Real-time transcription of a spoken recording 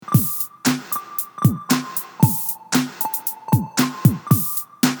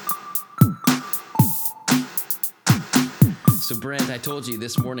Brent, I told you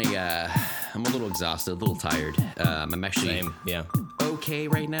this morning, I'm a little exhausted, a little tired. I'm actually okay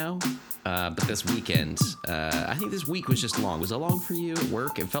right now. But this weekend, I think this week was just long. Was it long for you at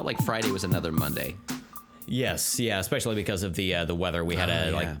work? It felt like Friday was another Monday. Yes, yeah, especially because of the weather. We had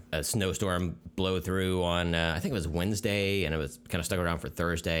a snowstorm blow through on I think it was Wednesday, and it was kind of stuck around for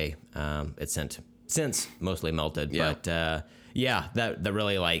Thursday. It's since mostly melted, but that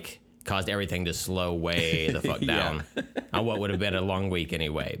really caused everything to slow way the fuck down on what would have been a long week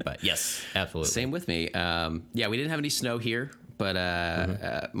anyway. But yes, absolutely. Same with me. We didn't have any snow here, but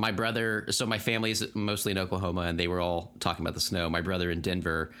my brother, so my family's mostly in Oklahoma, and they were all talking about the snow. My brother in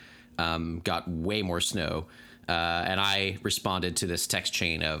Denver got way more snow. And I responded to this text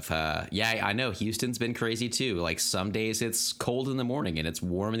chain of, I know Houston's been crazy too. Like some days it's cold in the morning and it's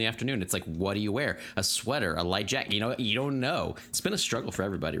warm in the afternoon. It's like, what do you wear? A sweater, a light jacket? You don't know. It's been a struggle for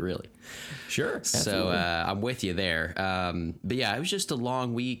everybody, really. Sure. So I'm with you there. But yeah, it was just a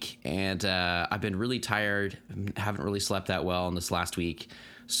long week, and I've been really tired. Haven't really slept that well in this last week.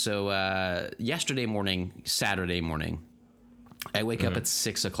 So Saturday morning, I wake up at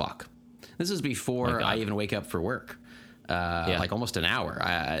 6 o'clock. This is before I even wake up for work, like almost an hour.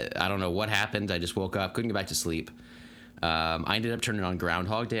 I don't know what happened. I just woke up, couldn't get back to sleep. I ended up turning on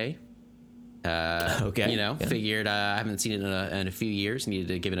Groundhog Day. Figured I haven't seen it in a few years. Needed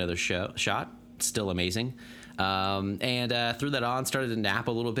to give it another shot. Still amazing. And threw that on, started to nap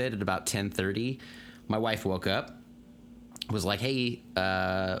a little bit at about 10:30. My wife woke up, was like, hey,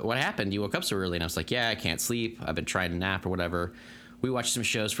 what happened? You woke up so early? And I was like, yeah, I can't sleep. I've been trying to nap or whatever. We watched some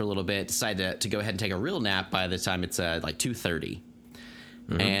shows for a little bit, decided to go ahead and take a real nap by the time it's like 2:30.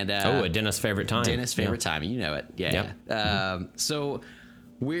 Mm-hmm. And a Dennis' favorite time. Dennis' favorite time. You know it. Yeah. Yep. So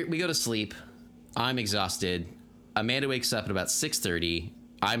we go to sleep. I'm exhausted. Amanda wakes up at about 6:30.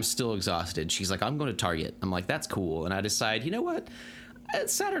 I'm still exhausted. She's like, I'm going to Target. I'm like, that's cool. And I decide, you know what?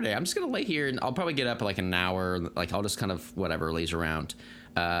 It's Saturday. I'm just going to lay here, and I'll probably get up in like an hour. Like I'll just kind of whatever, laze around.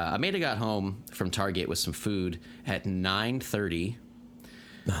 Amanda got home from Target with some food at 9:30.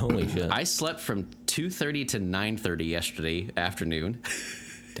 Holy shit. I slept from 2:30 to 9:30 yesterday afternoon.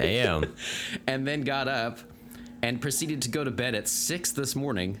 Damn. And then got up and proceeded to go to bed at 6 this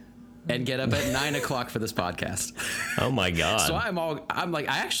morning and get up at 9 o'clock for this podcast. Oh my God. So I'm like,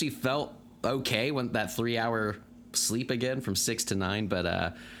 I actually felt okay when that 3-hour sleep again from 6 to 9,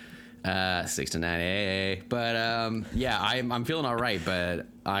 but 6 to 9 but I'm feeling all right, but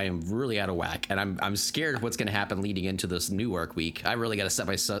I am really out of whack, and I'm scared of what's going to happen leading into this new work week. I really got to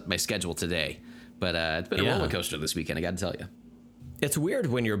set my schedule today, but it's been a roller coaster this weekend, I got to tell you. It's weird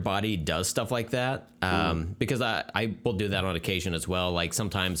when your body does stuff like that, because I will do that on occasion as well. Like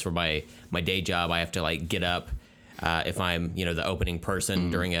sometimes for my day job, I have to like get up. If I'm the opening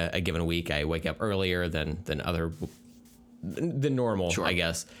person during a given week, I wake up earlier than normal, sure. I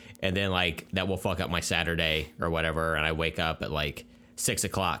guess. And then like that will fuck up my Saturday or whatever, and I wake up at like 6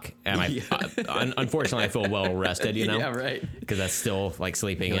 o'clock, and unfortunately I feel well rested, Yeah, right. Because that's still like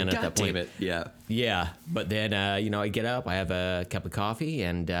sleeping in at that point. Damn it. Yeah. But then I get up, I have a cup of coffee,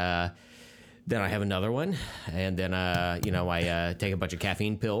 and then I have another one, and then I take a bunch of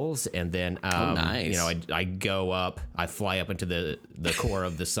caffeine pills, and then nice. I go up, I fly up into the core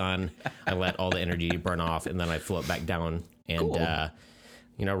of the sun, I let all the energy burn off, and then I float back down, and cool.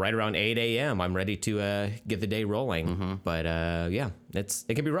 Right around 8 a.m. I'm ready to get the day rolling. Mm-hmm. But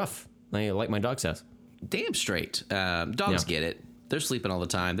it can be rough, like my dog says. Damn straight. Dogs get it. They're sleeping all the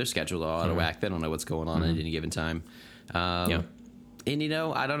time. They're scheduled all out of whack. They don't know what's going on at any given time. And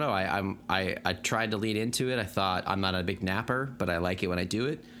I don't know. I tried to lean into it. I thought I'm not a big napper, but I like it when I do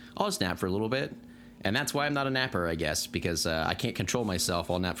it. I'll just nap for a little bit, and that's why I'm not a napper, I guess, because I can't control myself.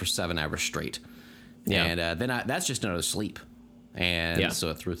 I'll nap for 7 hours straight, and then that's just another sleep, and so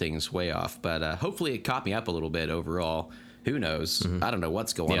it threw things way off. But hopefully, it caught me up a little bit overall. Who knows? I don't know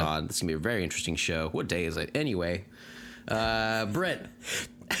what's going on. This is gonna be a very interesting show. What day is it anyway? Brent.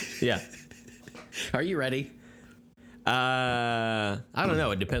 Yeah. Are you ready? I don't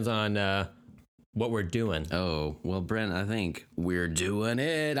know. It depends on what we're doing. Oh, well, Brent, I think we're doing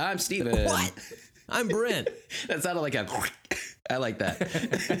it. I'm Steven. What? I'm Brent. That sounded like I like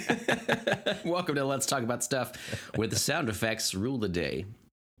that. Welcome to Let's Talk About Stuff, where the sound effects rule the day.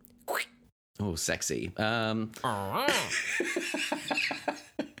 Oh, sexy.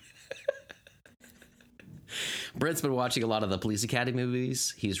 Brent's been watching a lot of the Police Academy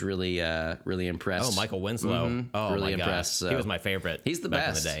movies. He's really impressed. Oh, Michael Winslow. Mm-hmm. Oh, really impressed. So. He was my favorite. He's the back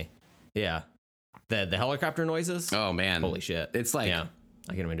best in the day. Yeah, the helicopter noises. Oh man, holy shit! It's like I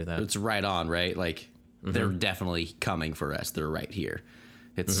can't even do that. It's right on, right? Like they're definitely coming for us. They're right here.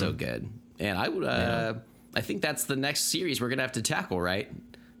 It's so good. And I would I think that's the next series we're gonna have to tackle, right?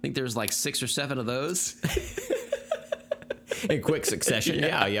 I think there's like 6 or 7 of those in quick succession.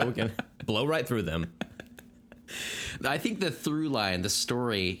 Yeah, we can blow right through them. I think the through line, the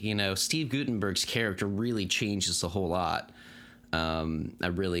story, Steve Guttenberg's character really changes a whole lot. I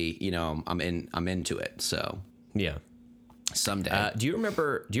really, I'm into it. So yeah, someday. Do you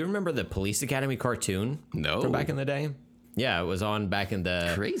remember the Police Academy cartoon? No. From back in the day? Yeah, it was on back in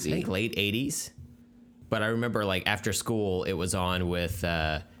the crazy, I think late 80s. But I remember like after school, it was on with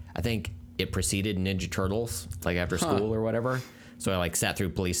I think it preceded Ninja Turtles, like after school or whatever. So I like sat through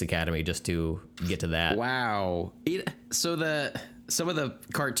Police Academy just to get to that. Wow. So some of the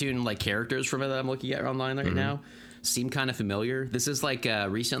cartoon like characters from it that I'm looking at online right now seem kind of familiar. This is like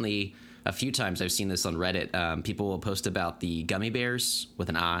recently, a few times I've seen this on Reddit. People will post about the Gummy Bears with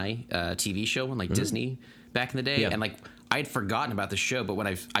an I TV show on like Disney back in the day, and like I'd forgotten about the show, but when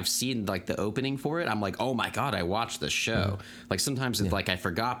I've seen like the opening for it, I'm like, oh my god, I watched this show. Like sometimes it's like I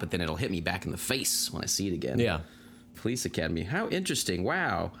forgot, but then it'll hit me back in the face when I see it again. Yeah. Police Academy. How interesting.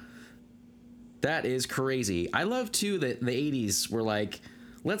 Wow. That is crazy. I love too that the 80s were like,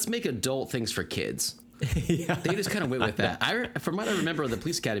 let's make adult things for kids. Yeah. They just kind of went with that. From what I remember of the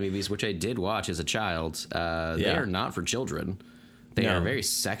Police Academy movies, which I did watch as a child, they are not for children. They are very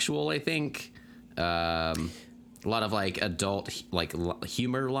sexual, I think. A lot of like adult like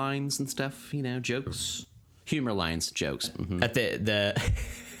humor lines and stuff, jokes. Humor lines, jokes. Mm-hmm. At the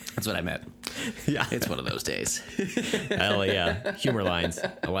That's what I meant. Yeah. It's one of those days. Hell yeah. Humor lines.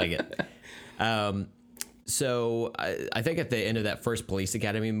 I like it. So I think at the end of that first Police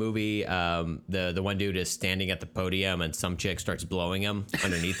Academy movie, the one dude is standing at the podium and some chick starts blowing him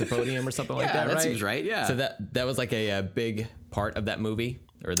underneath the podium or something like that, right? That seems right, yeah. So that was like a big part of that movie,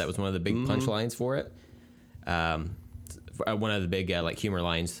 or that was one of the big punchlines for it. One of the big like humor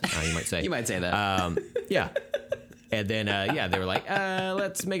lines, you might say. You might say that. Yeah. And then, they were like,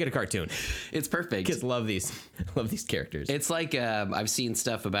 let's make it a cartoon. It's perfect. Kids love these characters. It's like I've seen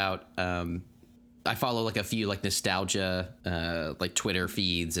stuff about. I follow like a few like nostalgia, like Twitter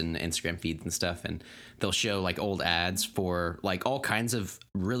feeds and Instagram feeds and stuff, and they'll show like old ads for like all kinds of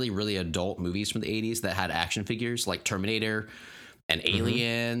really, really adult movies from the 80s that had action figures, like Terminator and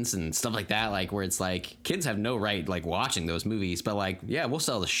Aliens and stuff like that, like where it's like kids have no right like watching those movies, but like we'll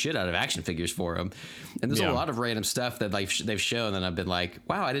sell the shit out of action figures for them. And there's a lot of random stuff that like they've shown and I've been like,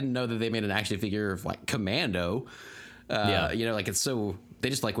 wow, I didn't know that they made an action figure of like Commando. Like it's so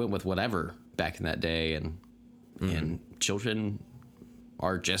they just like went with whatever back in that day, and children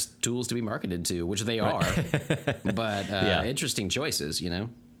are just tools to be marketed to, which they are. But interesting choices,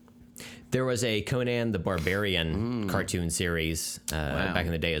 There was a Conan the Barbarian cartoon series back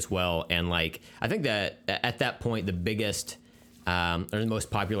in the day as well. And like, I think that at that point, the biggest or the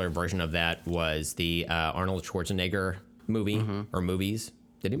most popular version of that was the Arnold Schwarzenegger movie or movies.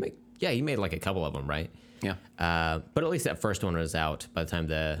 Did he make? Yeah, he made like a couple of them, right? Yeah. But at least that first one was out by the time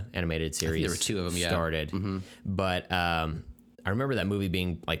the animated series there were 2 of them, started. But I remember that movie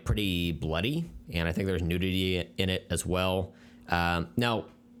being like pretty bloody, and I think there's nudity in it as well. Now,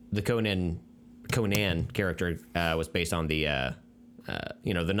 the Conan character was based on the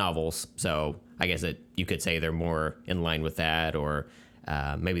the novels, so I guess that you could say they're more in line with that, or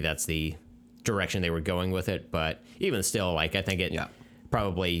maybe that's the direction they were going with it. But even still, like I think it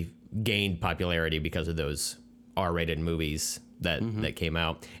probably gained popularity because of those R-rated movies that came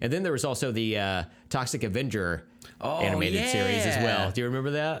out. And then there was also the Toxic Avenger animated series as well. Do you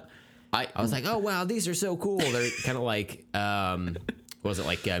remember that? I was like, oh wow, these are so cool. They're kind of like was it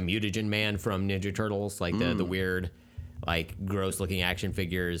like Mutagen Man from Ninja Turtles, like the weird, like gross looking action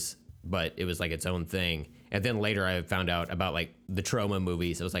figures, but it was like its own thing. And then later I found out about like the Trauma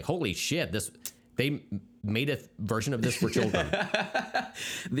movies. I was like, holy shit, they made a version of this for children.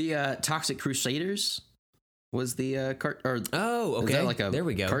 The Toxic Crusaders was the oh, okay. Is that like a there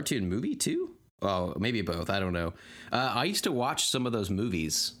we go. Cartoon movie too? Oh, maybe both. I don't know. I used to watch some of those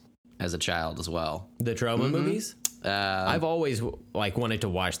movies as a child as well. The Trauma movies? I've always like wanted to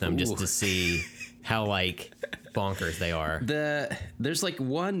watch them just to see how like bonkers they are. There's like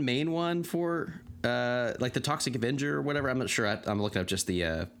one main one for like the Toxic Avenger or whatever. I'm not sure. I'm looking up just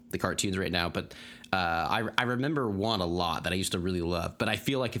the cartoons right now, but I remember one a lot that I used to really love. But I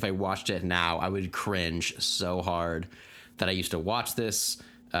feel like if I watched it now, I would cringe so hard that I used to watch this.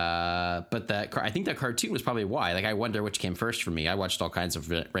 But I think that cartoon was probably why. Like I wonder which came first for me. I watched all kinds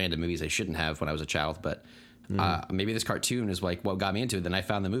of random movies I shouldn't have when I was a child, but maybe this cartoon is like what got me into it. Then I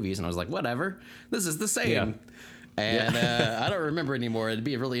found the movies and I was like, whatever, this is the same. Yeah. And I don't remember anymore. It'd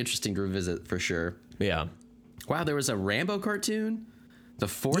be really interesting to revisit for sure. Yeah. Wow, there was a Rambo cartoon, The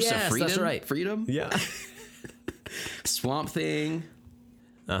Force of Freedom. That's right. Freedom. Yeah. Swamp Thing.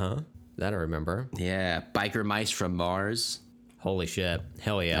 That I remember. Yeah, Biker Mice from Mars. Holy shit.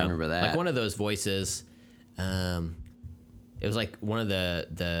 Hell yeah. I remember that. Like one of those voices. It was like one of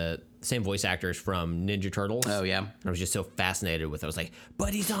the same voice actors from Ninja Turtles. Oh, yeah. I was just so fascinated with it. I was like,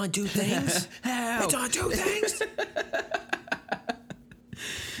 but he's on two things? It's on two things?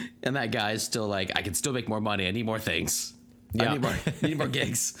 And that guy's still like, I can still make more money. I need more things. Yeah. I need more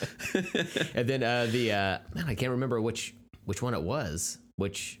gigs. And then man, I can't remember which one it was,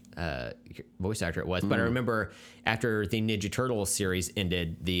 which voice actor it was, but I remember after the Ninja Turtles series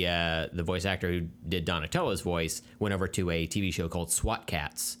ended, the voice actor who did Donatello's voice went over to a TV show called SWAT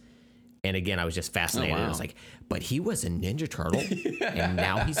Cats. And again, I was just fascinated. I was like, but he was a Ninja Turtle and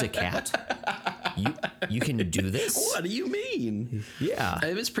now he's a cat? You can do this? What do you mean? Yeah.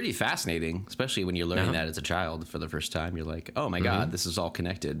 It was pretty fascinating, especially when you're learning that as a child for the first time. You're like, oh my God, this is all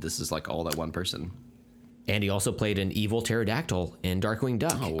connected. This is like all that one person. And he also played an evil pterodactyl in Darkwing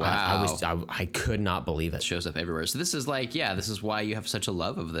Duck. Oh, wow. I could not believe it. Shows up everywhere. So this is like, this is why you have such a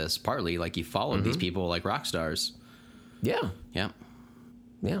love of this. Partly, like you followed these people like rock stars. Yeah. Yeah.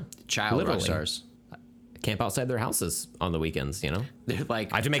 Yeah. Child Literally. rock stars. Camp outside their houses on the weekends, They're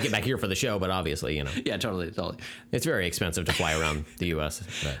like, I have to make it back here for the show, but obviously, Yeah, totally. It's very expensive to fly around the U.S.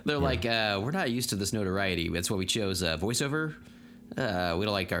 But, they're like, we're not used to this notoriety. That's why we chose voiceover. We don't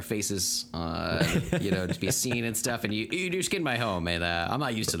like our faces, to be seen and stuff. And you just get in my home, and I'm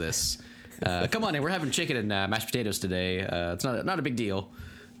not used to this. Come on in. We're having chicken and mashed potatoes today. It's not a big deal.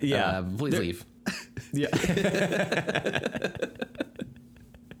 Yeah. Please leave. Yeah.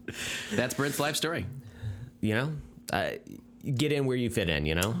 That's Brent's life story. Get in where you fit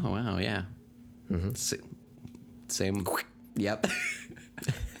in, Oh, wow, yeah. Same. Yep.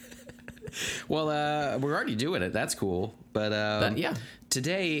 Well, we're already doing it. That's cool. But yeah.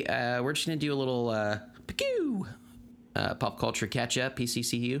 Today, we're just going to do a little pop culture catch-up,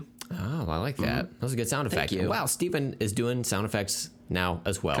 PCCU. Oh, I like that. That was a good sound effect. Thank you. Wow, Steven is doing sound effects now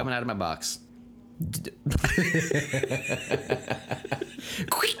as well. Coming out of my box.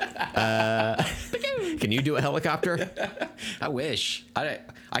 Can you do a helicopter? I wish. I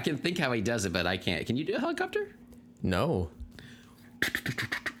can think how he does it, but I can't. Can you do a helicopter? No.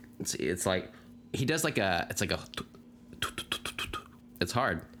 Let's see. It's like he does like a. It's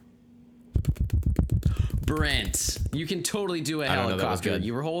hard. Brent, you can totally do a helicopter. That was good.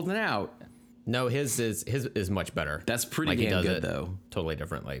 You were holding it out. No, his is much better. That's pretty he damn does good, it though. Totally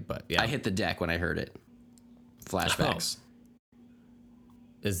differently, but yeah. I hit the deck when I heard it. Flashbacks. Oh.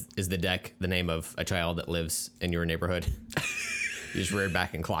 Is the deck the name of a child that lives in your neighborhood? You just reared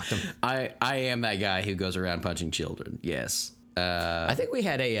back and clocked him. I am that guy who goes around punching children. Yes. I think we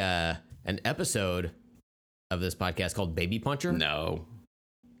had an episode of this podcast called Baby Puncher. No.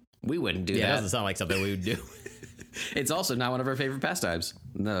 We wouldn't do that. That doesn't sound like something we would do. It's also not one of our favorite pastimes.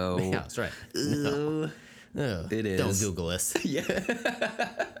 No. Yeah, that's right. No. It is. Don't Google us. Yeah.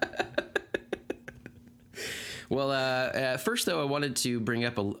 Well, first, though, I wanted to bring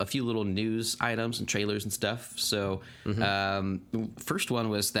up a few little news items and trailers and stuff. So first one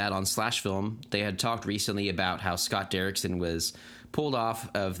was that on Slash Film, they had talked recently about how Scott Derrickson was pulled off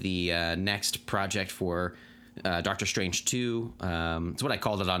of the next project for Doctor Strange 2. It's what I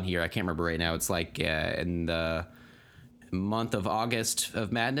called it on here. I can't remember right now. It's like in the month of August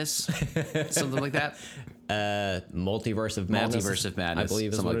of Madness, something like that. Multiverse of Madness. Multiverse of Madness, I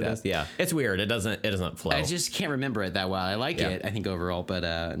believe is something what like it is. Yeah, it's weird. It doesn't flow. I just can't remember it that well. I like it, I think, overall, but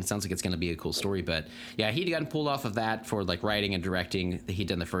it sounds like it's going to be a cool story. But yeah, he'd gotten pulled off of that for like writing and directing. He'd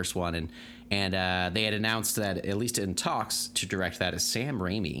done the first one, and they had announced that, at least in talks, to direct that is Sam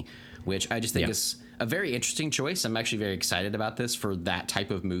Raimi, which I just think is a very interesting choice. I'm actually very excited about this for that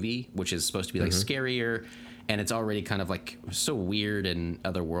type of movie, which is supposed to be like scarier, and it's already kind of like so weird and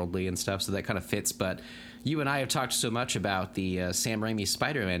otherworldly and stuff, so that kind of fits. But you and I have talked so much about the Sam Raimi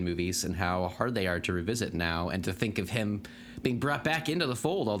Spider-Man movies and how hard they are to revisit now, and to think of him being brought back into the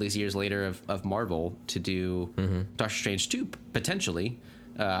fold all these years later of Marvel to do Doctor Strange 2, potentially.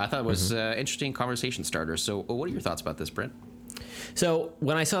 I thought it was an interesting conversation starter. So what are your thoughts about this, Brent? So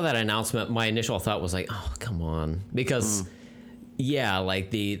when I saw that announcement, my initial thought was like, oh, come on. Because,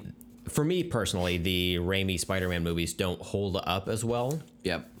 like for me personally, the Raimi Spider-Man movies don't hold up as well.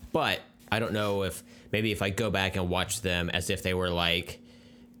 Yep. But I don't know if I go back and watch them as if they were like,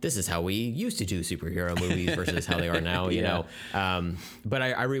 this is how we used to do superhero movies versus how they are now, you know. But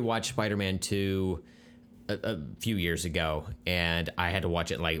I rewatched Spider-Man 2 a few years ago, and I had to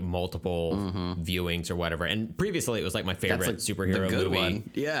watch it like multiple viewings or whatever. And previously it was like my favorite superhero movie. One.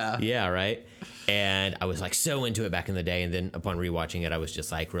 Yeah. Yeah, right. And I was like so into it back in the day, and then upon rewatching it, I was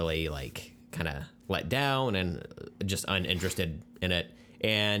just like really like kind of let down and just uninterested in it.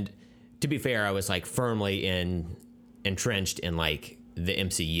 And to be fair, I was like firmly entrenched in like the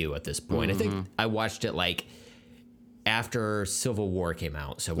MCU at this point. I think I watched it like after Civil War came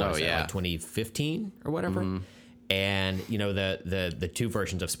out. So what was that, like 2015 or whatever? And you know, the two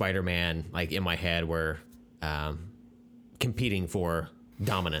versions of Spider-Man like in my head were competing for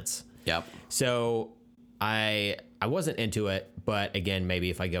dominance. Yep. So I wasn't into it, but again,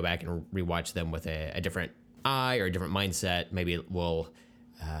 maybe if I go back and rewatch them with a different eye or a different mindset, maybe it will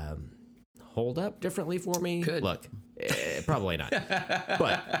hold up differently for me. Could. Look, probably not.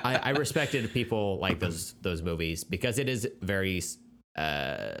 But I respected people like those movies because it is very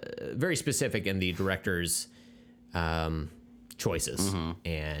specific in the director's choices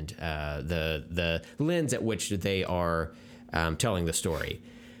and the lens at which they are telling the story.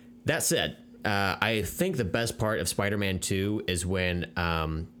 That said, I think the best part of Spider-Man 2 is when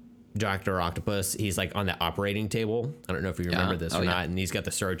Dr. Octopus, he's like on the operating table. I don't know if you remember this or not. And he's got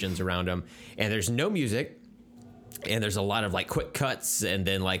the surgeons around him. And there's no music. And there's a lot of like quick cuts and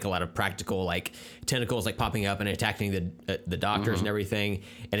then like a lot of practical like tentacles like popping up and attacking the doctors and everything.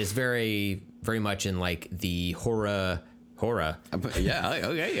 And it's very, very much in like the horror. Yeah.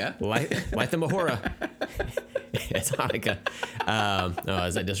 Okay. Yeah. Light them a horror. It's Hanukkah.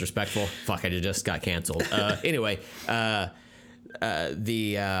 Is that disrespectful? Fuck! I just got canceled. Anyway, the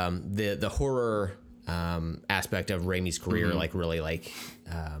horror aspect of Raimi's career like really like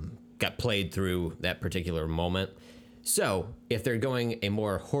got played through that particular moment. So if they're going a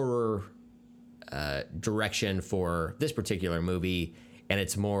more horror direction for this particular movie, and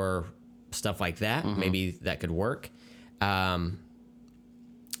it's more stuff like that, maybe that could work. And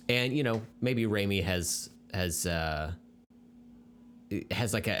you know, maybe Raimi has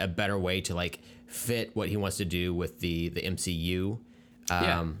like a better way to like fit what he wants to do with the MCU.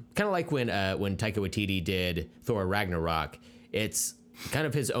 Kind of like when Taika Waititi did Thor Ragnarok. It's kind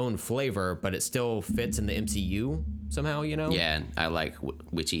of his own flavor, but it still fits in the MCU somehow, you know? Yeah, and I like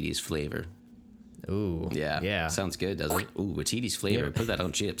Waititi's flavor. Ooh. Yeah. Sounds good, doesn't it? Ooh, Waititi's flavor. Yeah. Put that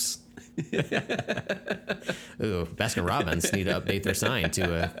on chips. Ooh, Baskin Robbins need to update their sign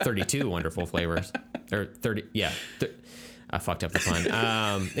to 32 wonderful flavors. Or 30, yeah. I fucked up the pun.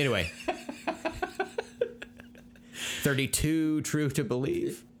 Anyway. 32 True to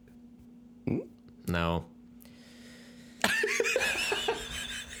Believe? No.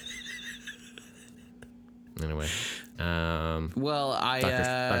 Anyway. Well,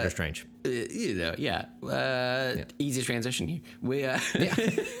 Doctor Strange. You know, yeah. Easy transition here. We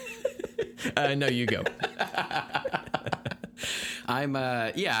no, you go.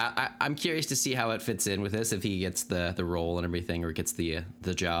 I'm curious to see how it fits in with this, if he gets the role and everything, or gets the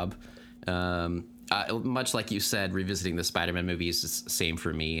job. Much like you said, revisiting the Spider-Man movies is the same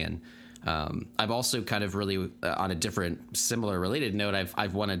for me, and I've also kind of really on a different, similar, related note,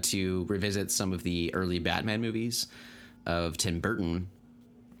 I've wanted to revisit some of the early Batman movies of Tim Burton.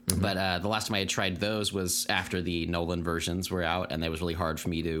 But the last time I had tried those was after the Nolan versions were out, and that was really hard for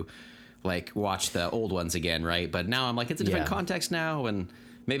me to like watch the old ones again, right? But now I'm like, it's a different context now, and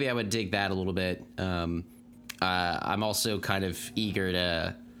maybe I would dig that a little bit. I'm also kind of eager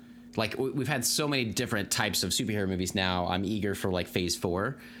to, like, we've had so many different types of superhero movies now. I'm eager for like phase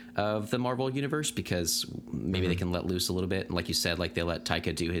 4 of the Marvel universe, because maybe they can let loose a little bit. And like you said, like they let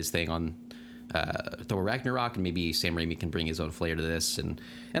Taika do his thing on Thor Ragnarok, and maybe Sam Raimi can bring his own flair to this. And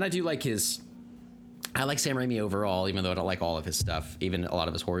I do like I like Sam Raimi overall, even though I don't like all of his stuff, even a lot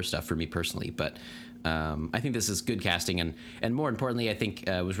of his horror stuff for me personally. But I think this is good casting, and more importantly, I think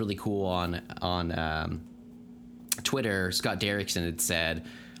it was really cool on Twitter. Scott Derrickson had said,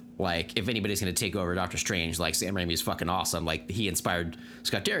 like, if anybody's going to take over Doctor Strange, like, Sam Raimi is fucking awesome. Like, he inspired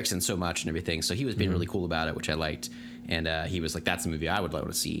Scott Derrickson so much and everything. So he was being really cool about it, which I liked. And he was like, that's a movie I would love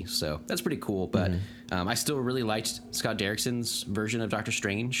to see. So that's pretty cool. But I still really liked Scott Derrickson's version of Doctor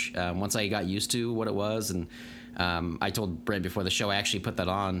Strange once I got used to what it was. And I told Brent before the show, I actually put that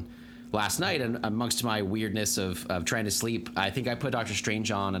on last night. And amongst my weirdness of trying to sleep, I think I put Doctor Strange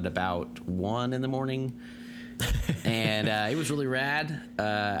on at about 1 a.m. And it was really rad.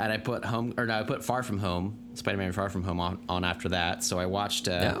 And I put Far From Home, Spider-Man Far From Home on after that. So I watched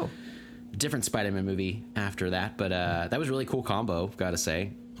different Spider-Man movie after that. But that was a really cool combo, gotta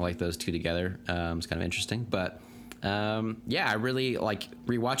say. I like those two together. It's kind of interesting. But I really like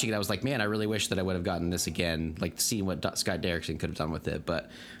rewatching it. I was like, man, I really wish that I would have gotten this again, like seeing what Scott Derrickson could have done with it.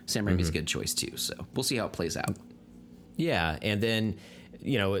 But Sam Raimi's a good choice too. So we'll see how it plays out. Yeah, and then,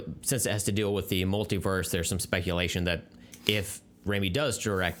 you know, since it has to deal with the multiverse, there's some speculation that if Raimi does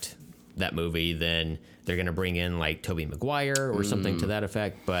direct that movie, then they're going to bring in like Tobey Maguire or something to that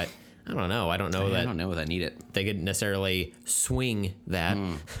effect. But I don't know. I don't know that. I don't know if I need it. They could necessarily swing that.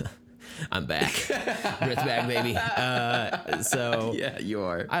 I'm back. Brit's back, baby. So Yeah, you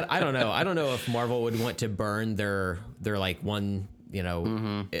are. I don't know. I don't know if Marvel would want to burn their like one,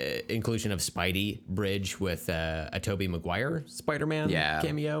 inclusion of Spidey bridge with a Tobey Maguire Spider-Man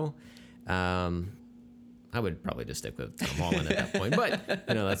cameo. I would probably just stick with Tom Holland at that point, but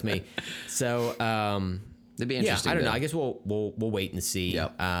that's me. So it'd be interesting. I don't know. I guess we'll wait and see.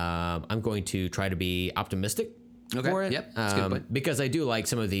 Yep. I'm going to try to be optimistic. Okay. For it. Yep. That's a good point. Because I do like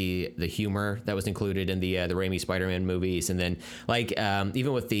some of the humor that was included in the Raimi Spider-Man movies, and then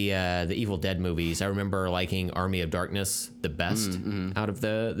even with the Evil Dead movies, I remember liking Army of Darkness the best out of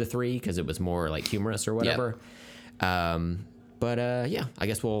the three because it was more like humorous or whatever. Yep. But I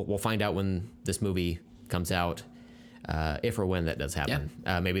guess we'll find out when this movie comes out, if or when that does happen.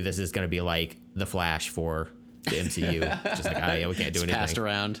 Yep. Maybe this is going to be like The Flash for the MCU. Just like, we can't do anything. Passed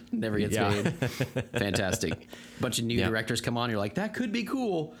around, never gets made. Fantastic. Bunch of new directors come on. You're like, that could be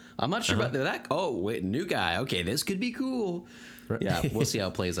cool. I'm not sure about that. Oh, wait, new guy. Okay, this could be cool. Right. Yeah, we'll see how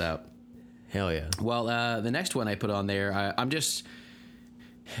it plays out. Hell yeah. Well, the next one I put on there, I'm just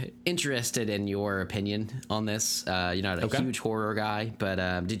interested in your opinion on this. You're not a huge horror guy,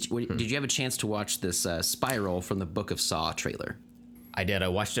 but did you have a chance to watch this Spiral from the Book of Saw trailer? I did. I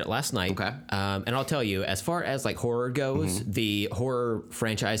watched it last night. Okay. And I'll tell you, as far as like horror goes, the horror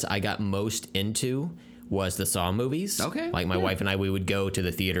franchise I got most into was the Saw movies. Okay. Like my wife and I, we would go to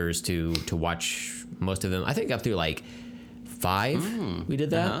the theaters to watch most of them. I think up through like 5 we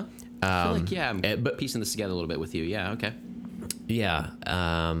did that. I feel like, I'm piecing this together a little bit with you. Yeah, okay. Yeah.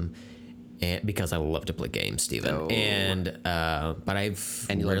 And because I love to play games, Steven. But I've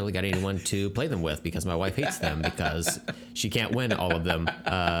rarely got anyone to play them with because my wife hates them because she can't win all of them.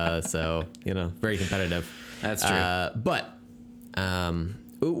 So, very competitive. That's true. But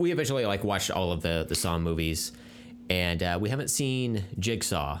we eventually watched all of the Saw movies, and we haven't seen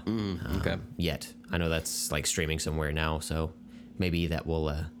Jigsaw yet. I know that's streaming somewhere now, so maybe that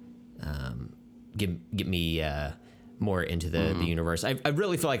will get me more into the universe. I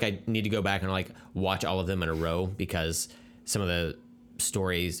really feel like I need to go back and watch all of them in a row because some of the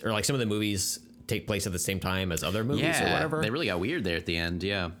stories or some of the movies take place at the same time as other movies or whatever. They really got weird there at the end.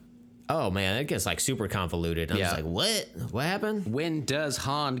 Yeah. Oh man, it gets super convoluted. I'm just like, what? What happened? When does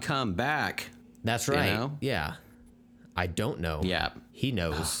Han come back? That's right. Yeah. I don't know. Yeah. He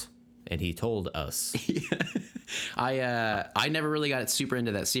knows. And he told us. I never really got super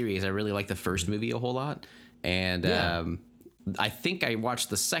into that series. I really liked the first movie a whole lot. And I think I watched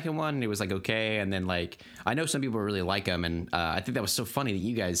the second one and it was okay. And then I know some people really like them. And I think that was so funny that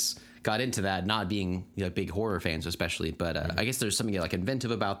you guys got into that, not being big horror fans especially. But I guess there's something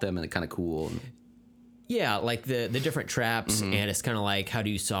inventive about them and kind of cool. Yeah, the different traps, and it's kind of how do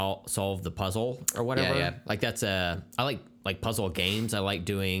you solve the puzzle or whatever. Yeah. That's I like puzzle games. I like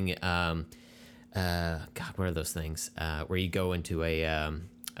doing God, what are those things? Where you go into a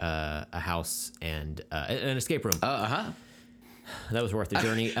house and an escape room. That was worth the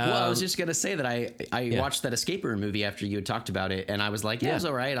journey. Well, I was just gonna say that I watched that escape room movie after you had talked about it, and I was like, it was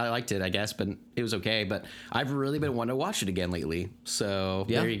all right. I liked it, I guess, but it was okay. But I've really been wanting to watch it again lately. So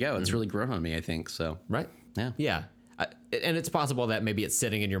there you go. It's really grown on me, I think. So right, yeah. And it's possible that maybe it's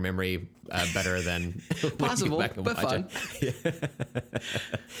sitting in your memory better than possible, but fun.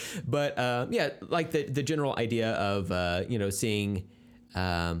 But the general idea of seeing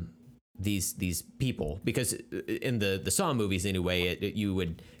these people, because in the Saw movies anyway, you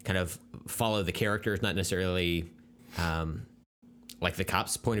would kind of follow the characters, not necessarily the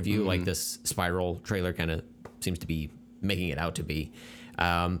cops' point of view, like this Spiral trailer kind of seems to be making it out to be.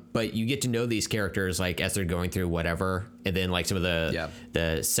 But you get to know these characters as they're going through whatever, and then some of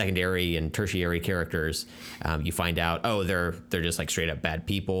the secondary and tertiary characters, you find out they're just straight up bad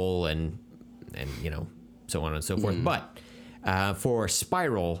people and so on and so forth. But for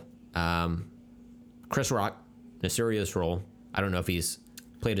Spiral, Chris Rock, in a serious role. I don't know if he's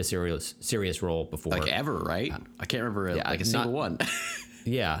played a serious role before, ever, right? I can't remember a single one.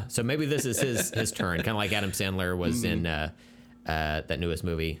 Yeah, so maybe this is his turn, kind of like Adam Sandler was in that newest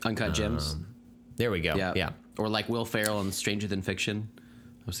movie, Uncut Gems. There we go. Yeah. Or Will Ferrell in Stranger Than Fiction. I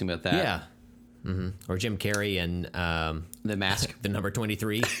was thinking about that. Yeah. Or Jim Carrey in The Mask, the number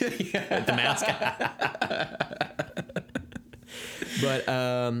 23, The Mask. But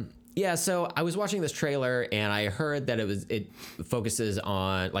so I was watching this trailer and I heard that it focuses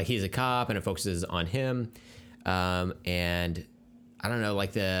on he's a cop and it focuses on him, and I don't know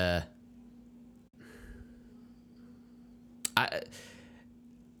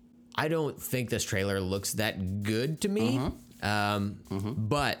I don't think this trailer looks that good to me.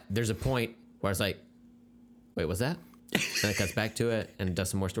 But there's a point where I was like, wait, what's that? Then it cuts back to it and does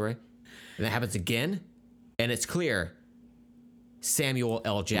some more story. And that happens again. And it's clear Samuel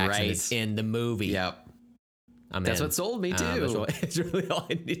L. Jackson is in the movie. Yep. That's what sold me too. It's really all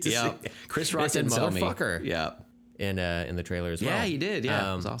I need to see. Chris Rock didn't sell me. Yeah. In the trailer as well. Yeah, he did.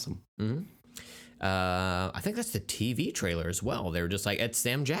 Yeah, it was awesome. I think that's the TV trailer as well. They were just like, it's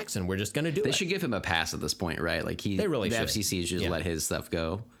Sam Jackson. We're just gonna do it. They should give him a pass at this point, right? Like they really the should. FCC should just let his stuff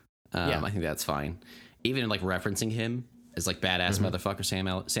go. I think that's fine. Even like referencing him as like badass motherfucker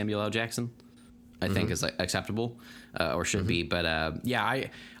Samuel L. Jackson, I think is like acceptable or should be. But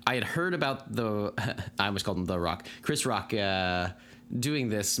I had heard about I almost called him The Rock, Chris Rock, doing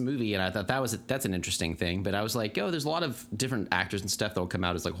this movie, and I thought that's an interesting thing. But I was like, there's a lot of different actors and stuff that'll come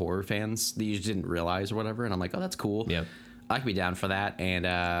out as like horror fans that you just didn't realize or whatever. And I'm like, that's cool. Yeah, I could be down for that. And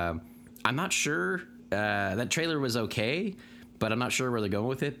I'm not sure that trailer was okay, but I'm not sure where they're going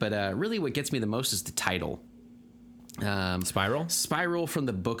with it. But really, what gets me the most is the title. Spiral from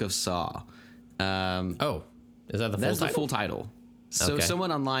the Book of Saw. Is that the full title? That's the full title. So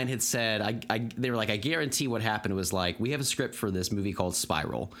someone online had said, they were like, I guarantee what happened was like, we have a script for this movie called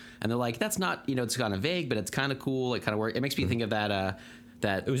Spiral. And they're like, that's not, it's kind of vague, but it's kind of cool. It kind of works. It makes me think of that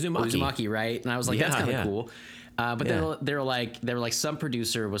Uzumaki, right? And I was like, that's kind of cool. But then they were like, some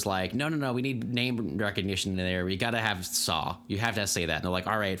producer was like, no, we need name recognition in there. We got to have Saw. You have to say that. And they're like,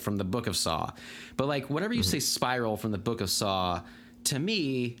 all right, from the Book of Saw. But like, whenever you say Spiral from the Book of Saw, to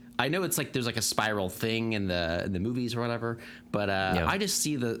me, I know it's like there's like a spiral thing in the movies or whatever, but I just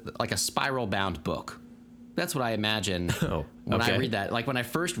see like a spiral bound book. That's what I imagine when I read that. Like when I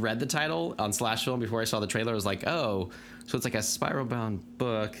first read the title on Slash Film before I saw the trailer, I was like, so it's like a spiral bound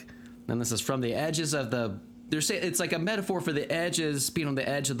book. And this is from the edges of they're saying it's like a metaphor for the edges being on the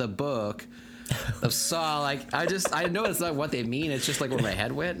edge of the book of Saw. Like I know it's not what they mean. It's just like where my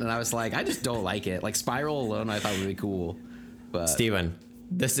head went, and I was like, I just don't like it. Like Spiral alone, I thought would be cool. But Steven,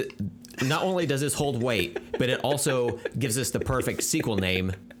 this is, not only does this hold weight, but it also gives us the perfect sequel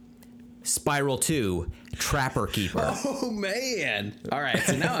name, Spiral 2, Trapper Keeper. Oh, man. All right,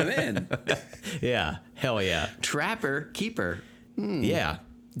 so now I'm in. Yeah, hell yeah. Trapper Keeper. Yeah.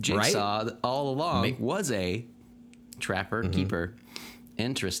 Jigsaw all along was a Trapper Keeper.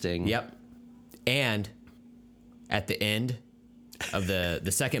 Interesting. Yep. And at the end of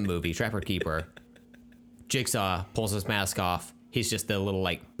the second movie, Trapper Keeper, Jigsaw pulls his mask off. He's just the little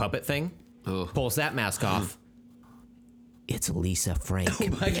like puppet thing. Pulls that mask off. It's Lisa Frank. Oh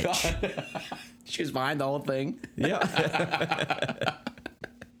my god. She was behind the whole thing. Yeah.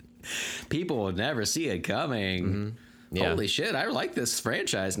 People will never see it coming. Yeah. Holy shit, I like this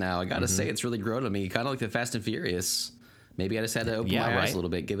franchise now. I gotta say, it's really grown on me. Kind of like the Fast and Furious. Maybe I just had to open my eyes a little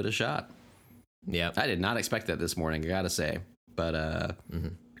bit, give it a shot. Yeah. I did not expect that this morning, I gotta say. But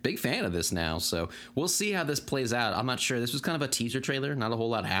big fan of this now, so we'll see how this plays out. I'm not sure. This was kind of a teaser trailer. Not a whole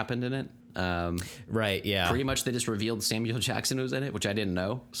lot happened in it. Right, yeah. Pretty much they just revealed Samuel Jackson was in it, which I didn't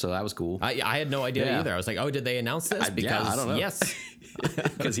know, so that was cool. I had no idea either. I was like, did they announce this? Because I don't know. Yes.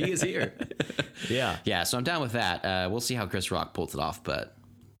 Because he is here. Yeah, so I'm down with that. We'll see how Chris Rock pulls it off, but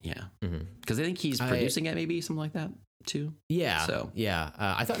yeah. Because I think he's producing it, maybe, something like that, too. Yeah, so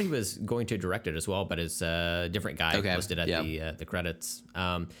I thought he was going to direct it as well, but it's a different guy listed at the credits.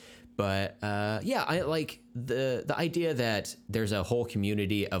 But I like the idea that there's a whole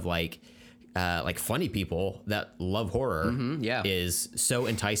community of like funny people that love horror is so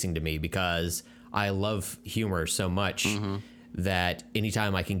enticing to me, because I love humor so much that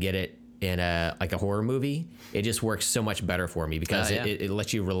anytime I can get it in a horror movie, it just works so much better for me, because it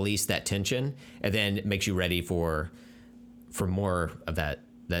lets you release that tension and then makes you ready for more of that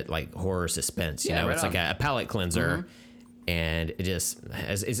like horror suspense. You know, it's like a palate cleanser. And it just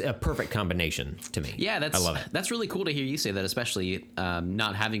is a perfect combination to me. Yeah, I love it. That's really cool to hear you say that, especially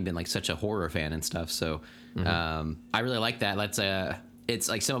not having been like such a horror fan and stuff. So I really like that. It's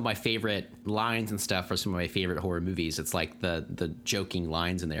like some of my favorite lines and stuff for some of my favorite horror movies. It's like the joking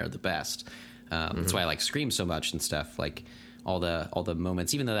lines in there are the best. That's why I like Scream so much and stuff. Like all the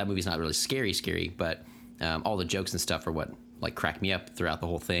moments, even though that movie's not really scary, but all the jokes and stuff are what like crack me up throughout the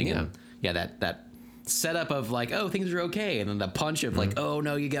whole thing. Yeah. And that setup of like, oh, things are okay, and then the punch of like, oh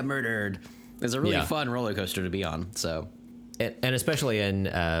no, you got murdered, is a really fun roller coaster to be on. So and especially in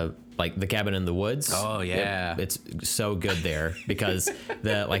like The Cabin in the Woods. Oh yeah, it's so good there, because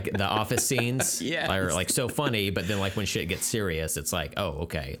the office scenes are like so funny, but then like when shit gets serious, it's like, oh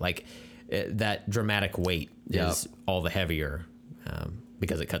okay, like that dramatic weight is all the heavier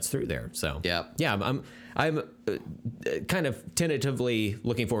because it cuts through there. So I'm kind of tentatively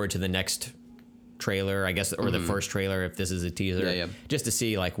looking forward to the next trailer, I guess, or the first trailer if this is a teaser, just to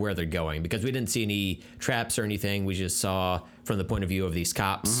see like where they're going, because we didn't see any traps or anything. We just saw from the point of view of these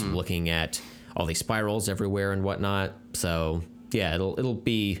cops looking at all these spirals everywhere and whatnot. So yeah, it'll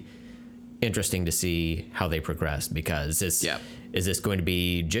be interesting to see how they progress, because is this going to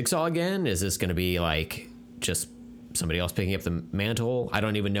be Jigsaw again? Is this going to be like just somebody else picking up the mantle? I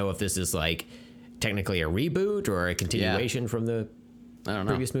don't even know if this is like technically a reboot or a continuation from the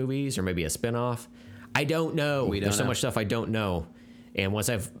previous movies, or maybe a spinoff. I don't know. There's so much stuff I don't know. And once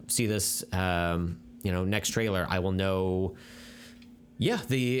I see this, next trailer, I will know,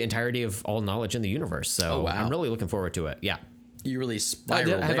 the entirety of all knowledge in the universe. So I'm really looking forward to it. Yeah. You really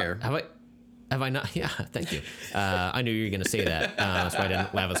spiraled there. Have I not? Yeah, thank you. I knew you were going to say that, so I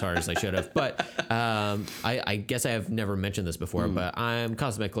didn't laugh as hard as I should have. But I guess I have never mentioned this before, but I'm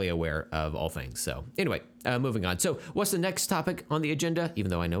cosmically aware of all things. So anyway, moving on. So what's the next topic on the agenda,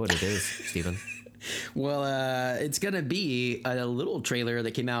 even though I know what it is, Stephen? Well, it's going to be a little trailer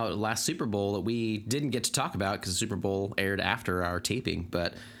that came out last Super Bowl that we didn't get to talk about because the Super Bowl aired after our taping,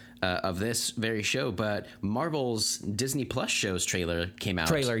 but of this very show. But Marvel's Disney Plus show's trailer came out.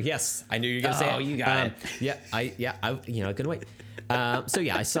 Yes. I knew you were going to say it. Oh, you got it. Yeah, I couldn't wait. So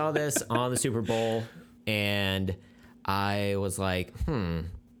I saw this on the Super Bowl, and I was like,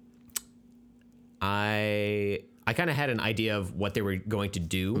 I kind of had an idea of what they were going to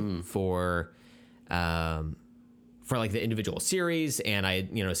do for like the individual series, and I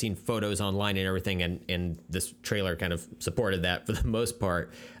had seen photos online and everything, and this trailer kind of supported that for the most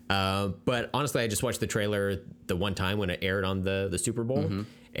part. But honestly, I just watched the trailer the one time when it aired on the Super Bowl,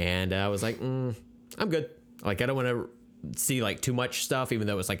 and I was like, I'm good. Like, I don't want to see like too much stuff, even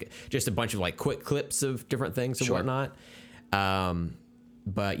though it's like just a bunch of like quick clips of different things and whatnot.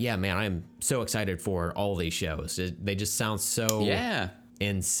 But yeah, man, I'm so excited for all these shows. They just sound so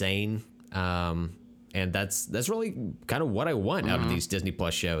insane. And that's really kind of what I want out of these Disney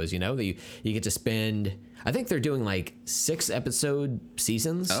Plus shows, that you get to spend, I think they're doing like 6 episode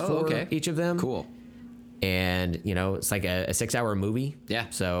seasons for each of them. Cool. And, it's like a 6-hour movie. Yeah.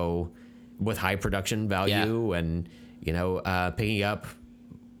 So with high production value and, picking up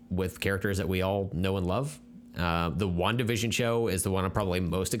with characters that we all know and love. The WandaVision show is the one I'm probably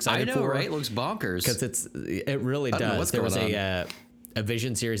most excited for. I know, right? It looks bonkers. Because it really does. There was a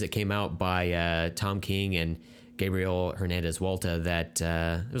Vision series that came out by Tom King and Gabriel Hernandez Walta that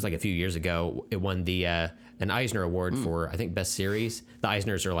it was like a few years ago. It won the an Eisner Award for, I think, Best Series. The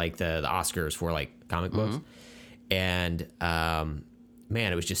Eisners are like the Oscars for like comic books. And man,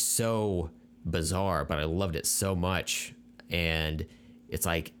 it was just so bizarre, but I loved it so much. And it's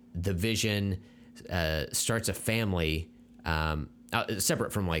like the Vision starts a family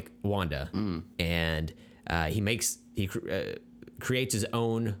separate from like Wanda, and he creates his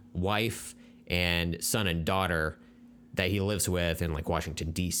own wife and son and daughter that he lives with in like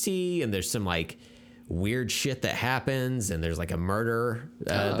Washington DC, and there's some like weird shit that happens, and there's like a murder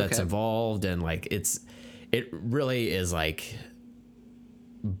that's involved, and like it really is like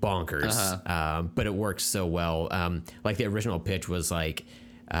bonkers, but it works so well. Like the original pitch was like,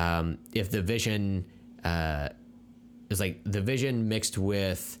 if the Vision is like the Vision mixed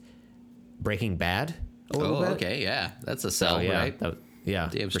with Breaking Bad a little bit. Okay, yeah, that's a sell, right?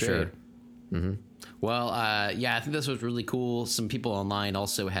 Damn for sure. Well, I think this was really cool. Some people online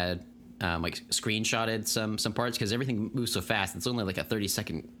also had like screenshotted some parts because everything moves so fast. It's only like a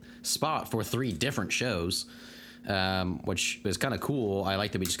 30-second spot for 3 different shows, which is kind of cool. I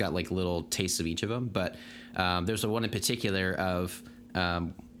like that we just got like little tastes of each of them. But there's one in particular of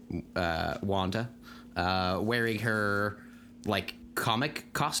Wanda wearing her like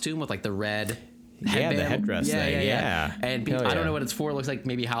comic costume with like the red headband. The headdress thing. Yeah. And I don't know what it's for. It looks like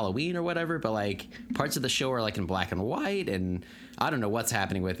maybe Halloween or whatever, but like parts of the show are like in black and white, and I don't know what's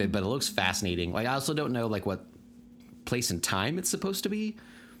happening with it, but it looks fascinating. Like I also don't know like what place and time it's supposed to be.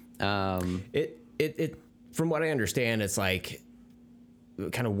 It from what I understand, it's like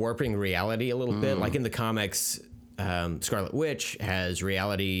kind of warping reality a little bit. Like in the comics, Scarlet Witch has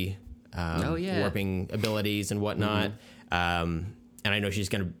reality warping abilities and whatnot. And I know she's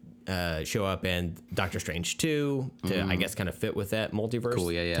going to show up in Doctor Strange 2 to, I guess, kind of fit with that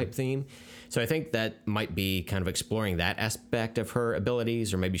multiverse type theme. So I think that might be kind of exploring that aspect of her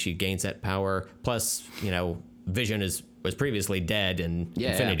abilities, or maybe she gains that power. Plus, Vision was previously dead in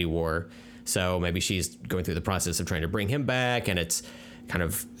Infinity War. So maybe she's going through the process of trying to bring him back, and it's kind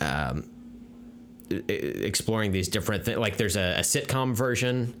of exploring these different things. Like there's a sitcom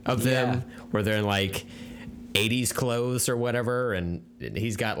version of them where they're in like 80s clothes or whatever, and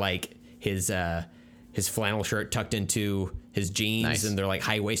he's got like his flannel shirt tucked into his jeans, Nice. and they're like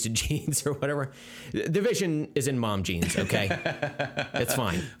high-waisted jeans or whatever. The vision is in mom jeans, okay? It's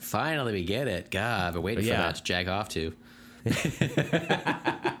fine. Finally, we get it. God, I've been waiting for that to jack off to.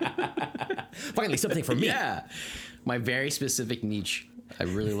 Finally, something for me. Yeah. My very specific niche. I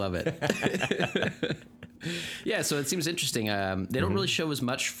really love it. Yeah, so it seems interesting. They don't really show as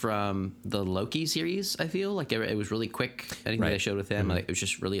much from the Loki series, I feel. Like, it was really quick. Anything that I showed with him, like, it was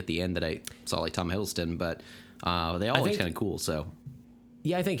just really at the end that I saw, like, Tom Hiddleston. But they all look kind of cool, so.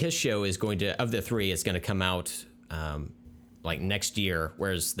 Yeah, I think his show is going to, of the three, it's going to come out like next year,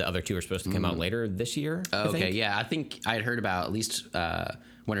 whereas the other two are supposed to come out later this year. Oh, okay, yeah. I think I had heard about at least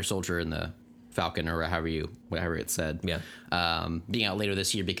Winter Soldier and the Falcon, or however it said, being out later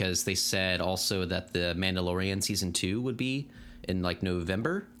this year, because they said also that the Mandalorian season 2 would be in like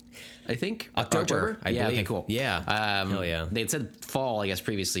November, I think. October, I believe. Okay, cool. Yeah. Hell yeah. They had said fall, I guess,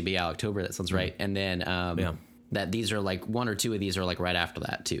 previously, but yeah, October, that sounds right. And then that these are like one or two of these are like right after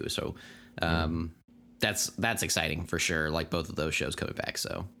that too. So that's exciting for sure. Like both of those shows coming back.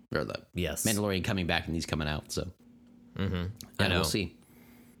 So, or the Mandalorian coming back and these coming out. So I know. We'll see.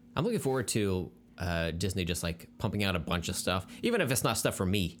 I'm looking forward to Disney just like pumping out a bunch of stuff, even if it's not stuff for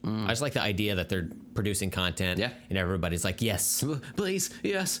me. I just like the idea that they're producing content, and everybody's like, "Yes, please,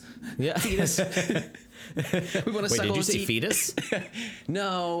 yes, yeah, fetus." We want to. Wait, did you say fetus?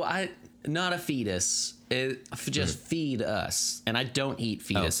 No, not a fetus. Just feed us, and I don't eat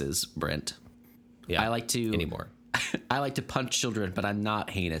fetuses, Brent. Yeah, I like to anymore. I like to punch children, but I'm not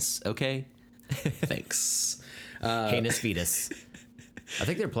heinous. Okay, thanks. Heinous fetus. I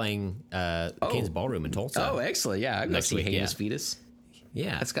think they're playing Kane's Ballroom in Tulsa. Oh, excellent. Yeah, I'm next week. Heinous fetus.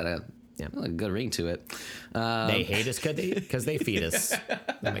 Yeah. That's got a good ring to it. They hate us because they feed us.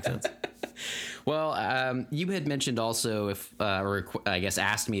 That makes sense. Well, you had mentioned also or I guess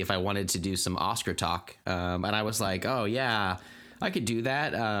asked me if I wanted to do some Oscar talk. And I was like, oh, yeah, I could do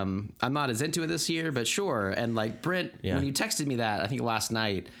that. I'm not as into it this year, but sure. And like Brent, when you texted me that, I think last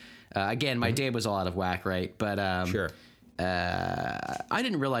night, again, my day was all out of whack, right? But sure. I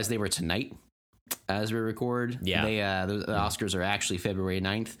didn't realize they were tonight as we record. Yeah. The Oscars are actually February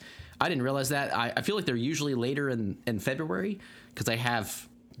 9th. I didn't realize that. I feel like they're usually later in February because I have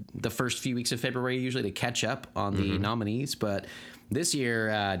the first few weeks of February usually to catch up on the nominees. But this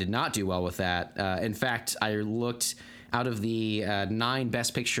year did not do well with that. In fact, I looked out of the 9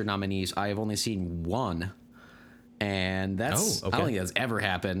 Best Picture nominees, I have only seen 1. And that's, I don't think that's ever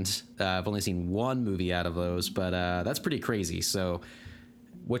happened. I've only seen 1 movie out of those, but that's pretty crazy. So,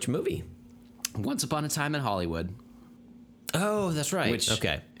 which movie? Once Upon a Time in Hollywood. Oh, that's right. Which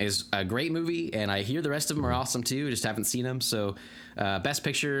is a great movie, and I hear the rest of them are awesome too. Just haven't seen them. So, Best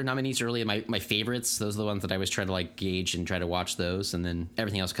Picture nominees are really my favorites. Those are the ones that I always try to like gauge and try to watch those, and then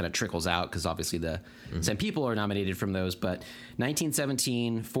everything else kind of trickles out because obviously the same people are nominated from those. But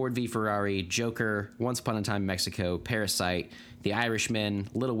 1917, Ford v Ferrari, Joker, Once Upon a Time in Mexico, Parasite, The Irishman,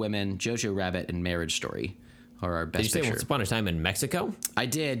 Little Women, Jojo Rabbit, and Marriage Story. Or our Best Picture. Did you say Once Upon a Time in Mexico? I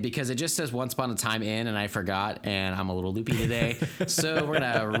did, because it just says Once Upon a Time in, and I forgot, and I'm a little loopy today. So we're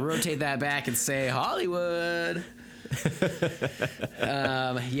going to rotate that back and say Hollywood.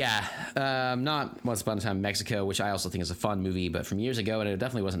 Not Once Upon a Time in Mexico, which I also think is a fun movie, but from years ago, and it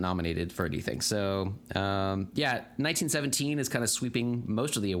definitely wasn't nominated for anything. So, 1917 is kind of sweeping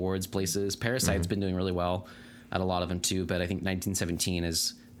most of the awards places. Parasite's been doing really well at a lot of them, too, but I think 1917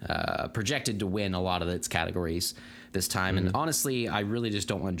 is projected to win a lot of its categories this time. And honestly, I really just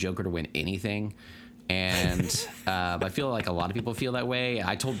don't want Joker to win anything. And I feel like a lot of people feel that way.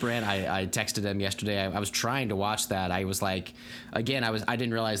 I told Brent, I texted him yesterday. I was trying to watch that. I was like, again, I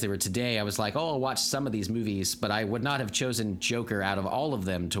didn't realize they were today. I was like, I'll watch some of these movies, but I would not have chosen Joker out of all of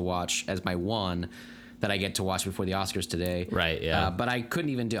them to watch as my one that I get to watch before the Oscars today. Right. Yeah. But I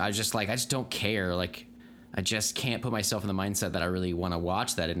couldn't even I was just like, I just don't care. Like, I just can't put myself in the mindset that I really want to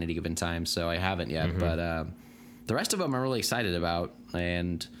watch that at any given time, so I haven't yet. But the rest of them I'm really excited about,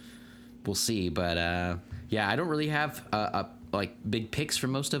 and we'll see. But I don't really have like big picks for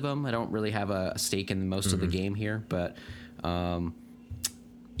most of them. I don't really have a stake in most of the game here, but I'm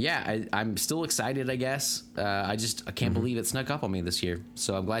still excited, I guess. I can't believe it snuck up on me this year.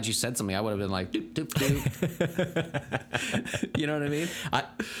 So I'm glad you said something. I would have been like, doop, doop, doop. You know what I mean?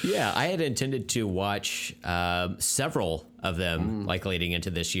 I had intended to watch several of them, like leading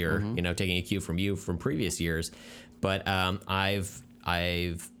into this year, taking a cue from you from previous years. But I've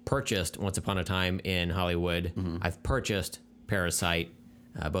purchased Once Upon a Time in Hollywood. I've purchased Parasite,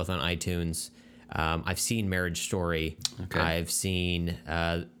 both on iTunes. I've seen Marriage Story. Okay. I've seen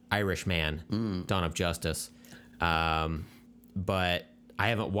Irishman, Dawn of Justice. But I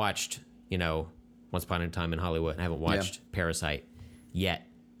haven't watched, Once Upon a Time in Hollywood. I haven't watched Parasite yet.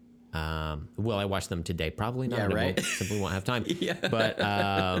 Will I watch them today? Probably not. Yeah, right. Simply won't have time. Yeah. But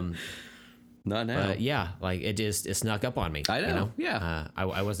not now. but yeah, like it snuck up on me. I know. You know? Yeah.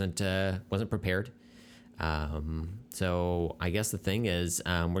 I wasn't prepared. So I guess the thing is,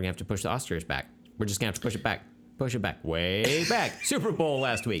 we're gonna have to push the Oscars back. We're just gonna have to push it back. Push it back, way back. Super Bowl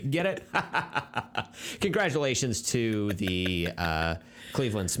last week. Get it? Congratulations to the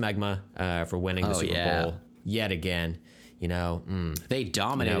Cleveland Smegma for winning the Super Bowl yet again. You know, they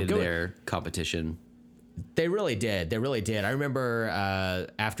dominated their competition. They really did. They really did. I remember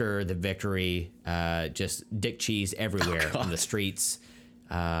after the victory, just dick cheese everywhere on the streets.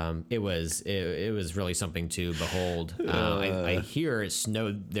 It was really something to behold. I hear it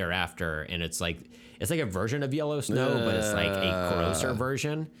snowed thereafter, and it's like a version of yellow snow, but it's like a grosser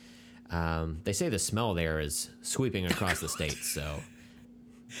version. They say the smell there is sweeping across the state, so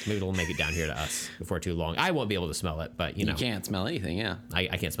maybe it'll make it down here to us before too long. I won't be able to smell it, but you know, you can't smell anything. Yeah,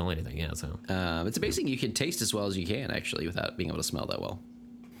 I can't smell anything. Yeah, so it's amazing you can taste as well as you can actually without being able to smell that well.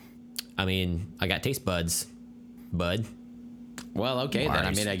 I mean, I got taste buds, bud. Well, okay then.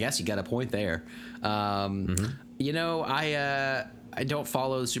 I mean, I guess you got a point there. You know, I don't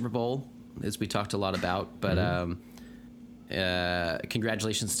follow the Super Bowl, as we talked a lot about, but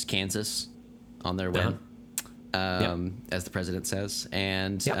congratulations to Kansas on their win, as the president says.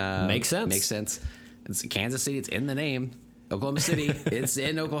 And makes sense. Makes sense. It's Kansas City. It's in the name. Oklahoma City. It's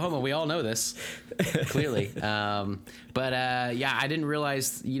in Oklahoma. We all know this, clearly. But I didn't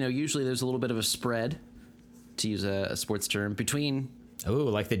realize, you know, usually there's a little bit of a spread, to use a sports term, between... Oh,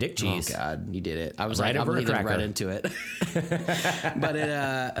 like the dick cheese. Oh, God, you did it. I was right like, over I'm a leading cracker. right into it. But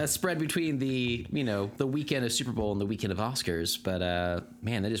a spread between the weekend of Super Bowl and the weekend of Oscars. But,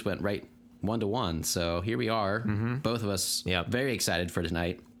 man, they just went right 1-1. So here we are, both of us very excited for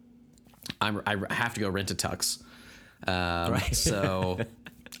tonight. I have to go rent a tux. Right. So,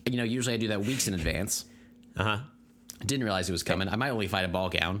 you know, usually I do that weeks in advance. Didn't realize it was coming. I might only find a ball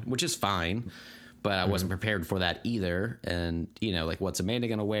gown, which is fine. But I wasn't prepared for that either. And, you know, like, what's Amanda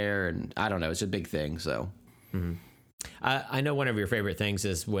going to wear? And I don't know. It's a big thing, so. I know one of your favorite things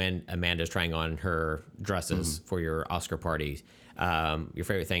is when Amanda's trying on her dresses for your Oscar party. Your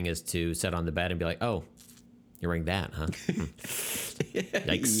favorite thing is to sit on the bed and be like, oh, you're wearing that, huh?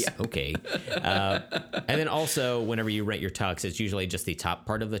 Yikes. Yep. Okay. And then also, whenever you rent your tux, it's usually just the top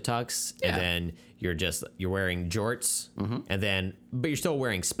part of the tux. Yeah. And then you're wearing jorts. But you're still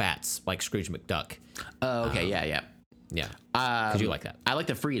wearing spats like Scrooge McDuck. Oh, okay. Yeah. Yeah. Because you like that. I like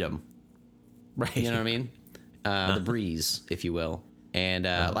the freedom. Right. You know what I mean? The breeze, if you will. And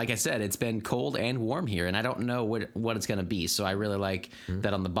like I said, it's been cold and warm here, and I don't know what it's going to be. So I really like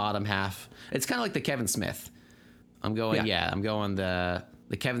that on the bottom half. It's kind of like the Kevin Smith. I'm going the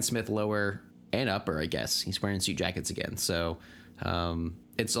Kevin Smith lower and upper, I guess. He's wearing suit jackets again. So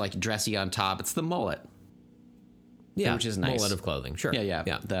it's like dressy on top. It's the mullet. Yeah, which is nice. Mullet of clothing, sure. Yeah.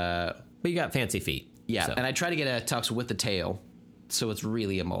 But you got fancy feet. Yeah, so. And I try to get a tux with the tail, so it's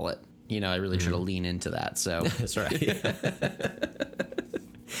really a mullet. You know, I really try to lean into that. So that's right.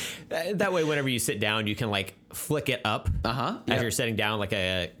 That way, whenever you sit down, you can like flick it up as you're sitting down, like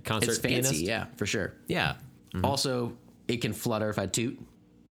a concert it's fancy, pianist. yeah, for sure. Yeah. Also, it can flutter if I toot.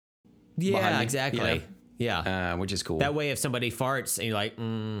 Yeah, exactly. Yeah. Which is cool. That way, if somebody farts and you're like,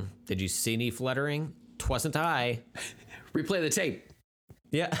 did you see any fluttering? 'Twasn't I. Replay the tape.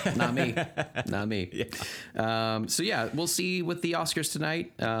 Yeah. Not me. Yeah. So yeah, we'll see with the Oscars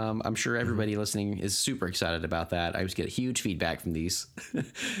tonight. I'm sure everybody listening is super excited about that. I always get huge feedback from these.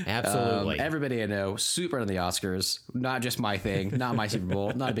 Absolutely. Everybody I know, super into the Oscars. Not just my thing, not my Super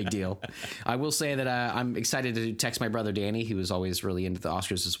Bowl, not a big deal. I will say that I'm excited to text my brother Danny, who is always really into the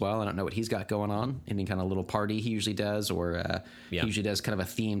Oscars as well. I don't know what he's got going on, any kind of little party he usually does, or he usually does kind of a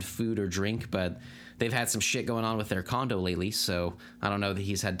themed food or drink, but they've had some shit going on with their condo lately, so I don't know that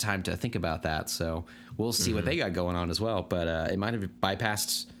he's had time to think about that. So we'll see what they got going on as well. But it might have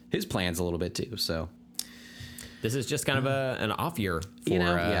bypassed his plans a little bit too. So this is just kind of an off year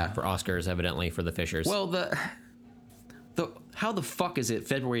for Oscars, evidently, for the Fishers. Well, how the fuck is it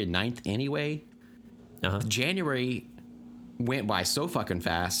February 9th anyway? January went by so fucking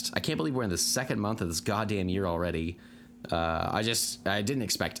fast. I can't believe we're in the second month of this goddamn year already. I didn't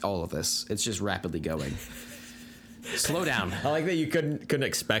expect all of this. It's just rapidly going. Slow down. I like that you couldn't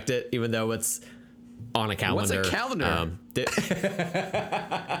expect it, even though it's on a calendar. What's a calendar?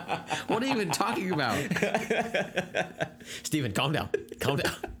 What are you even talking about? Steven, calm down. Calm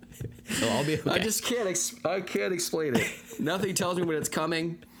down. It'll all be okay. I just can't. I can't explain it. Nothing tells me when it's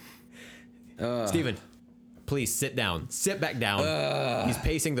coming. Steven, please sit down. Sit back down. He's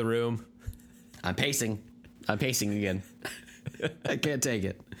pacing the room. I'm pacing again. I can't take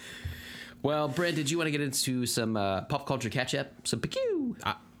it. Well, Brent, did you want to get into some pop culture catch-up? Some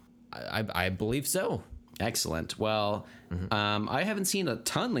PQ? I believe so. Excellent. Well, I haven't seen a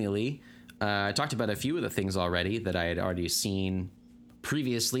ton lately. I talked about a few of the things already that I had already seen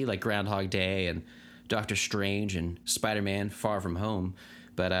previously, like Groundhog Day and Doctor Strange and Spider-Man Far From Home.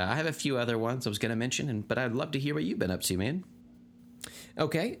 But I have a few other ones I was going to mention, but I'd love to hear what you've been up to, man.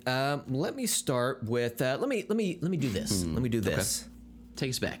 Okay, let me start with let me do this. Let me do this. Okay. Take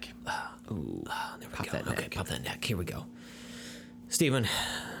us back. Ooh, there we pop go. That neck. Okay, pop that neck. Here we go. Stephen,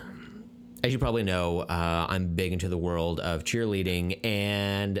 as you probably know, I'm big into the world of cheerleading,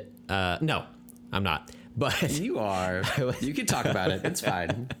 and no, I'm not. But you are. You can talk about it. It's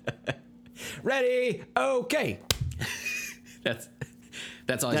fine. Ready? Okay.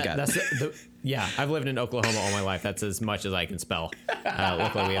 That's all he's got. Yeah, I've lived in Oklahoma all my life. That's as much as I can spell.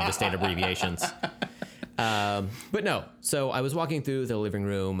 Luckily, we have the state abbreviations. But no, so I was walking through the living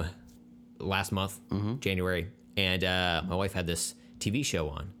room last month, January, and my wife had this TV show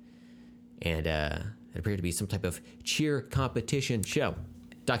on, and it appeared to be some type of cheer competition show,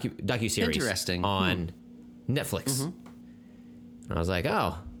 docuseries. Interesting. On Netflix. And I was like,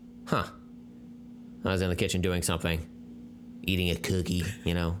 oh, huh. I was in the kitchen doing something, eating a cookie,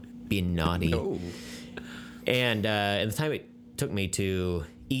 being naughty. Oh. And at the time it took me to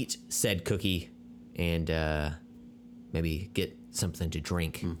eat said cookie and maybe get something to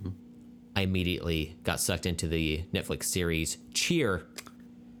drink, I immediately got sucked into the Netflix series Cheer.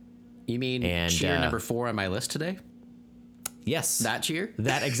 You mean Cheer number 4 on my list today? Yes. That Cheer?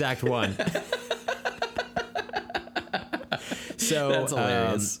 That exact one. So that's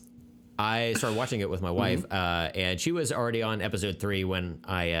hilarious. I started watching it with my wife, and she was already on episode 3 when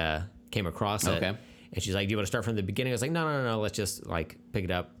I came across it. Okay. And she's like, "Do you want to start from the beginning?" I was like, "No. Let's just pick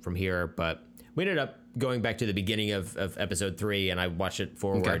it up from here." But we ended up going back to the beginning of episode 3, and I watched it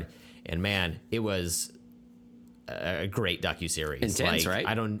forward. Okay. And man, it was a great docuseries. Intense, right?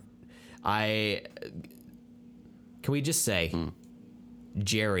 Can we just say,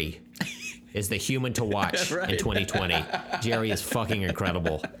 Jerry is the human to watch in 2020. Jerry is fucking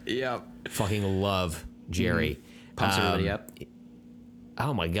incredible. Yep. Fucking love Jerry. Pumps everybody up.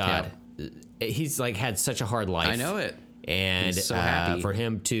 Oh my God. Yep. He's had such a hard life. I know it. And he's so happy. For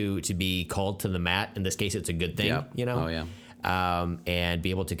him to be called to the mat, in this case, it's a good thing, Oh, yeah. And be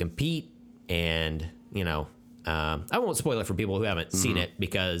able to compete and, I won't spoil it for people who haven't seen it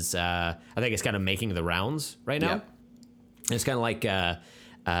because I think it's kind of making the rounds right now. Yep. It's kind of like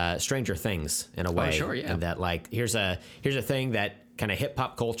Stranger Things in a way. Oh, sure, yeah. And that here's a thing that kind of hip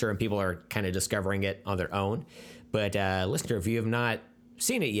hop culture and people are kind of discovering it on their own. But listener, if you have not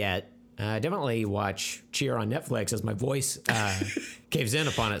seen it yet, definitely watch Cheer on Netflix as my voice caves in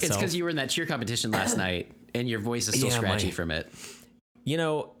upon itself. It's because you were in that cheer competition last night and your voice is still scratchy from it.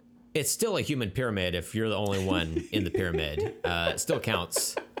 It's still a human pyramid if you're the only one in the pyramid. It still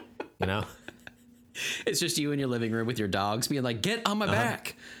counts, It's just you in your living room with your dogs being like, get on my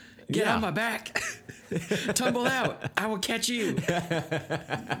back. Get on my back. Tumble out. I will catch you.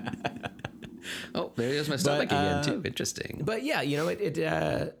 Oh, there goes my stomach again, too. Interesting. But yeah,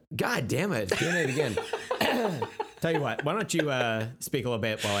 God damn it. Doing it again. Tell you what, why don't you speak a little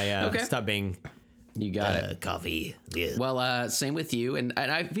bit while I stop being... You got it. Coffee. Yeah. Well, same with you. And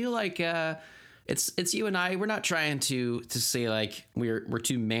I feel like it's you and I. We're not trying to say like we're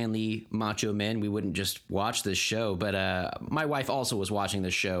two manly macho men. We wouldn't just watch this show. But my wife also was watching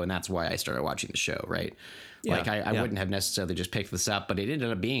this show, and that's why I started watching the show, right? Yeah, I wouldn't have necessarily just picked this up, but it ended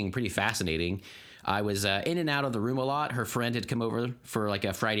up being pretty fascinating. I was in and out of the room a lot. Her friend had come over for like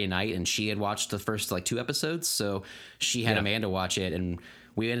a Friday night, and she had watched the first 2 episodes. So she had Amanda watch it, and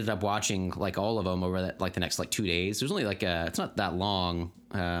we ended up watching all of them over the next 2 days. There's only it's not that long,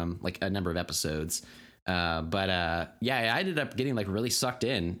 a number of episodes. But I ended up getting really sucked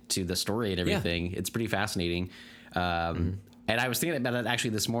in to the story and everything. Yeah. It's pretty fascinating. And I was thinking about it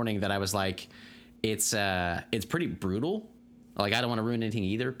actually this morning that I was like, it's pretty brutal. I don't want to ruin anything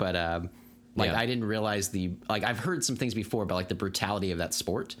either, but I didn't realize I've heard some things before, but the brutality of that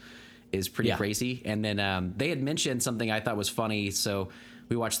sport is pretty crazy. And then they had mentioned something I thought was funny. So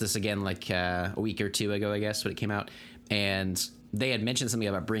we watched this again a week or 2 ago, I guess, when it came out. And they had mentioned something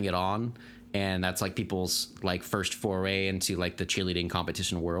about Bring It On. And that's people's first foray into the cheerleading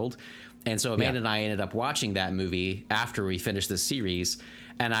competition world. And so Amanda and I ended up watching that movie after we finished this series.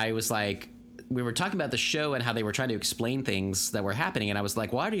 And I was we were talking about the show and how they were trying to explain things that were happening. And I was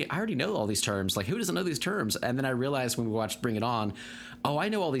like, well, I already know all these terms. Who doesn't know these terms? And then I realized when we watched Bring It On, I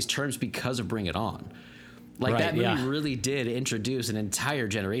know all these terms because of Bring It On. Like that movie really did introduce an entire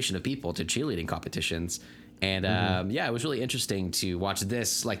generation of people to cheerleading competitions. And it was really interesting to watch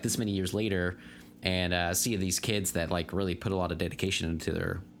this like this many years later and see these kids that like really put a lot of dedication into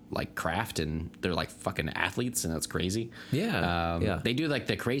their like craft, and they're like fucking athletes, and that's crazy. They do like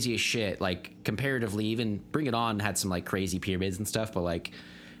the craziest shit, like comparatively. Even Bring It On had some like crazy pyramids and stuff, but like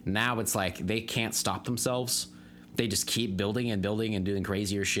now it's like they can't stop themselves. They just keep building and building and doing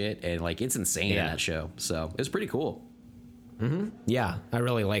crazier shit, and like it's insane in that show. So it was pretty cool. Yeah, I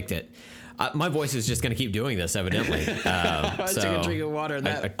really liked it. My voice is just going to keep doing this, evidently. I took a drink of water,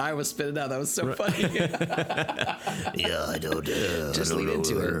 and I was spitting out. That was so funny. Yeah, I don't know. Just lean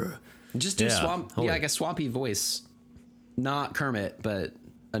into it. Just do like a swampy voice. Not Kermit, but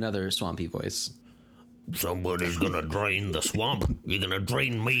another swampy voice. Somebody's gonna drain the swamp. You're gonna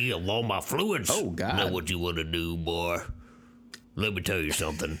drain me of all my fluids. Oh, God. Know what you wanna do, boy? Let me tell you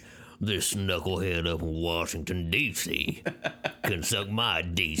something. This knucklehead up in Washington, D.C. can suck my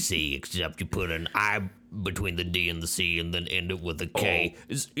D.C., except you put an I between the D and the C and then end it with a K.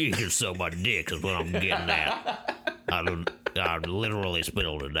 You can suck my dick is what I'm getting at. I literally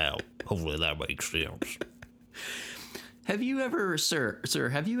spelled it out. Hopefully that makes sense. Have you ever, sir,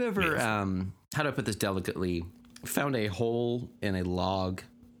 have you ever, how do I put this delicately, found a hole in a log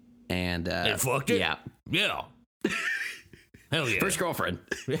and... fucked it? Yeah. Yeah. Hell yeah. First girlfriend.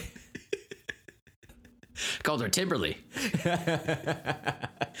 Called her Timberly.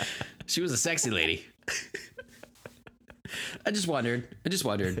 She was a sexy lady. I just wondered.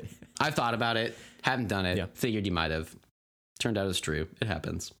 I've thought about it. Haven't done it. Yeah. Figured you might have. Turned out it's true. It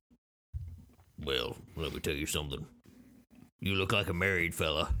happens. Well, let me tell you something. You look like a married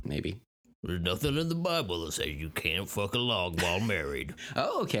fella. Maybe. There's nothing in the Bible that says you can't fuck a log while married.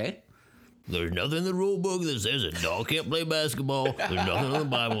 Oh, okay. There's nothing in the rule book that says a dog can't play basketball. There's nothing in the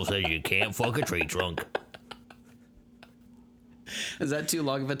Bible that says you can't fuck a tree trunk. Is that too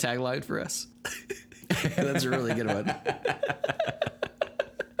long of a tagline for us? That's a really good one.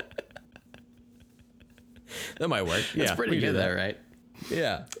 That might work. That's pretty good, though, right?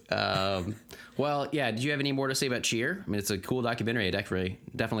 Yeah. Well, yeah. Did you have any more to say about Cheer? I mean, it's a cool documentary. I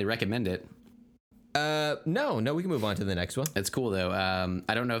definitely recommend it. No, we can move on to the next one. It's cool though.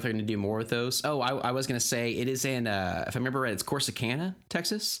 I don't know if they're going to do more with those. Oh, I was going to say it is in, if I remember right, it's Corsicana,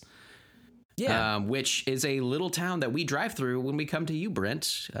 Texas. Yeah. Which is a little town that we drive through when we come to you,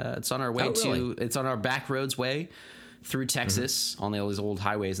 Brent. It's on our way it's on our back roads way through Texas on all these old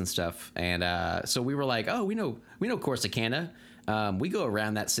highways and stuff. And, so we were like, oh, we know Corsicana. We go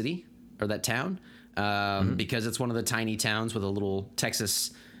around that city or that town, because it's one of the tiny towns with a little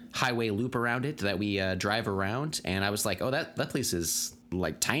Texas highway loop around it that we drive around. And I was like, oh, that place is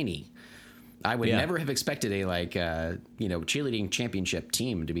like tiny. I would never have expected a like cheerleading championship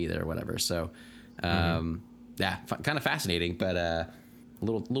team to be there or whatever. So kind of fascinating, but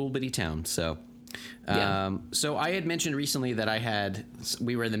little bitty town. So so I had mentioned recently that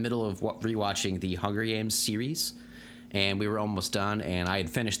we were in the middle of rewatching the Hunger Games series, and we were almost done, and I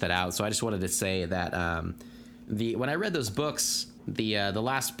had finished that out. So I just wanted to say that when I read those books, the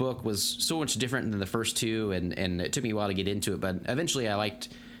last book was so much different than the first two, and it took me a while to get into it, but eventually I liked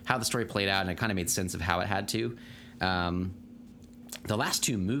how the story played out, and it kind of made sense of how it had to. The last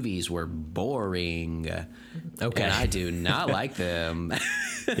two movies were boring. Okay. And I do not like them.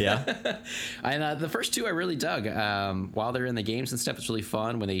 Yeah. And the first two I really dug. While they're in the games and stuff, it's really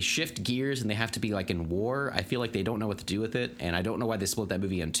fun. When they shift gears and they have to be like in war, I feel like they don't know what to do with it, and I don't know why they split that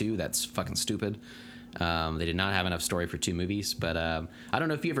movie in two. That's fucking stupid. They did not have enough story for two movies, but I don't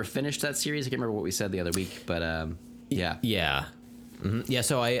know if you ever finished that series. I can't remember what we said the other week, but yeah. Yeah. Mm-hmm. Yeah,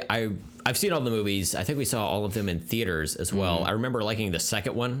 so I've seen all the movies. I think we saw all of them in theaters as well. Mm-hmm. I remember liking the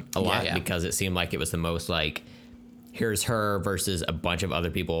second one a lot because it seemed like it was the most like, here's her versus a bunch of other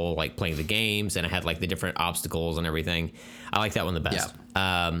people like playing the games, and it had like the different obstacles and everything. I like that one the best.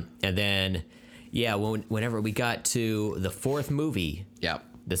 Yeah. And then, whenever we got to the fourth movie,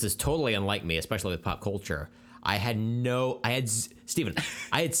 this is totally unlike me, especially with pop culture. I had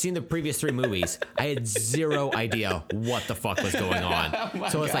seen the previous three movies. I had zero idea what the fuck was going on.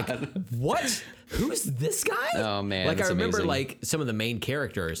 So it's like, what? Who's this guy? Oh man. Like I remember like some of the main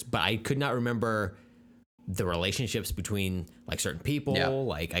characters, but I could not remember the relationships between like certain people. Yeah.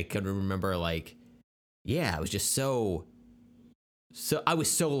 Like I couldn't remember like, it was just so I was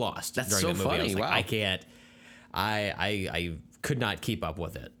so lost. That's during so the movie. funny. I was like, wow. I can't. I could not keep up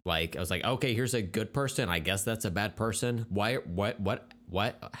with it. Like I was like, okay, here's a good person. I guess that's a bad person. Why? What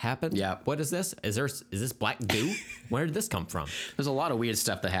happened? Yeah. What is this? Is this black goo? Where did this come from? There's a lot of weird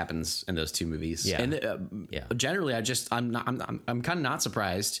stuff that happens in those two movies. Yeah. And generally, I'm kind of not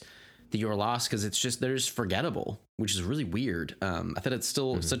surprised You're Lost because it's just they're just forgettable, which is really weird. I thought it's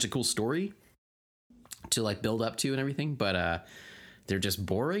still such a cool story to like build up to and everything, but they're just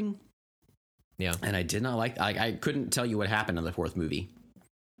boring. Yeah, and I did not like. I couldn't tell you what happened in the fourth movie,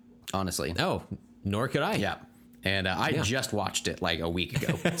 honestly. Oh, nor could I. Yeah. And I just watched it like a week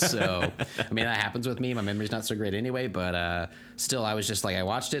ago. So, I mean, that happens with me. My memory's not so great anyway, but still, I was just like, I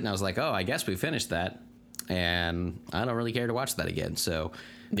watched it and I was like, oh, I guess we finished that. And I don't really care to watch that again. So,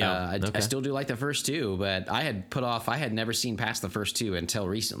 I still do like the first two, but I had never seen past the first two until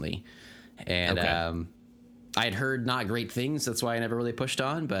recently. And I had heard not great things. That's why I never really pushed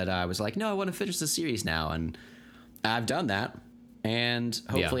on. But I was like, no, I want to finish the series now. And I've done that. And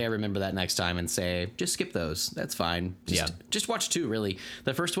hopefully I remember that next time and say, just skip those. That's fine. Just watch two, really.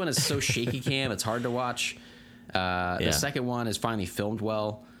 The first one is so shaky cam, it's hard to watch. The second one is finally filmed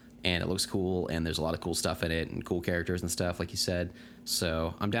well, and it looks cool, and there's a lot of cool stuff in it, and cool characters and stuff, like you said.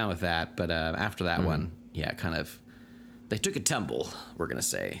 So I'm down with that. But after that one, kind of, they took a tumble, we're going to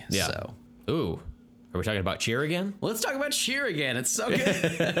say. Yeah. So. Ooh. Are we talking about Cheer again? Well, let's talk about Cheer again. It's so good.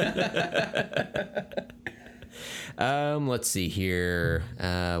 Let's see here.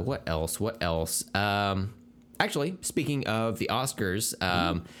 What else? Actually, speaking of the Oscars,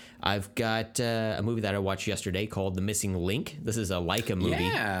 I've got a movie that I watched yesterday called The Missing Link. This is a Laika movie.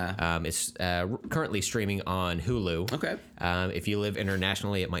 Yeah. It's currently streaming on Hulu. Okay. If you live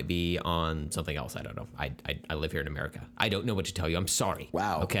internationally, it might be on something else. I don't know. I live here in America. I don't know what to tell you. I'm sorry.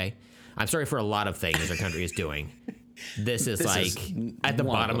 Wow. Okay. I'm sorry for a lot of things our country is doing. This is at the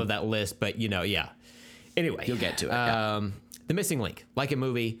bottom of that list, but yeah. Anyway, you'll get to it. The Missing Link, like a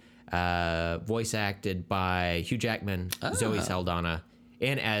movie, voice acted by Hugh Jackman, Zoe Saldana,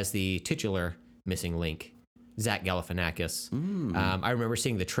 and as the titular Missing Link, Zach Galifianakis. I remember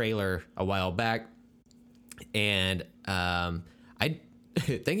seeing the trailer a while back, and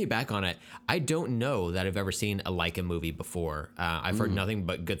thinking back on it, I don't know that I've ever seen a Laika movie before. I've heard nothing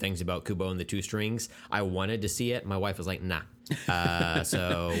but good things about Kubo and the Two Strings. I wanted to see it. My wife was like, nah.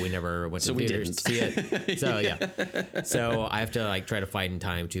 So we never went to the theaters to see it. So yeah. So I have to try to find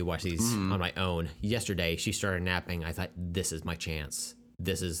time to watch these on my own. Yesterday, she started napping. I thought, this is my chance.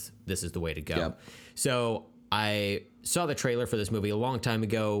 This is the way to go. Yep. So I saw the trailer for this movie a long time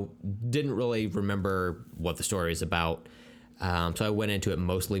ago. Didn't really remember what the story is about. So I went into it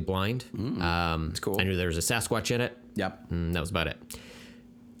mostly blind. It's cool. I knew there was a Sasquatch in it. Yep. That was about it.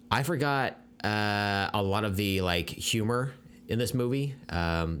 I forgot a lot of the humor in this movie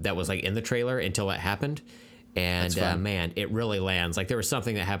that was in the trailer until that happened. And man, it really lands. There was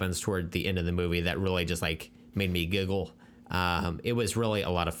something that happens toward the end of the movie that really just made me giggle. It was really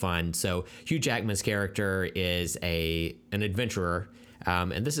a lot of fun. So Hugh Jackman's character is an adventurer,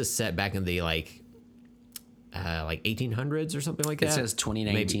 and this is set back in the 1800s or something like that. It says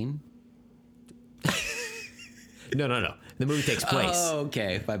 2019. No. The movie takes place. Oh,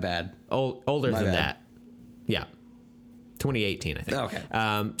 okay. My bad. Older than that. Yeah. 2018, I think. Okay.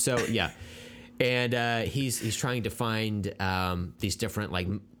 So yeah, and he's trying to find these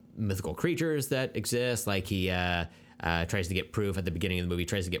different mythical creatures that exist. He tries to get proof at the beginning of the movie.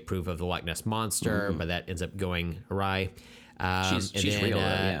 Tries to get proof of the Loch Ness monster, but that ends up going awry. She's real.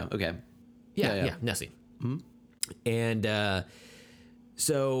 Yeah. Okay. Yeah. Nessie. Mm-hmm. And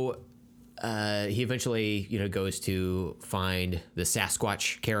so he eventually, goes to find the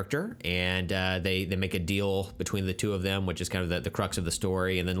Sasquatch character, and they make a deal between the two of them, which is kind of the crux of the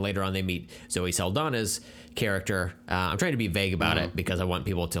story. And then later on, they meet Zoe Saldana's character. I'm trying to be vague about it because I want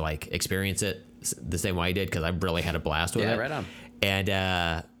people to experience it the same way I did, because I really had a blast with it. Yeah, right on.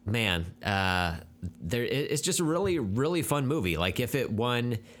 And man, it's just a really, really fun movie. If it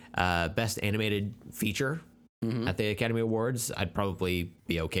won Best Animated Feature at the Academy Awards, I'd probably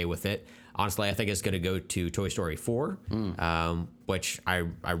be okay with it. Honestly, I think it's going to go to Toy Story 4, which I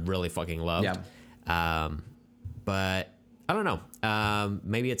really fucking loved. Yeah. But I don't know.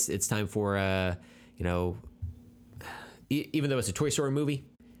 Maybe it's time for even though it's a Toy Story movie,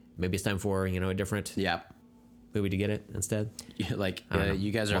 maybe it's time for a different movie to get it instead.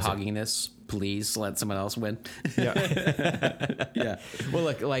 You guys are hogging this. Please let someone else win. Yeah. Yeah. Well,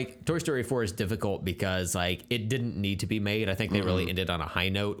 look, Toy Story 4 is difficult because it didn't need to be made. I think they really ended on a high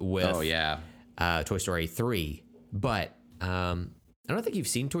note with Toy Story 3. But I don't think you've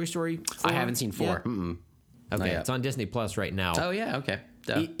seen Toy Story 4. I haven't seen 4. Okay, it's on Disney Plus right now. Oh yeah, okay.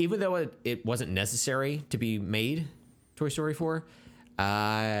 Even though it wasn't necessary to be made, Toy Story 4,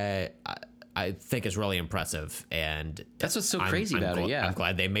 I think it's really impressive, and that's what's so crazy about it. Yeah, I'm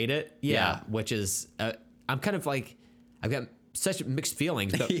glad they made it. Yeah. Which is I'm kind of I've got such mixed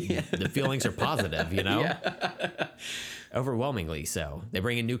feelings, but the feelings are positive, you know? Yeah. Overwhelmingly so. They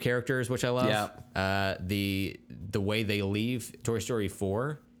bring in new characters, which I love. Yeah. The way they leave Toy Story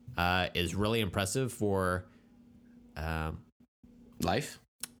 4 is really impressive for Life.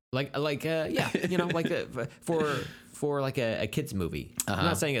 For like a kids movie. I'm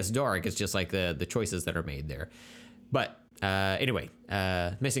not saying it's dark. It's just like the choices that are made there. But anyway,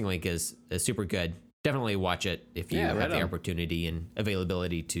 Missing Link is super good. Definitely watch it if you have the opportunity and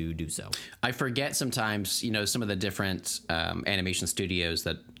availability to do so. I forget sometimes, some of the different animation studios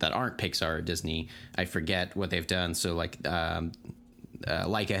that aren't Pixar or Disney. I forget what they've done. So like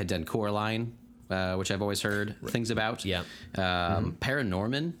Laika had done Coraline, which I've always heard things about. Yeah.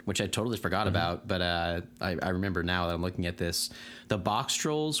 Paranorman, which I totally forgot about, but I remember now that I'm looking at this. The Box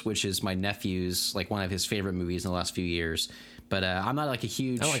Trolls, which is my nephew's, like one of his favorite movies in the last few years. But I'm not like a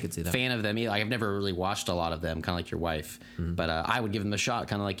huge fan of them either. Like, I've never really watched a lot of them, kind of like your wife. But I would give them a shot,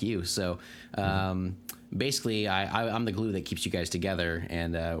 kind of like you. So basically, I'm the glue that keeps you guys together.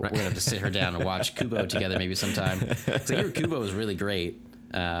 And we're going to have to sit her down and watch Kubo together maybe sometime. So I hear Kubo was really great.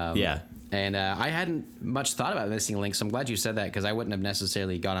 Yeah. And I hadn't much thought about Missing Link, so I'm glad you said that, because I wouldn't have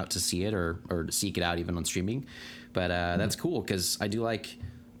necessarily gone out to see it or seek it out even on streaming. But that's cool, because I do like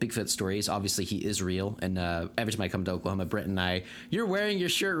Bigfoot stories. Obviously, he is real, and every time I come to Oklahoma, Brent and you're wearing your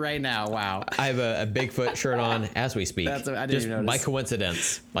shirt right now. Wow. I have a Bigfoot shirt on as we speak. I didn't just even notice. By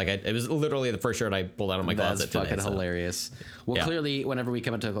coincidence. Like, it was literally the first shirt I pulled out of my closet today. That's fucking hilarious. Well, clearly, whenever we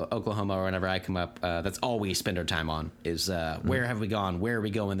come into Oklahoma or whenever I come up, that's all we spend our time on is where have we gone? Where are we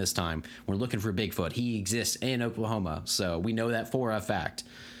going this time? We're looking for Bigfoot. He exists in Oklahoma, so we know that for a fact.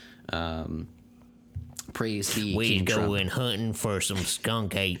 Praise be We King going Trump. hunting for some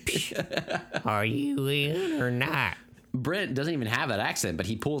skunk apes. Are you in or not? Brent doesn't even have that accent, but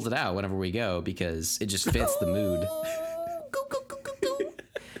he pulls it out whenever we go because it just fits the mood.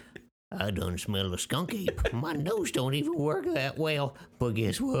 I done smell a skunk ape. My nose don't even work that well. But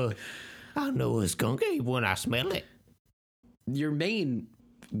guess what? I know a skunk ape when I smell it. Your main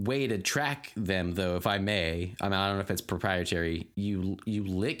way to track them, though, if I may, I don't know if it's proprietary, you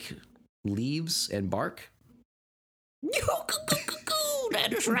lick leaves and bark?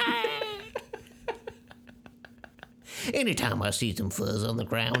 That is right. Anytime I see some fuzz on the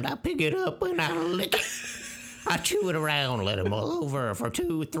ground, I pick it up and I lick it. I chew it around, let it mull over for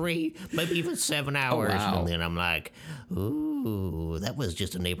 2, 3, maybe even 7 hours. wow. And then I'm like, ooh, that was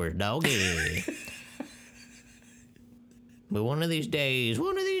just a neighbor's doggy. But one of these days,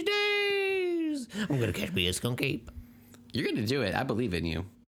 I'm going to catch me a skunk ape. You're going to do it. I believe in you.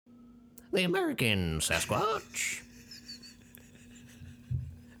 The American Sasquatch.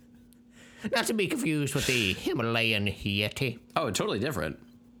 Not to be confused with the Himalayan Yeti. Oh, totally different.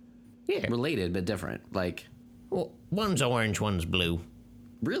 Yeah. Related, but different. Like, Well, one's orange, one's blue.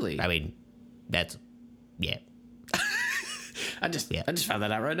 really? I mean, that's, yeah. I just found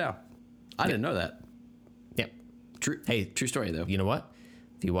that out right now. I didn't know that. Yep. True story, though. You know what?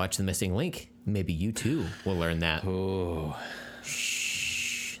 If you watch The Missing Link, maybe you too will learn that. Oh.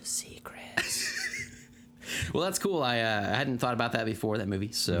 Secrets. Well, that's cool. I hadn't thought about that before, that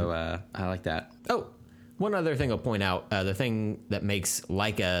movie, so I like that. Oh, one other thing I'll point out. The thing that makes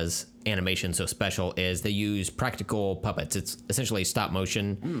Laika's animation so special is they use practical puppets. It's essentially stop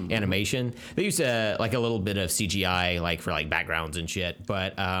motion animation. They use like a little bit of CGI like for like backgrounds and shit,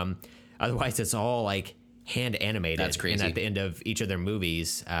 but otherwise it's all like hand animated. That's crazy. And at the end of each of their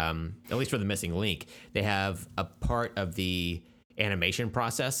movies, at least for The Missing Link, they have a part of the animation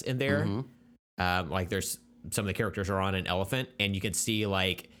process in there. Like there's some of the characters are on an elephant, and you can see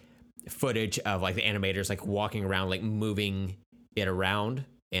like footage of like the animators like walking around, like moving it around,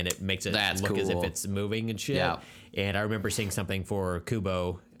 and it makes it look as if it's moving and shit. Yeah. And I remember seeing something for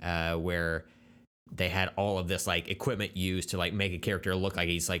Kubo where they had all of this like equipment used to like make a character look like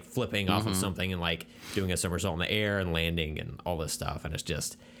he's like flipping off of something and like doing a somersault in the air and landing and all this stuff. And it's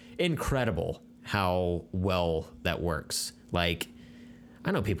just incredible how well that works. Like,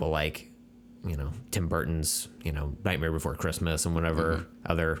 I know people like, you know, Tim Burton's, you know, Nightmare Before Christmas and whatever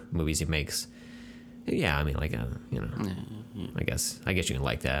other movies he makes. Yeah, I mean, like, you know, I guess you can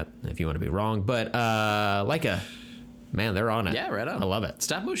like that if you want to be wrong. But Laika, man, they're on it. Yeah, right on. I love it.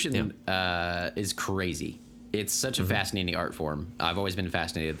 Stop motion is crazy. It's such a fascinating art form. I've always been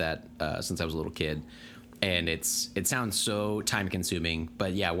fascinated with that since I was a little kid. And it sounds so time consuming.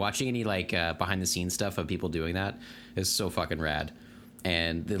 But yeah, watching any like behind the scenes stuff of people doing that is so fucking rad.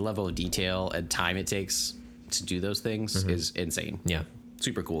 And the level of detail and time it takes to do those things is insane. Yeah.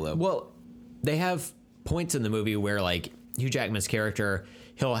 Super cool, though. Well, they have points in the movie where, like, Hugh Jackman's character,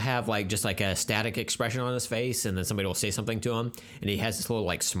 he'll have like just like a static expression on his face, and then somebody will say something to him, and he has this little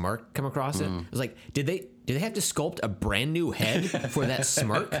like smirk come across it. I was like, did they have to sculpt a brand new head for that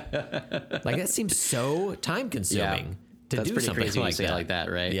smirk? Like that seems so time consuming to That's do pretty something crazy when you like say that. it like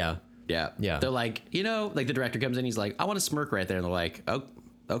that, right? Yeah. Yeah. They're like, like the director comes in, he's like, I want a smirk right there. And they're like, oh,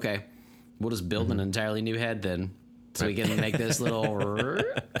 okay. We'll just build an entirely new head then. So we can make this little,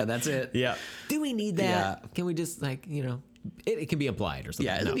 and that's it. Yeah. Do we need that? Yeah. Can we just like, it can be implied or something.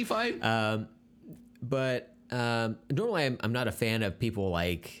 Yeah, it'll be fine. But normally I'm not a fan of people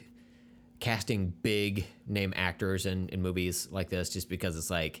like casting big name actors in movies like this, just because it's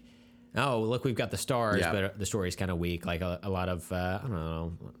like, oh, look, we've got the stars, but the story's kind of weak. Like a lot of, I don't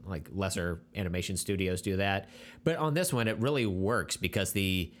know, like lesser animation studios do that. But on this one, it really works because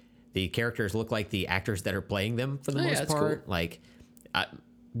the characters look like the actors that are playing them for the most part. Cool. Like,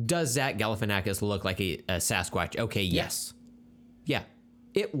 does Zach Galifianakis look like a Sasquatch? Okay, yes. Yeah,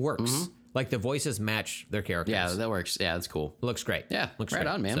 it works. Mm-hmm. Like the voices match their characters. Yeah, that works. Yeah, that's cool. Looks great. Yeah, looks right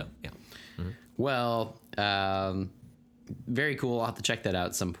great. on, man. So, yeah. Mm-hmm. Well, very cool. I'll have to check that out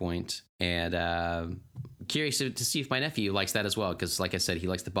at some point. And curious to see if my nephew likes that as well. Because like I said, he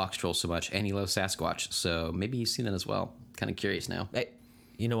likes the box troll so much and he loves Sasquatch. So maybe he's seen that as well. Kind of curious now. Hey,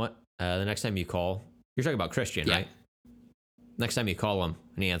 you know what? The next time you call, you're talking about Christian, right? Next time you call him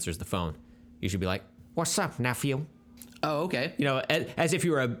and he answers the phone, you should be like, "What's up, nephew?" Oh, okay. As if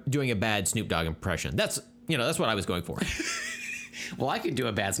you were doing a bad Snoop Dogg impression. That's what I was going for. Well, I could do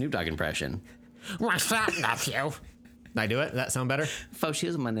a bad Snoop Dogg impression. What's up, nephew? Can I do it? Does that sound better?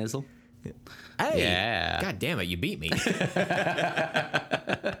 Fauci's my nizzle. Hey, yeah. God damn it, you beat me.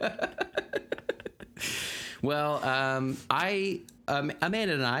 Well,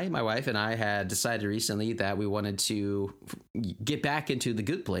 Amanda and I, my wife and I, had decided recently that we wanted to get back into The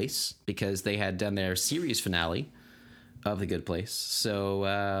Good Place because they had done their series finale of The Good Place.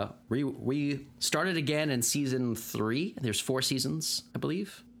 So we started again in season 3. There's 4 seasons, I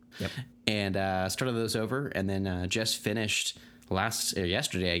believe. Yep. And started those over, and then just finished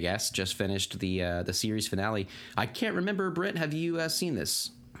yesterday, I guess. Just finished the series finale. I can't remember, Brent. Have you seen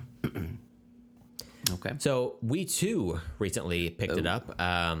this? Okay. So we too recently picked it up.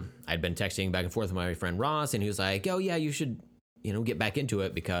 I'd been texting back and forth with my friend Ross, and he was like, "Oh yeah, you should, get back into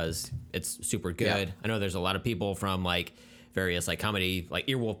it because it's super good." Yeah. I know there's a lot of people from like various like comedy, like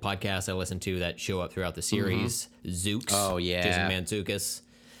Earwolf podcasts I listen to that show up throughout the series. Zooks. Oh yeah. Jason Mantzoukas.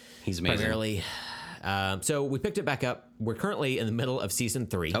 He's amazing. Primarily. So we picked it back up. We're currently in the middle of season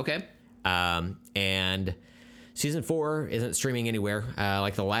 3. Okay. And season 4 isn't streaming anywhere.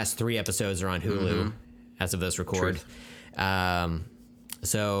 Like the last 3 episodes are on Hulu as of this record.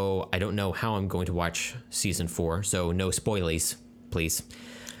 So I don't know how I'm going to watch season 4. So no spoilies, please.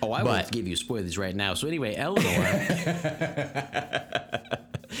 Oh, I won't give you spoilers right now. So anyway, Eleanor.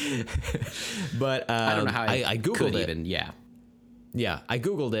 But I don't know how I Googled it. Even. Yeah. Yeah, I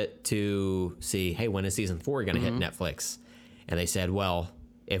Googled it to see, hey, when is season 4 going to hit Netflix? And they said, well,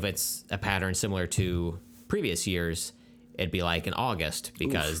 if it's a pattern similar to previous years, it'd be like in August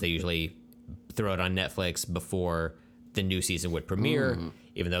because they usually throw it on Netflix before the new season would premiere.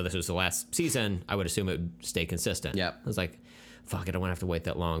 Even though this was the last season, I would assume it would stay consistent. Yep. I was like, fuck, I don't want to have to wait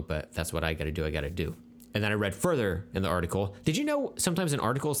that long, but that's what I got to do. And then I read further in the article. Did you know sometimes in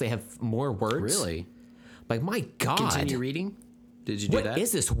articles they have more words? Really? Like, my God. Continue reading? Did you do that? What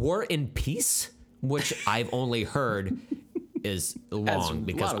is this? War and Peace? Which I've only heard is long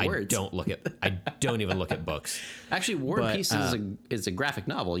because I don't even look at books. Actually, War and Peace is a graphic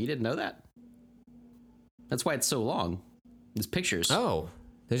novel. You didn't know that? That's why it's so long. It's pictures. Oh,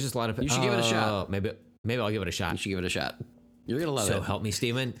 there's just a lot of. You should give it a shot. Maybe I'll give it a shot. You should give it a shot. You're gonna love it. So help me,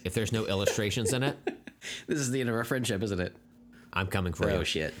 Steven. If there's no illustrations in it, this is the end of our friendship, isn't it? I'm coming for you. Oh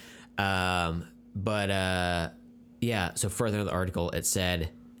shit. Yeah. So further in the article, it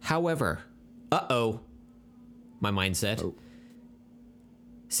said, however, my mind said,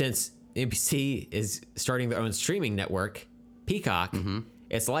 since NBC is starting their own streaming network, Peacock,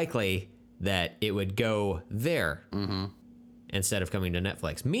 it's likely that it would go there instead of coming to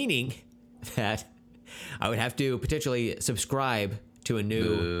Netflix, meaning that I would have to potentially subscribe to a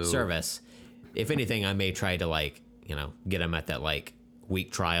new service. If anything, I may try to get them at that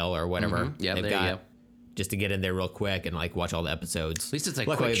week trial or whatever. Yeah, there you go. Just to get in there real quick and watch all the episodes. At least it's a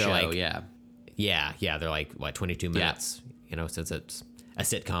quick show, yeah. Yeah, they're 22 minutes, since it's a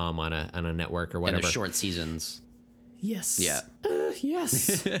sitcom on a network or whatever. And they're short seasons. Yes. Yeah.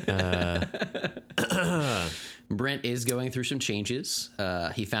 Yes. Brent is going through some changes.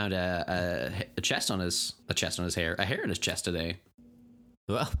 He found a hair in his chest today.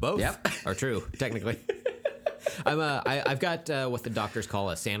 Well, both are true, technically. I've got what the doctors call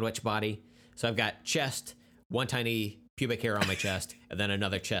a sandwich body. So I've got chest, one tiny pubic hair on my chest, and then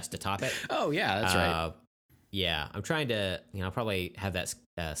another chest to top it. Oh yeah, that's right. Yeah, I'm trying to, probably have that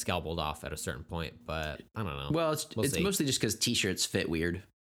scalpeled off at a certain point, but I don't know. Well, it's mostly just because t-shirts fit weird.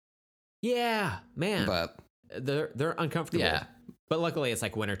 Yeah, man. But they're uncomfortable. Yeah. But luckily it's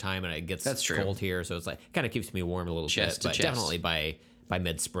like wintertime and it gets cold here, so it's like kind of keeps me warm a little bit. But definitely by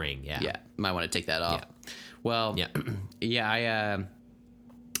mid-spring, yeah. Yeah, might want to take that off. Yeah. Well,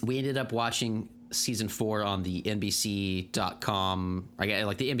 we ended up watching season 4 on the NBC.com,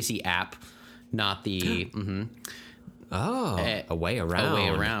 like the NBC app, not the a way around. A way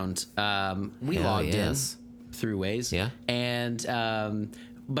around. We logged in through Waze. Yeah. And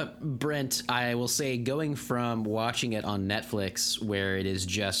but Brent, I will say, going from watching it on Netflix, where it is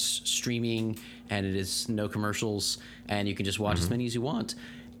just streaming and it is no commercials and you can just watch as many as you want,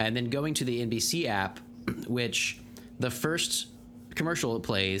 and then going to the NBC app, which the first commercial it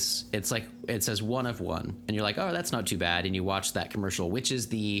plays, it's like it says 1 of 1, and you're like, oh, that's not too bad, and you watch that commercial, which is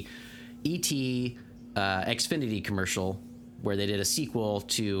the E.T. Xfinity commercial, where they did a sequel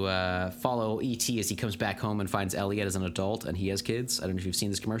to follow E.T. as he comes back home and finds Elliot as an adult and he has kids. I don't know if you've seen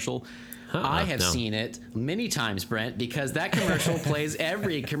this commercial. I have seen it many times, Brent, because that commercial plays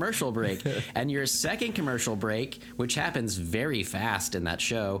every commercial break. And your second commercial break, which happens very fast in that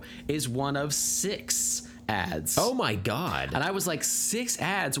show, is 1 of 6 ads. Oh my God. And I was like, 6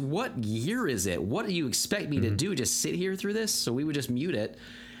 ads? What year is it? What do you expect me to do? Just sit here through this? So we would just mute it.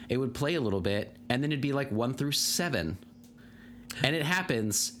 It would play a little bit, and then it'd be like 1 through 7. And it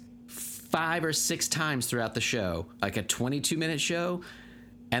happens 5 or 6 times throughout the show, like a 22-minute show,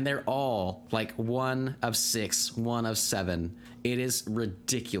 and they're all like 1 of 6, 1 of 7. It is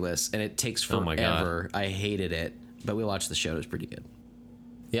ridiculous, and it takes forever. Oh my God. I hated it, but we watched the show. It was pretty good.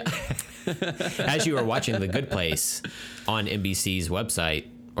 Yeah. As you were watching The Good Place on NBC's website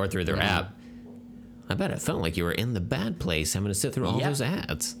or through their app, I bet it felt like you were in the bad place having to sit through all those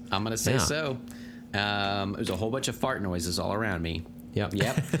ads. I'm going to say so. It was a whole bunch of fart noises all around me. Yep.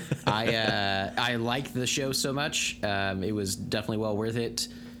 I liked the show so much. It was definitely well worth it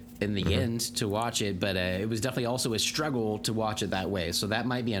in the end to watch it, but it was definitely also a struggle to watch it that way. So that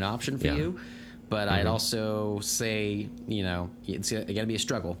might be an option for you. But I'd also say, it's got to be a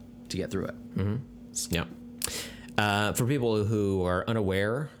struggle to get through it. Yeah. For people who are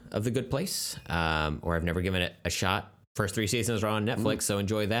unaware of The Good Place, or have never given it a shot, first 3 seasons are on Netflix, so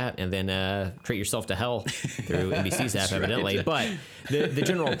enjoy that, and then treat yourself to hell through NBC's app, evidently. Right. But the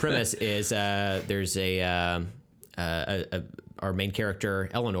general premise is there's our main character,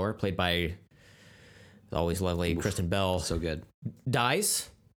 Eleanor, played by the always lovely Kristen Bell. So good. Dies,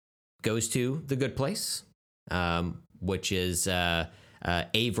 goes to The Good Place, which is a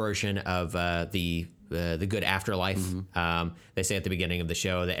version of the good afterlife. They say at the beginning of the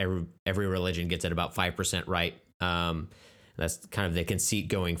show that every religion gets it about 5% right. That's kind of the conceit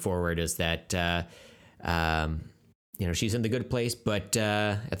going forward, is that she's in the good place, but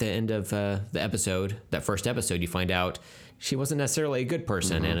at the end of the episode, that first episode, you find out she wasn't necessarily a good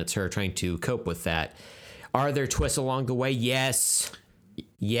person, and it's her trying to cope with that. Are there twists along the way? Yes.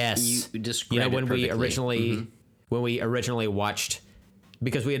 You described when we originally watched,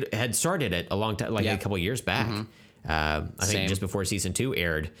 because we had started it a long time, like a couple of years back. I think just before season 2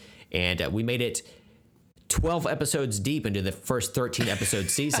 aired, and we made it 12 episodes deep into the first 13 episode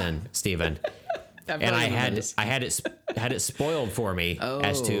season, Stephen. And I had it spoiled for me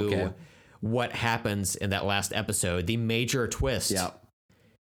as to what happens in that last episode, the major twist. Yeah.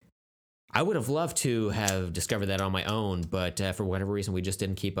 I would have loved to have discovered that on my own, but for whatever reason, we just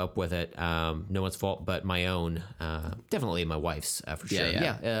didn't keep up with it. No one's fault but my own. Definitely my wife's, for sure.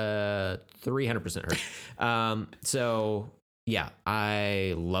 Yeah. 300% hers. So yeah,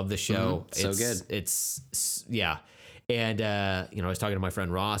 I love the show. So good. It's yeah. And, I was talking to my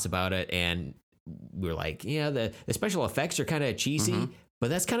friend Ross about it, and we were like, the special effects are kind of cheesy, but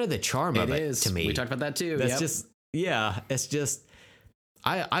that's kind of the charm of it to me. We talked about that too. That's it's just,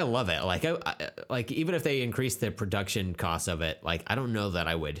 I love it. Like, like even if they increase the production costs of it, like, I don't know that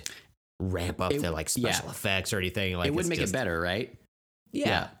I would ramp up the like special effects or anything. Like, it would make it better, right?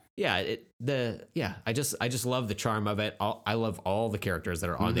 Yeah. I just love the charm of it. I love all the characters that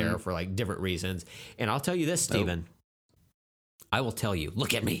are on there for like different reasons. And I'll tell you this, Stephen. I will tell you.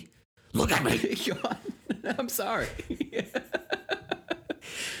 Look at me. Look at me. God, I'm sorry.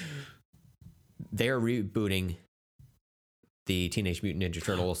 They're rebooting the Teenage Mutant Ninja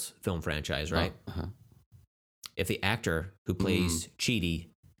Turtles film franchise, right? If the actor who plays Cheaty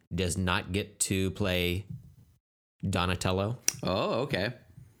does not get to play Donatello. Oh, okay.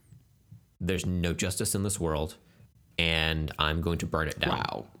 there's no justice in this world, and I'm going to burn it down.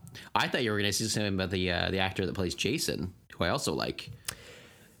 Wow. I thought you were going to say something about the actor that plays Jason, who I also like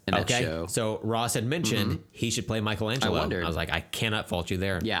in that show. So Ross had mentioned he should play Michelangelo. I was like, I cannot fault you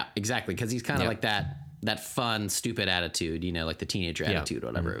there. Yeah, exactly. Because he's kind of like that fun, stupid attitude, like the teenager attitude, or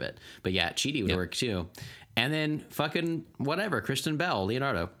whatever of it. But yeah, Chidi would work too. And then fucking whatever, Kristen Bell,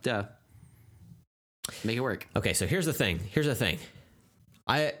 Leonardo, duh. Make it work. Okay, so here's the thing.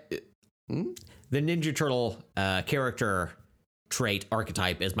 The Ninja Turtle character trait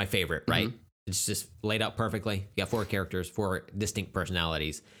archetype is my favorite, right? It's just laid out perfectly. You got 4 characters, 4 distinct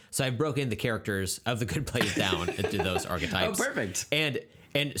personalities. So I've broken the characters of The Good Place down into those archetypes. Oh, perfect. And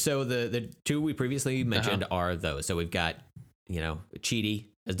so the 2 we previously mentioned are those. So we've got, Chidi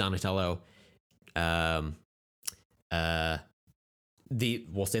as Donatello. We'll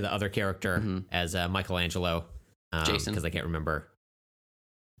say the other character as Michelangelo. Jason. Because I can't remember.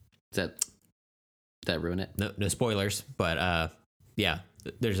 Did that ruin it? No spoilers, but yeah,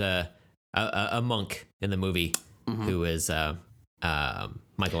 there's a monk in the movie who is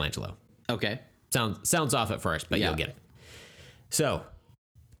Michelangelo. Okay. Sounds off at first, but you'll get it. So,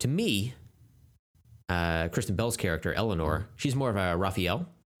 to me, Kristen Bell's character, Eleanor, she's more of a Raphael.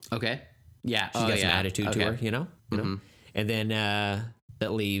 Okay. Yeah. She's got some attitude to her, you know? And then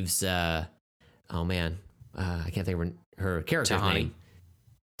that leaves, I can't think of her character's name.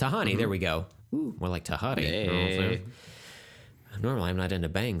 Tahani, there we go. Ooh, more like Tahani. Hey. Normally, I'm not into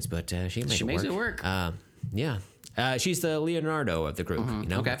bangs, but she makes it work. Yeah. She's the Leonardo of the group.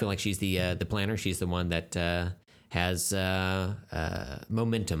 Okay. I feel like she's the planner. She's the one that has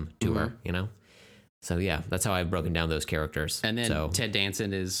momentum to her. So yeah, that's how I've broken down those characters. And then Ted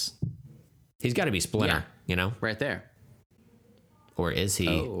Danson he's got to be Splinter. Right there. Or is he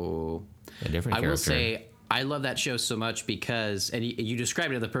a different character? I will say I love that show so much because, and you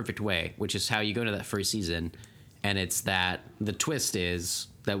described it in the perfect way, which is how you go into that first season, and it's that the twist is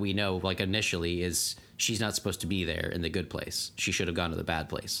that we know, like initially, is she's not supposed to be there in the good place. She should have gone to the bad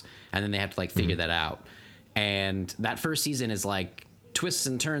place, and then they have to figure that out. And that first season is like twists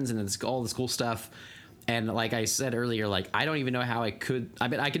and turns, and it's all this cool stuff. And like I said earlier, I don't even know how I could. I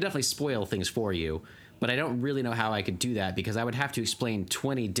mean, I could definitely spoil things for you, but I don't really know how I could do that because I would have to explain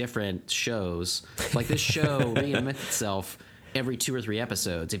 20 different shows. Like this show reinvents itself every 2 or 3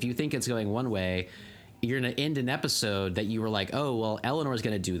 episodes. If you think it's going one way, you're going to end an episode that you were like, oh, well, Eleanor's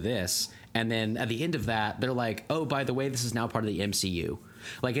going to do this. And then at the end of that, they're like, oh, by the way, this is now part of the MCU.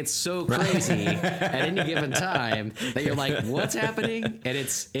 Like, it's so crazy at any given time that you're like, what's happening? And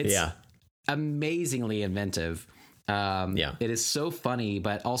it's amazingly inventive. It is so funny,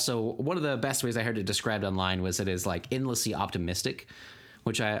 but also one of the best ways I heard it described online was it is endlessly optimistic,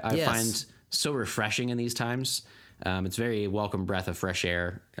 which I find so refreshing in these times. It's very welcome breath of fresh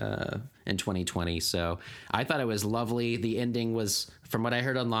air in 2020. So I thought it was lovely. The ending was, from what I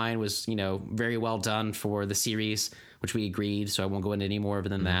heard online, was very well done for the series, which we agreed. So I won't go into any more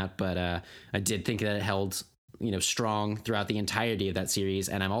than that. But I did think that it held strong throughout the entirety of that series.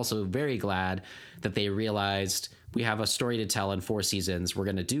 And I'm also very glad that they realized we have a story to tell in 4 seasons. We're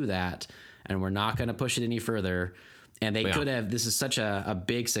going to do that, and we're not going to push it any further. And they could have, this is such a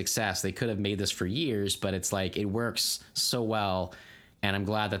big success. They could have made this for years, but it's it works so well. And I'm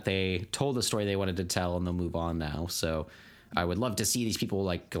glad that they told the story they wanted to tell, and they'll move on now. So I would love to see these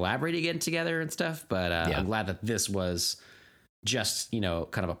people collaborate again together and stuff. But I'm glad that this was just,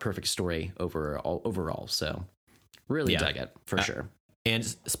 kind of a perfect story overall. So really dug it for sure. And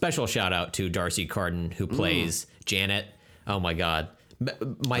special shout out to Darcy Carden, who plays Janet. Oh my God.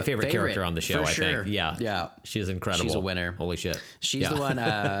 My favorite character on the show, I think. Yeah. She's incredible. She's a winner. Holy shit. She's the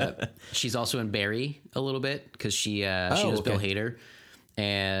one. She's also in Barry a little bit because she knows Bill Hader,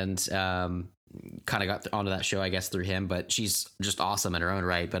 and kind of got onto that show, I guess, through him. But she's just awesome in her own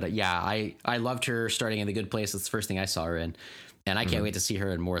right. But I loved her starting in The Good Place. That's the first thing I saw her in. And I can't wait to see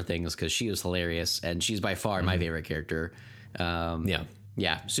her in more things because she was hilarious. And she's by far my favorite character.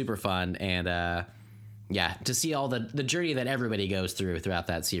 Super fun. And to see all the journey that everybody goes throughout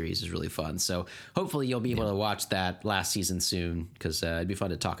that series is really fun. So hopefully you'll be able to watch that last season soon because it'd be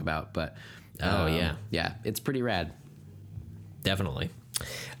fun to talk about. But it's pretty rad. Definitely.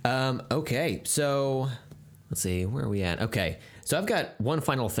 Okay, so let's see, where are we at? Okay, so I've got one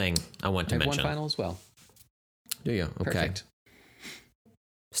final thing I want to mention. One final as well. Do you? Okay. Perfect.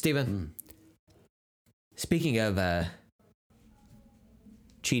 Steven, speaking of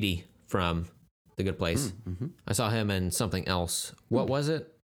Chidi from The Good Place, I saw him in something else. What was it?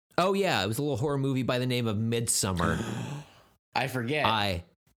 Oh yeah, it was a little horror movie by the name of Midsummer. I forget. I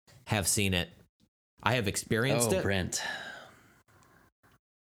have seen it. I have experienced it. Brent.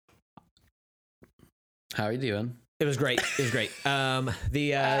 How are you doing? It was great. It was great.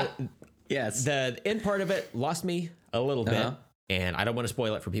 Yes. The end part of it lost me a little bit, and I don't want to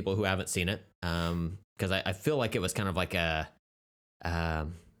spoil it for people who haven't seen it, because I feel like it was kind of like a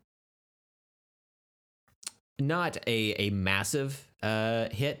not a massive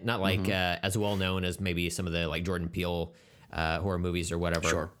hit, not like as well known as maybe some of the like Jordan Peele horror movies or whatever.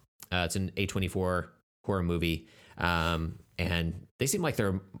 Sure. It's an A24 horror movie, and they seem like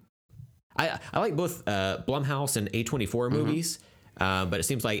they're. I like both Blumhouse and A24 movies, but it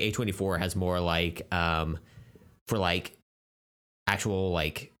seems like A24 has more like for like actual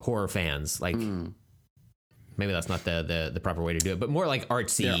like horror fans, like maybe that's not the proper way to do it, but more like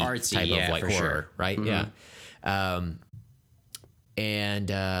artsy type of like horror, sure. Right? Yeah. And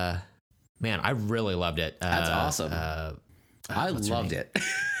man, I really loved it. That's awesome. I loved it.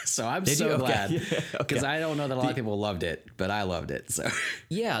 So I'm so glad because I don't know that a lot of people loved it, but I loved it. So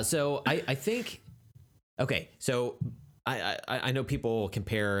yeah. So I think, okay. So I know people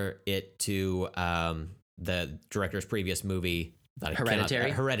compare it to the director's previous movie,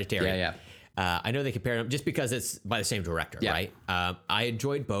 Hereditary. Yeah. I know they compare them just because it's by the same director, right? I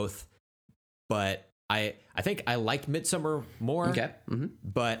enjoyed both, but I think I liked Midsommar more. Okay.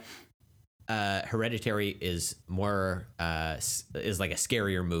 But Hereditary is more is like a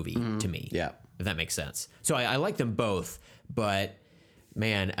scarier movie to me. Yeah, if that makes sense. So I like them both, but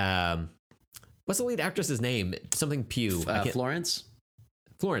man, what's the lead actress's name? Something Pugh. Florence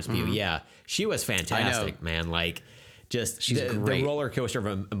Pugh. Yeah, she was fantastic, man. Like just the roller coaster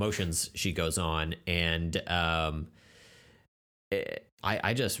of emotions she goes on, and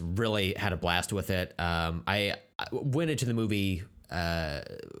I just really had a blast with it. I went into the movie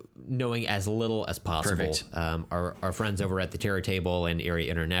knowing as little as possible. Perfect. Our friends over at the Terror Table and Erie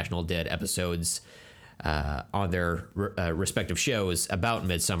International did episodes on their respective shows about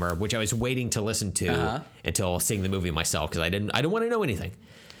Midsommar, which I was waiting to listen to until seeing the movie myself, because I didn't want to know anything.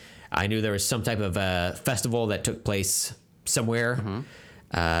 I knew there was some type of festival that took place somewhere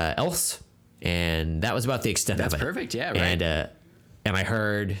else, and that was about the extent of it. That's perfect. Yeah, right. And I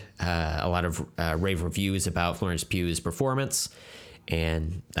heard a lot of rave reviews about Florence Pugh's performance,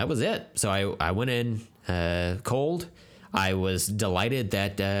 and that was it. So I went in cold. I was delighted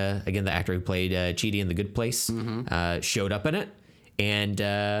that, again, the actor who played Chidi in The Good Place showed up in it. And,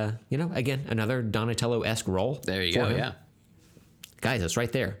 again, another Donatello-esque role. There you go, yeah. Guys, it's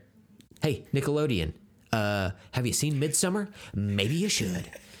right there. Hey, Nickelodeon, have you seen Midsommar? Maybe you should.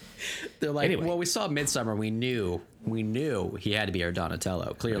 They're like, anyway. Well, we saw Midsommar. We knew he had to be our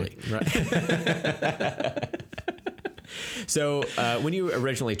Donatello, clearly. Right. So when you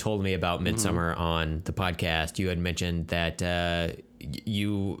originally told me about Midsommar on the podcast, you had mentioned that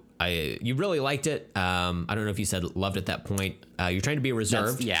you really liked it. I don't know if you said loved at that point. You're trying to be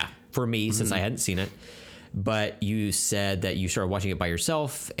reserved for me since I hadn't seen it. But you said that you started watching it by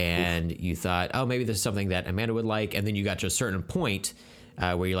yourself and you thought, oh, maybe this is something that Amanda would like. And then you got to a certain point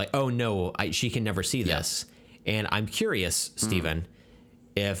where you're like, oh, no, she can never see this. And I'm curious, Stephen,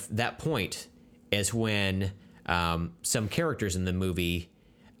 if that point is when some characters in the movie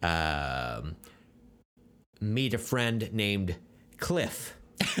meet a friend named Cliff.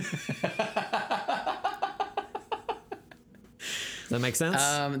 Does that make sense?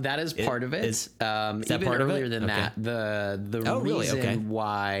 That is part of it. Is that even part earlier of it? than that, the reason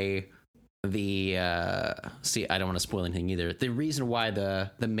why the see, I don't want to spoil anything either. The reason why the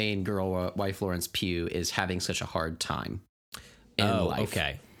main girl, why Florence Pugh, is having such a hard time in life.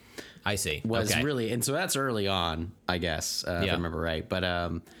 Okay. I see. Was really, and so that's early on, I guess, if I remember right. But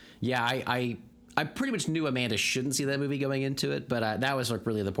I pretty much knew Amanda shouldn't see that movie going into it, but that was like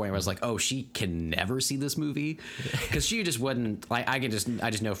really the point where I was like, oh, she can never see this movie, because she just wouldn't. Like, I just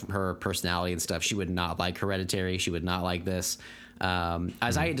know from her personality and stuff, she would not like Hereditary. She would not like this.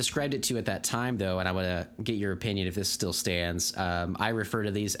 As I had described it to you at that time, though, and I want to get your opinion if this still stands. I refer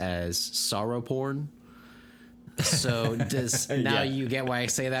to these as sorrow porn. So you get why I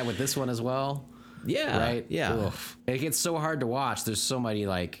say that with this one as well? Yeah. Right? Yeah. Oof. It gets so hard to watch. There's so many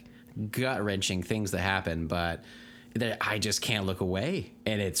like gut-wrenching things that happen, but that I just can't look away,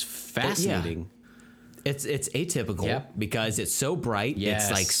 and it's fascinating. It's atypical because it's so bright. Yes.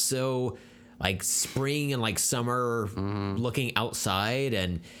 It's like so like spring and like summer looking outside,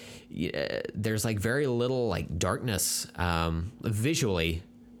 and there's like very little like darkness visually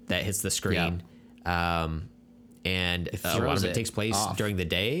that hits the screen. And a lot of it takes place during the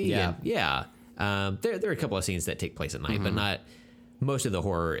day. There are a couple of scenes that take place at night, but not most of the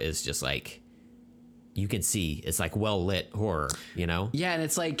horror is just like you can see it's like well lit horror, you know? Yeah, and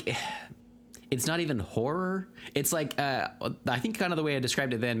it's like it's not even horror. It's like I think kind of the way I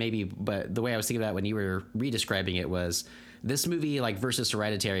described it then, maybe, but the way I was thinking about it when you were re-describing it was this movie like versus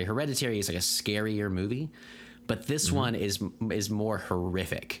Hereditary. Hereditary is like a scarier movie, but this one is more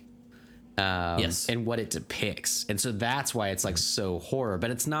horrific. Yes, and what it depicts, and so that's why it's like so horror.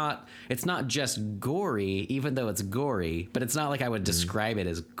 But it's not just gory, even though it's gory. But it's not like I would describe it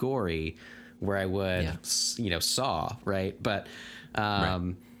as gory, where I would Saw, right? But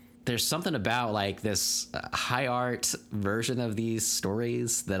there's something about like this high art version of these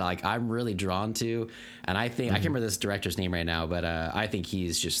stories that like I'm really drawn to, and I think I can't remember this director's name right now, but I think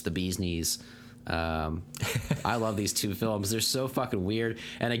he's just the bee's knees. I love these two films. They're so fucking weird.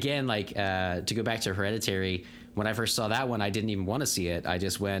 And again, like to go back to Hereditary, when I first saw that one, I didn't even want to see it. I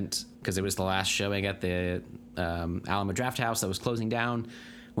just went because it was the last showing at the Alamo Draft House that was closing down.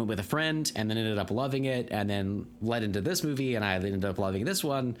 Went with a friend and then ended up loving it, and then led into this movie, and I ended up loving this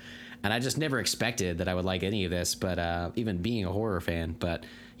one. And I just never expected that I would like any of this, but even being a horror fan. But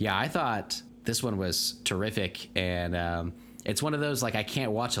yeah, I thought this one was terrific, and it's one of those like I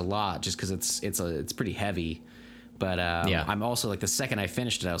can't watch a lot just because it's pretty heavy, but I'm also like the second I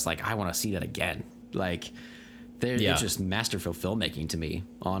finished it, I was like I want to see that again. Like it's just masterful filmmaking to me,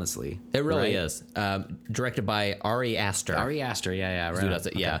 honestly. It really is. Directed by Ari Aster. Ari Aster, right. Who does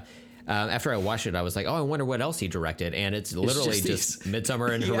it? Okay. Yeah. After I watched it, I was like, oh, I wonder what else he directed, and it's literally just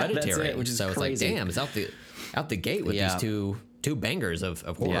Midsommar and Hereditary. It, which is so crazy. It's like, damn, it's out the gate with these two bangers of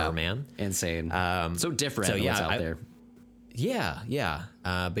horror, man. Insane. So different. So what's out there. Yeah.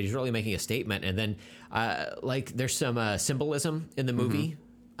 But he's really making a statement. And then, like, there's some symbolism in the movie.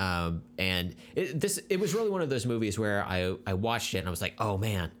 And it was really one of those movies where I watched it and I was like, oh,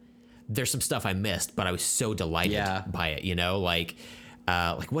 man, there's some stuff I missed, but I was so delighted by it, you know? Like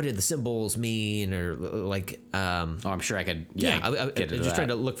what did the symbols mean? Or, like... I'm sure I could... I'm just trying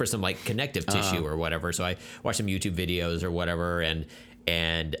to look for some, like, connective tissue or whatever. So I watched some YouTube videos or whatever,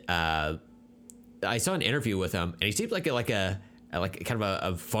 and I saw an interview with him, and he seemed like a kind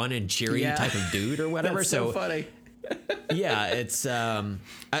of a fun and cheery type of dude or whatever. That's so funny. Yeah, it's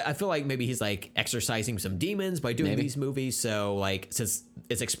I feel like maybe he's like exorcising some demons by doing these movies. So like since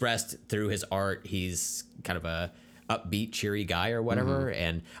it's expressed through his art, he's kind of a upbeat, cheery guy or whatever.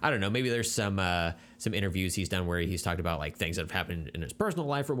 And I don't know, maybe there's some interviews he's done where he's talked about like things that have happened in his personal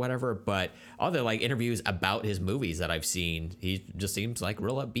life or whatever. But all the like interviews about his movies that I've seen, he just seems like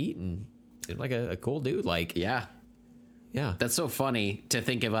real upbeat and like a cool dude. Like yeah, that's so funny to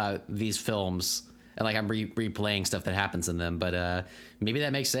think about these films, and like I'm replaying stuff that happens in them, but maybe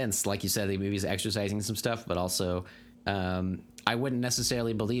that makes sense. Like you said, the movie's exercising some stuff, but also I wouldn't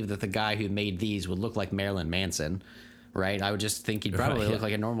necessarily believe that the guy who made these would look like Marilyn Manson, right? I would just think he'd probably look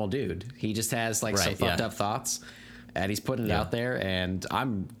like a normal dude. He just has like some fucked up thoughts, and he's putting it out there, and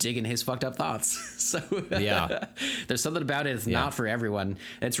I'm digging his fucked up thoughts. So there's something about it. It's not for everyone.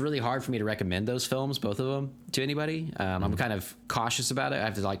 It's really hard for me to recommend those films, both of them, to anybody. I'm kind of cautious about it. I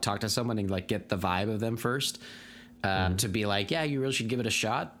have to like talk to someone and like get the vibe of them first to be like, yeah, you really should give it a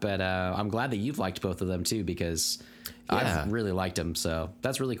shot. But I'm glad that you've liked both of them too, because I've really liked them. So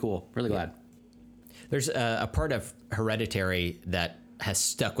that's really cool. Really glad. There's a part of Hereditary that has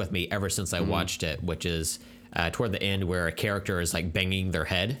stuck with me ever since I watched it, which is toward the end where a character is like banging their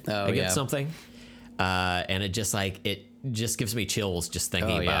head against something. And it just gives me chills just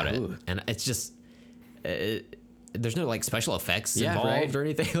thinking about it. Ooh. And it's just, there's no like special effects involved or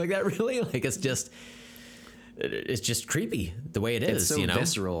anything like that really. Like it's just creepy the way it is. It's so you know?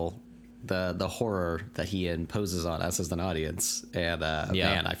 Visceral, the horror that he imposes on us as an audience. And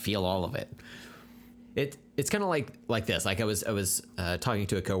man, I feel all of it. It's kind of like this. Like I was talking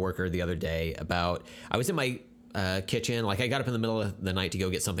to a coworker the other day about, I was in my kitchen, like I got up in the middle of the night to go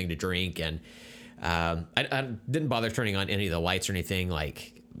get something to drink, and I didn't bother turning on any of the lights or anything.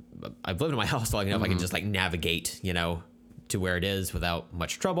 Like I've lived in my house long enough, I can just like navigate, you know, to where it is without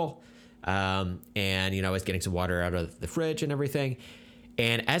much trouble. And you know, I was getting some water out of the fridge and everything.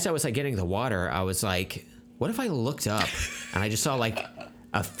 And as I was like getting the water, I was like, what if I looked up and I just saw like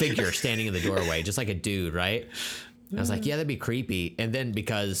a figure standing in the doorway, just like a dude, right? And I was like, yeah, that'd be creepy. And then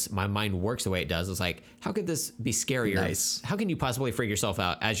because my mind works the way it does, it's like, how could this be scarier? Nice. How can you possibly freak yourself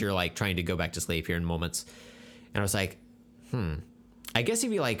out as you're like trying to go back to sleep here in moments? And I was like, I guess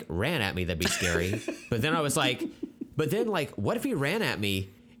if he like ran at me, that'd be scary. But then I was like, what if he ran at me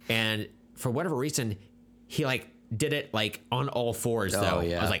and for whatever reason, he like did it like on all fours though.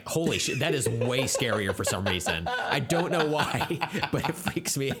 I was like, holy shit, that is way scarier for some reason. I don't know why, but it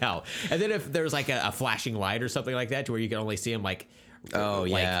freaks me out. And then if there's like a flashing light or something like that to where you can only see him like,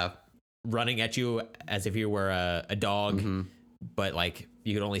 running at you as if you were a dog, but like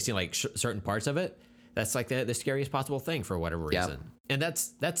you could only see like certain parts of it. That's like the scariest possible thing for whatever reason. And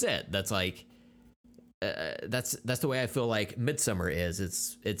that's it. That's like that's the way I feel like Midsommar is.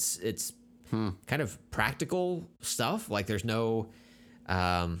 It's kind of practical stuff. Like there's no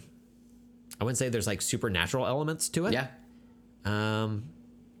I wouldn't say there's like supernatural elements to it. Yeah.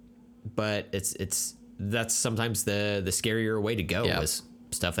 But that's sometimes the scarier way to go is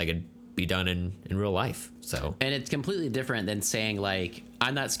stuff that could be done in real life. So, and it's completely different than saying like,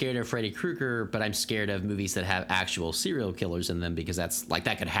 I'm not scared of Freddy Krueger, but I'm scared of movies that have actual serial killers in them, because that's like,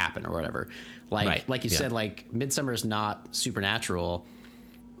 that could happen or whatever. Like you said, like Midsommar is not supernatural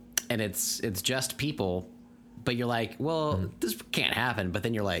and it's just people, but you're like, well, this can't happen. But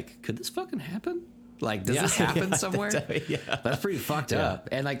then you're like, could this fucking happen? Like, does this happen somewhere? That's pretty fucked up.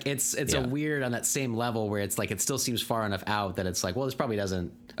 And like, it's a weird on that same level where it's like, it still seems far enough out that it's like, well, this probably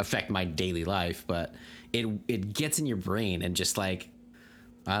doesn't affect my daily life, but it gets in your brain and just like,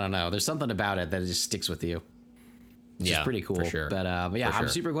 I don't know. There's something about it that just sticks with you. It's just pretty cool. For sure. But I'm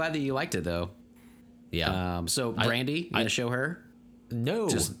super glad that you liked it though. Yeah. So Brandy, you gonna show her? No,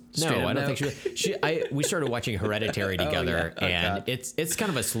 I don't think she. We started watching Hereditary together, and it's kind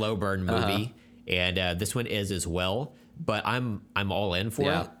of a slow burn movie, and this one is as well. But I'm all in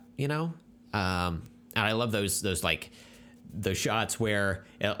for it, you know. And I love those like those shots where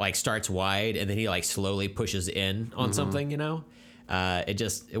it like starts wide and then he like slowly pushes in on something, you know.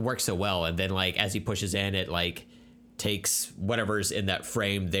 It works so well, and then like as he pushes in, it like takes whatever's in that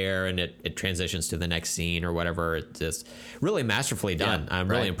frame there and it transitions to the next scene or whatever. It's just really masterfully done. I'm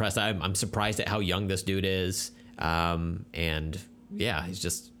really impressed. I'm surprised at how young this dude is. And yeah, he's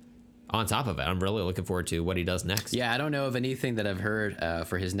just on top of it. I'm really looking forward to what he does next. Yeah, I don't know of anything that I've heard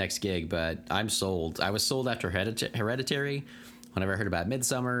for his next gig, but I'm sold. I was sold after Hereditary. Whenever I heard about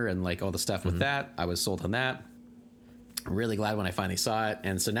Midsommar and like all the stuff with that, I was sold on that. I'm really glad when I finally saw it.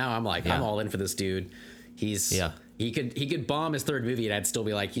 And so now I'm like, I'm all in for this dude. He's he could bomb his third movie and I'd still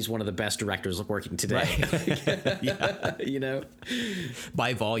be like, he's one of the best directors working today. Right. You know,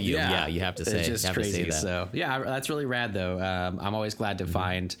 by volume. Yeah, you have to say, it's just crazy. So yeah, that's really rad though. I'm always glad to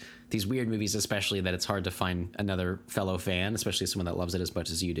find these weird movies, especially that it's hard to find another fellow fan, especially someone that loves it as much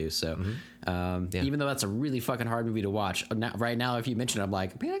as you do. So even though that's a really fucking hard movie to watch right now, if you mention it, I'm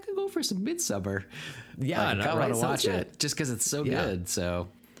like, man, I could go for some Midsommar. Yeah, like, I want to watch it just because it's so good. So.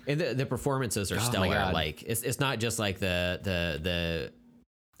 And the performances are stellar. Like it's not just like the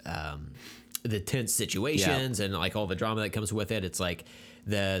tense situations and like all the drama that comes with it. It's like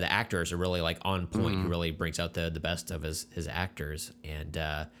the actors are really like on point. He really brings out the best of his actors, and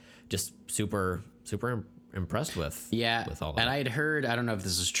just super impressed with with all of and that. I had heard, I don't know if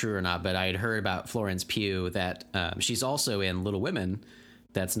this is true or not, but I had heard about Florence Pugh that she's also in Little Women.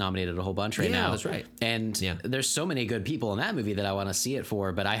 That's nominated a whole bunch right now. That's right. And there's so many good people in that movie that I want to see it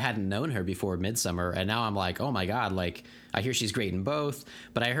for, but I hadn't known her before Midsommar, and now I'm like, oh my god, like I hear she's great in both.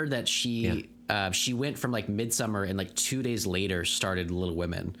 But I heard that she went from like Midsommar and like 2 days later started Little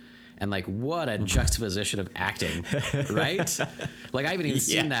Women. And like, what a juxtaposition of acting, right? Like I haven't even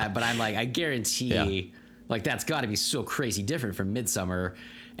seen that, but I'm like, I guarantee like that's got to be so crazy different from Midsommar.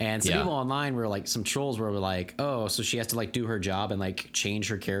 And some people online were like, some trolls were like, oh, so she has to like do her job and like change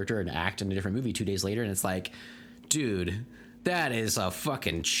her character and act in a different movie 2 days later. And it's like, dude, that is a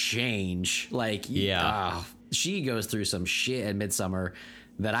fucking change. Like, she goes through some shit in Midsommar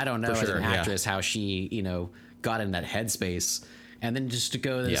that I don't know as an actress how she, you know, got in that headspace. And then just to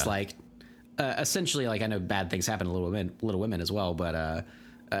go this like, essentially, like I know bad things happen to Little Women as well, but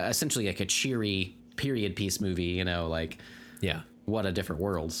essentially like a cheery period piece movie, you know, like what a different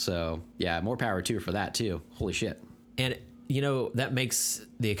world. So yeah, more power to her for that too. Holy shit. And you know, that makes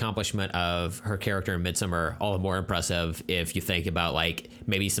the accomplishment of her character in Midsommar all the more impressive if you think about like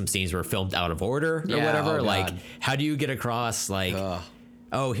maybe some scenes were filmed out of order or whatever. Like how do you get across like,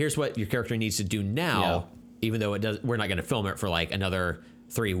 oh, here's what your character needs to do now, even though we're not going to film it for like another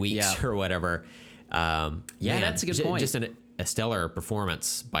 3 weeks or whatever. That's a good point. Just a stellar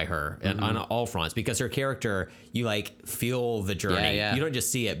performance by her on all fronts, because her character, you like feel the journey. You don't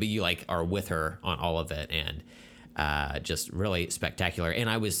just see it, but you like are with her on all of it, and just really spectacular. And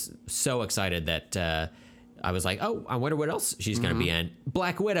I was so excited that I was like, oh, I wonder what else she's going to be in.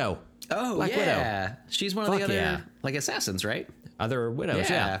 Black Widow. Oh, Black Widow. She's one of the other like assassins, right? Other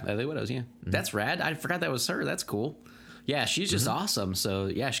widows, other widows, That's rad. I forgot that was her. That's cool. Yeah, she's just awesome. So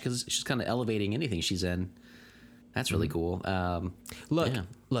yeah, because she's kind of elevating anything she's in. That's really cool.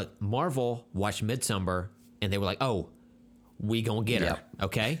 Look, Marvel watched Midsommar and they were like, oh, we gonna get her,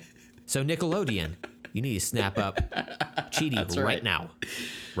 okay? So Nickelodeon, you need to snap up Chidi right now.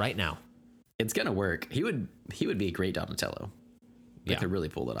 Right now. It's gonna work. He would be a great Donatello. They could really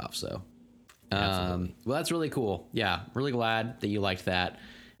pull it off. So, Absolutely. well, that's really cool. Yeah, really glad that you liked that.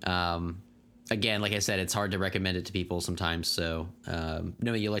 Again, like I said, it's hard to recommend it to people sometimes. So,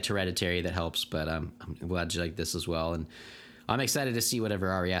 knowing you liked Hereditary, that helps. But I'm glad you like this as well, and I'm excited to see whatever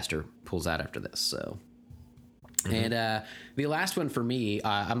Ari Aster pulls out after this. So, and the last one for me,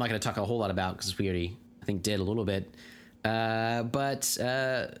 I'm not going to talk a whole lot about because we already, I think, did a little bit. But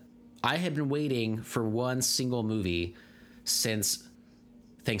I had been waiting for one single movie since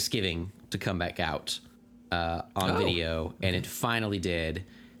Thanksgiving to come back out on video, and it finally did.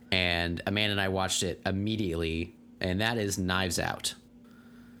 And Amanda and I watched it immediately, and that is Knives Out.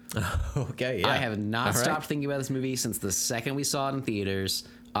 Okay, yeah. I have not stopped thinking about this movie since the second we saw it in theaters.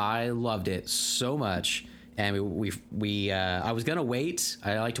 I loved it so much. And I was gonna wait.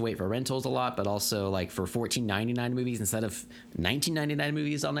 I like to wait for rentals a lot, but also like for $14.99 movies instead of $19.99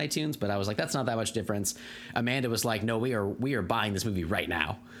 movies on iTunes. But I was like, that's not that much difference. Amanda was like, no, we are buying this movie right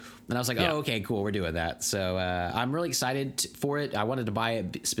now. And I was like, oh, okay, cool, we're doing that. So I'm really excited for it. I wanted to buy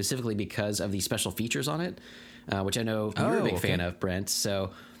it specifically because of the special features on it, which I know you're a big fan of, Brent.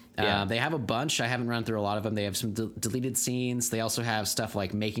 So. They have a bunch. I haven't run through a lot of them. They have some deleted scenes. They also have stuff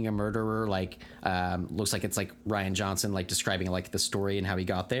like Making a Murderer, like looks like it's like Rian Johnson like describing like the story and how he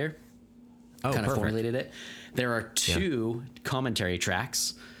got there. Kind of formulated it. There are two commentary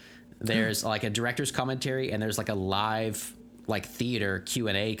tracks. There's like a director's commentary and there's like a live like theater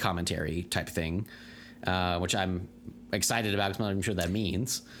Q&A commentary type thing, which I'm excited about because I'm not even sure what that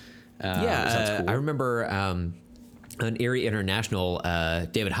means. Cool. I remember on Erie International,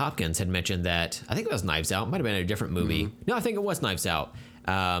 David Hopkins had mentioned that, I think it was Knives Out, might have been a different movie. Mm-hmm. No, I think it was Knives Out,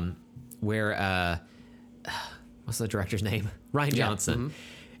 where, what's the director's name? Rian Johnson. Mm-hmm.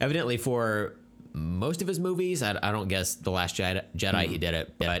 Evidently for most of his movies, I don't guess The Last Jedi he did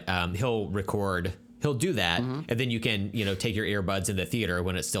it, but he'll do that, and then you can, take your earbuds in the theater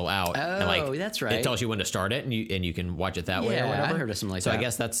when it's still out. Oh, and that's right. It tells you when to start it, and you can watch it that way or whatever. I heard of something like that. So I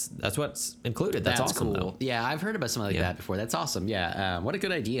guess that's what's included. That's awesome, cool. though. Yeah, I've heard about something like that before. That's awesome. Yeah, what a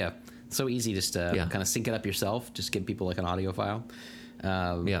good idea. So easy just to kind of sync it up yourself. Just give people like an audio file.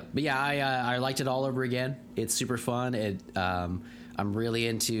 But yeah, I liked it all over again. It's super fun. I'm really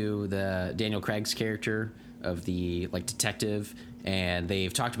into the Daniel Craig's character of the like detective, and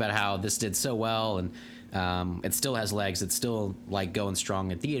they've talked about how this did so well, and it still has legs. It's still like going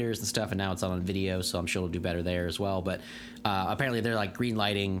strong in theaters and stuff, and now it's on video, so I'm sure it'll do better there as well. But apparently they're like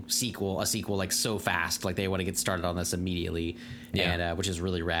greenlighting a sequel like so fast, like they want to get started on this immediately, and which is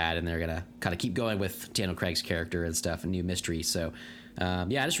really rad. And they're gonna kind of keep going with Daniel Craig's character and stuff, and new mystery. So I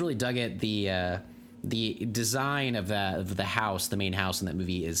just really dug it. The design of the house, the main house in that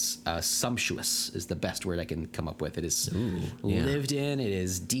movie, is sumptuous. Is the best word I can come up with. It is lived in. It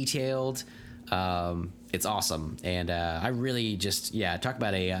is detailed. It's awesome, and I really just talk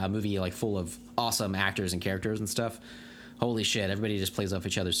about a movie like full of awesome actors and characters and stuff. Holy shit, everybody just plays off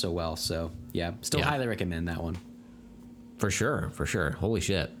each other so well. So still highly recommend that one. For sure. Holy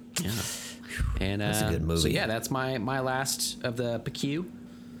shit. Yeah, and that's a good movie. So that's my last of the PQ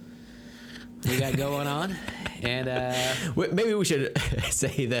we got going on, and maybe we should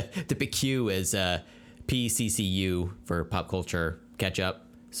say that the PQ is PCCU for pop culture catch up.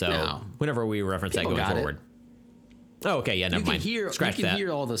 So whenever we reference that going forward. Oh, okay, yeah, never mind. You can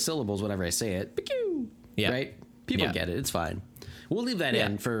hear all the syllables whenever I say it. Yeah. Right? People get it. It's fine. We'll leave that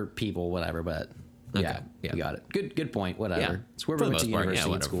in for people, whatever, but you got it. Good point. Whatever. Yeah. It's where we went to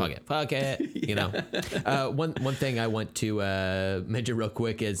university and school. Fuck it. One thing I want to mention real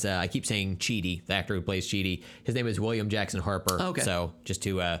quick is I keep saying Chidi, the actor who plays Chidi. His name is William Jackson Harper. Oh, okay. So just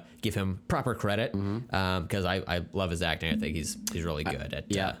to give him proper credit, because I love his acting. I think he's really good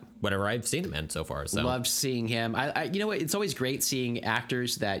at whatever I've seen him in so far. So loved seeing him. I you know what? It's always great seeing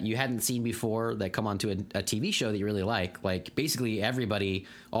actors that you hadn't seen before that come onto a TV show that you really like. Like basically everybody,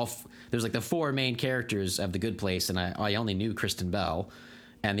 there's like the four main characters of The Good Place, and I only knew Kristen Bell,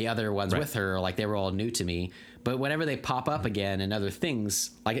 and the other ones with her, like they were all new to me. But whenever they pop up again and other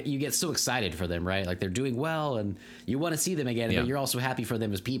things, like you get so excited for them, right? Like they're doing well, and you want to see them again, but you're also happy for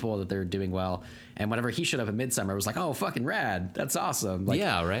them as people that they're doing well. And whenever he showed up at Midsummer, it was like, oh, fucking rad! That's awesome. Like,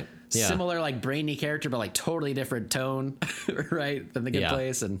 similar, like brainy character, but like totally different tone, right? Than The Good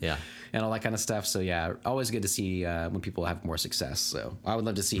Place, and all that kind of stuff. So always good to see when people have more success. So I would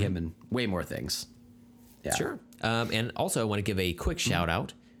love to see him in way more things. Yeah. Sure. And also, I want to give a quick shout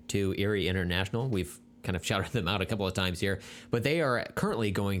out to Erie International. We've kind of shouted them out a couple of times here, but they are currently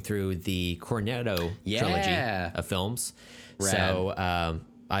going through the Cornetto trilogy of films. Rad. So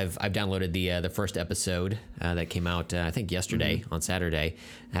I've downloaded the first episode that came out I think yesterday on Saturday.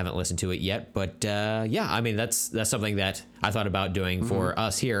 I haven't listened to it yet, but yeah, I mean that's something that I thought about doing for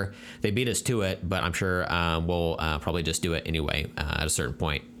us here. They beat us to it, but I'm sure we'll probably just do it anyway at a certain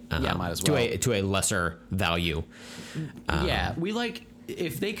point. Yeah, might as well. To a lesser value. Yeah, we like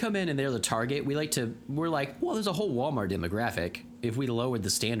if they come in and they're the target. We're like, well, there's a whole Walmart demographic. If we lowered the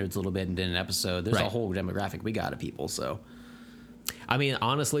standards a little bit and did an episode, there's a whole demographic we got of people. So, I mean,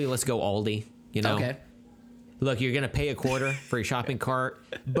 honestly, let's go Aldi. You know, okay. Look, you're gonna pay a quarter for your shopping cart,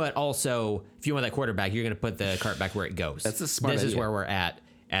 but also if you want that quarter back, you're gonna put the cart back where it goes. That's a smart This is idea. where we're at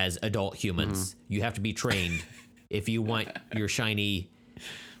as adult humans. You have to be trained. If you want your shiny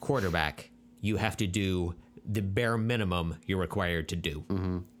quarterback, you have to do the bare minimum you're required to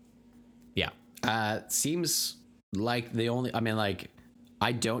do. Yeah. Seems like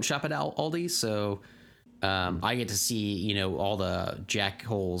I don't shop at Aldi, so I get to see, all the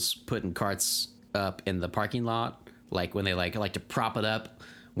jackholes putting carts up in the parking lot, like when they like to prop it up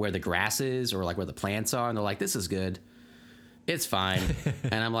where the grass is or like where the plants are, and they're like, this is good, it's fine.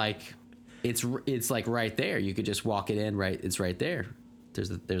 And I'm like, it's like right there, you could just walk it in, right, it's right there. There's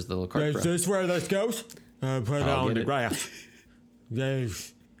the little cart. Is this where this goes? Put it I'll on get the it. grass.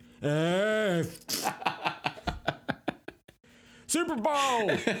 Yes. Super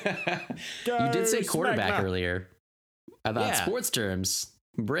Bowl! You did say quarterback earlier. I thought sports terms.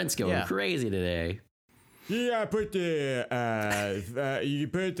 Brent's going crazy today. Yeah, put you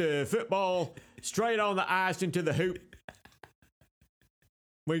put the football straight on the ice into the hoop.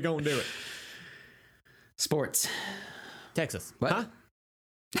 We gonna do it. Sports. Texas. What? Huh?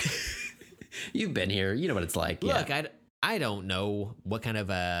 You've been here. You know what it's like. Look, I don't know what kind of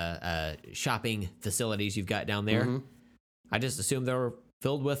shopping facilities you've got down there. I just assumed they were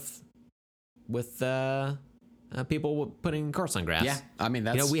filled with people putting carts on grass. Yeah, I mean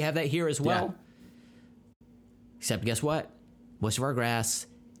that's we have that here as well. Except guess what? Most of our grass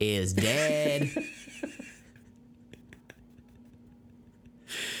is dead.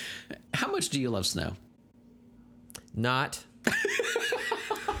 How much do you love snow? Not.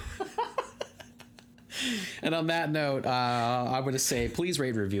 And on that note, I'm going to say, please rate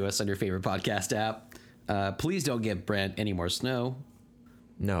and review us on your favorite podcast app. Please don't give Brent any more snow.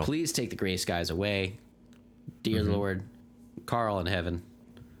 No. Please take the gray skies away. Dear Lord, Carl in heaven.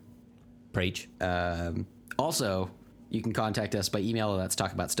 Preach. Also, you can contact us by email. Let's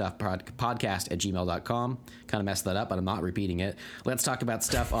talk about stuff podcast@gmail.com. Kind of messed that up, but I'm not repeating it. Let's talk about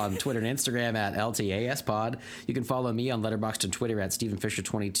stuff on Twitter and Instagram at LTASpod. You can follow me on Letterboxd and Twitter at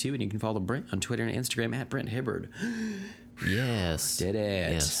StephenFisher22, and you can follow Brent on Twitter and Instagram at Brent Hibbard. Yes. Did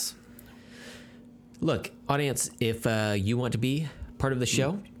it. Yes. Look, audience, if you want to be part of the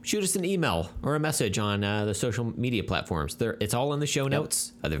show, shoot us an email or a message on the social media platforms. It's all in the show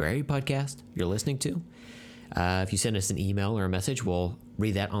notes of the very podcast you're listening to. If you send us an email or a message, we'll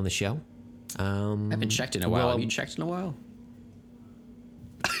read that on the show. I haven't checked in a while. Have you checked in a while?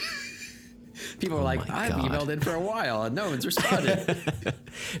 People are like, I've emailed in for a while and no one's responded.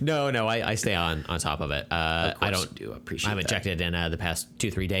 No, I stay on top of it. Of course I don't you do. Appreciate I haven't that. checked it in the past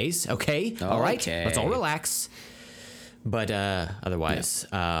 2-3 days. Okay. All right. Okay. Let's all relax. But otherwise,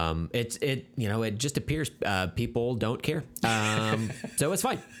 it just appears people don't care. So it's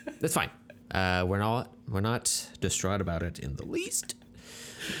fine. It's fine. We're not distraught about it in the least.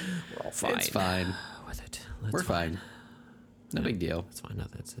 We're all fine. It's fine. With it. We're fine. No big deal. It's fine. No,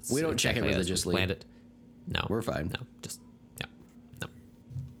 it's We don't check it exactly as we religiously. planned it. No, We're fine. No, just no.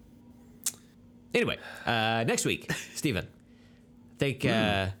 Anyway, next week, Stephen, I think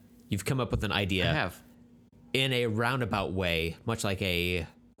you've come up with an idea. I have. In a roundabout way, much like a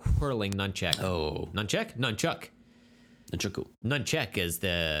whirling nunchuck. Oh. Nunchuck? Nunchuck. Nunchuck. Nunchuck is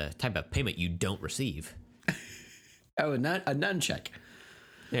the type of payment you don't receive. Oh, a nunchuck.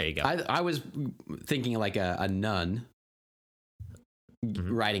 There you go. I was thinking like a nun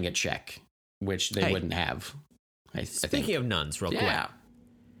writing a check, which they wouldn't have. Speaking of nuns, real quick. yeah.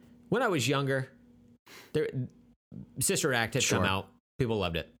 When I was younger, Sister Act had come out. People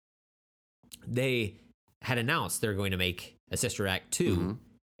loved it. They had announced they were going to make a Sister Act 2,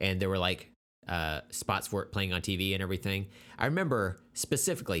 and there were like spots for it playing on TV and everything. I remember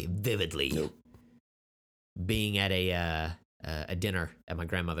specifically, vividly, being at a dinner at my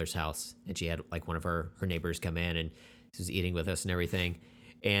grandmother's house, and she had like one of her neighbors come in, and she was eating with us and everything,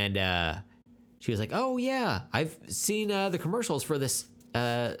 and she was like, "Oh yeah, I've seen the commercials for this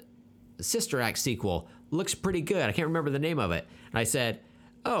Sister Act sequel. Looks pretty good. I can't remember the name of it." And I said,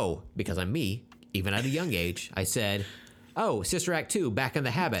 "Oh," because I'm me, even at a young age, I said, "Oh, Sister Act 2, Back in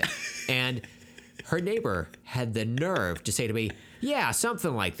the Habit." And her neighbor had the nerve to say to me, "Yeah,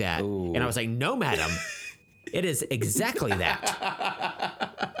 something like that." Ooh. And I was like, "No, madam, it is exactly that."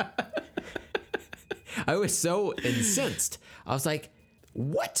 I was so incensed. I was like,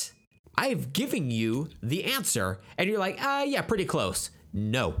 "What? I've given you the answer, and you're like, yeah, pretty close."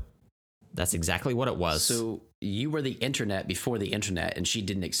 No, that's exactly what it was. So you were the internet before the internet, and she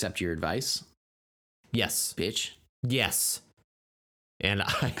didn't accept your advice? Yes. Bitch. Yes. And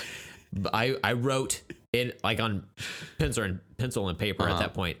I wrote in, like, on pencil and paper at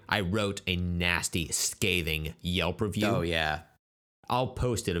that point, I wrote a nasty, scathing Yelp review. Oh, yeah. I'll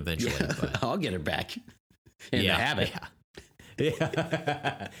post it eventually. Yeah. But I'll get her back. In the habit.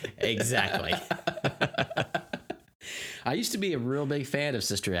 Yeah. Exactly. I used to be a real big fan of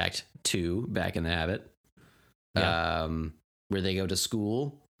Sister Act 2 back in the habit. Yeah. Where they go to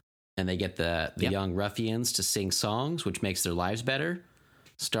school and they get the young ruffians to sing songs, which makes their lives better.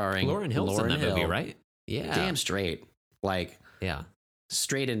 Starring Lauryn Hill's in that movie, right? Yeah. Damn straight. Like, yeah.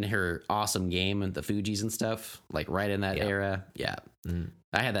 straight in her awesome game and the Fugees and stuff. Like, right in that era. Yeah.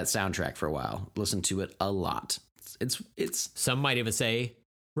 I had that soundtrack for a while. Listened to it a lot. It's. Some might even say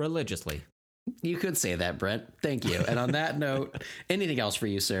religiously. You could say that, Brent. Thank you. And on that note, anything else for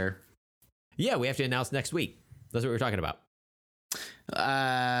you, sir? Yeah, we have to announce next week. That's what we're talking about.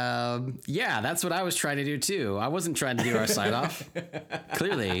 Yeah, that's what I was trying to do too. I wasn't trying to do our sign off.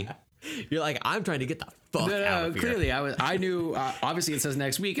 Clearly, you're like, I'm trying to get the fuck out of here. Clearly, I knew. Obviously, it says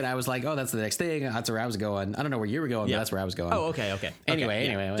next week, and I was like, oh, that's the next thing. That's where I was going. I don't know where you were going, but that's where I was going. Oh, okay. Anyway.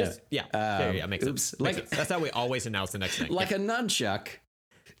 Makes sense. Like, that's how we always announce the next thing. Like a nunchuck.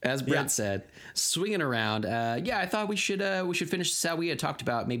 As Brent said, swinging around. I thought we should finish how we had talked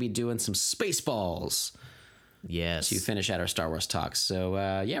about maybe doing some Spaceballs. Yes. To finish out our Star Wars talks. So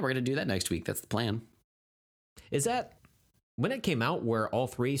we're gonna do that next week. That's the plan. Is that when it came out? Were all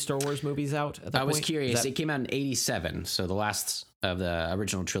 3 Star Wars movies out at that point? I was curious. It came out in '87, so the last of the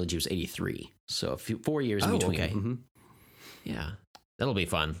original trilogy was '83. So 4 years in between. Okay. Mm-hmm. Yeah. That'll be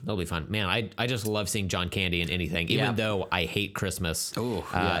fun. Man, I just love seeing John Candy in anything, even though I hate Christmas.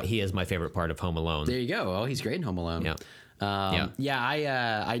 He is my favorite part of Home Alone. There you go. Oh, he's great in Home Alone. Yeah.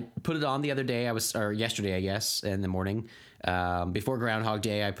 I put it on the other day. Or yesterday, I guess, in the morning, before Groundhog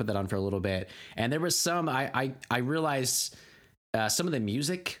Day. I put that on for a little bit, and there was some. I realized some of the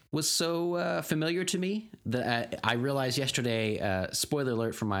music was so familiar to me that I realized yesterday. Spoiler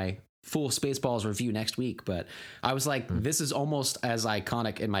alert for my full Spaceballs review next week, but I was like, this is almost as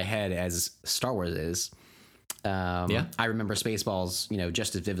iconic in my head as Star Wars is. I remember Spaceballs,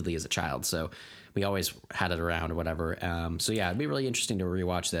 just as vividly as a child. So we always had it around or whatever. It'd be really interesting to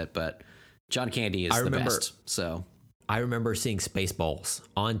rewatch that. But John Candy is the best. So I remember seeing Spaceballs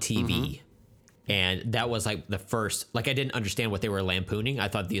on TV. And that was like the first, like, I didn't understand what they were lampooning. I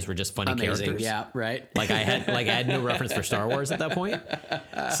thought these were just funny characters. Yeah, right. Like I had no reference for Star Wars at that point.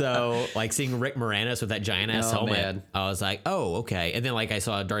 So like seeing Rick Moranis with that giant ass helmet, man. I was like, oh, okay. And then like I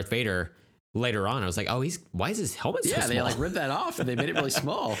saw Darth Vader later on. I was like, oh, why is his helmet so small? Yeah, they like ripped that off and they made it really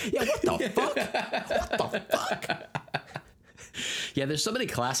small. Yeah, what the fuck? What the fuck? Yeah, there's so many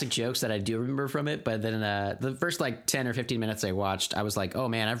classic jokes that I do remember from it, but then the first like 10 or 15 minutes I watched, I was like, oh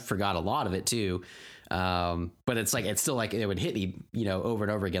man, I forgot a lot of it too. But it's still like it would hit me, over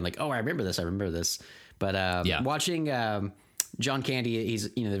and over again, like, oh, I remember this. But watching John Candy, he's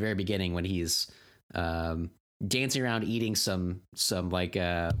the very beginning when he's dancing around eating some like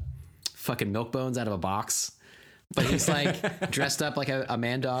fucking milk bones out of a box, but he's like dressed up like a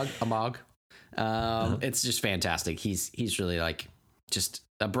man dog, a Mog. It's just fantastic. He's really like just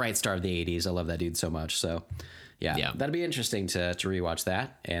a bright star of the 80s. I love that dude so much. So yeah. That'd be interesting to rewatch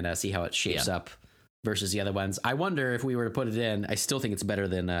that and see how it shapes up versus the other ones. I wonder if we were to put it in, I still think it's better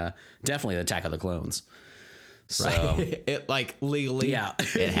than definitely the Attack of the Clones. So right. It like legally,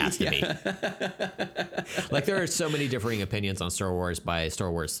 it has to be. Like there are so many differing opinions on Star Wars by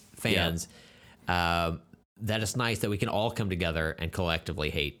Star Wars fans. That it's nice that we can all come together and collectively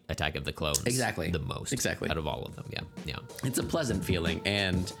hate Attack of the Clones. Exactly. The most. Exactly. Out of all of them. Yeah. It's a pleasant feeling.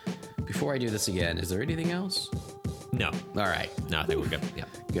 And before I do this again, is there anything else? No. All right. No, I think we're good. Yeah.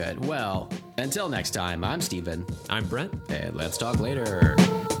 Good. Well, until next time, I'm Steven. I'm Brent. And let's talk later.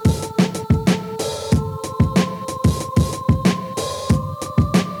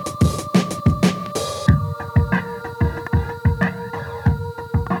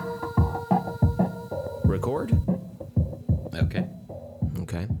 Record.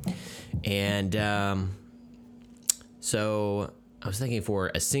 Okay. And so I was thinking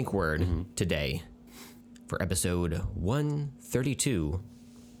for a sync word today for episode 132.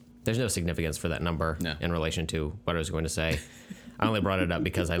 There's no significance for that number in relation to what I was going to say. I only brought it up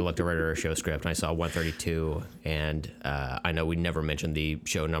because I looked over at our show script and I saw 132, and I know we never mentioned the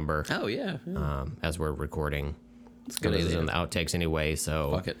show number. Oh yeah. As we're recording. It's good. This is in the outtakes anyway,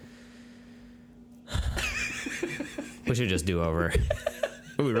 so Fuck it. we should just do over.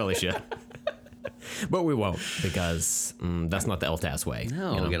 We really should. But we won't, because that's not the LTAS way.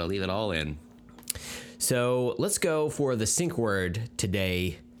 No, we gotta leave it all in. So let's go for the sync word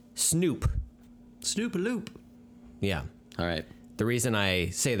today, Snoop. Snoop-a-loop. Yeah. All right. The reason I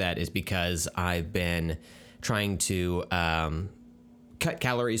say that is because I've been trying to cut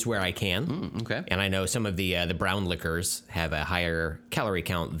calories where I can. Okay. And I know some of the brown liquors have a higher calorie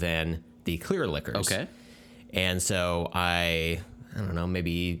count than the clear liquors. Okay. And so I don't know,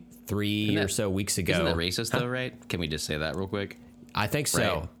 maybe 3 or so weeks ago. Isn't that racist though, right? Can we just say that real quick? I think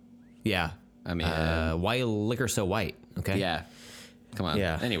so. Right. Yeah. I mean, why liquor so white? Okay. yeah. Come on.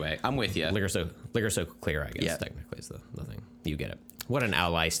 Yeah. Anyway, I'm with you. Liquor so clear, I guess. Yeah. Technically is the thing. You get it. What an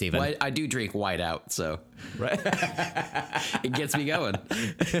ally, Steven. Well, I do drink white out, so Right. it gets me going.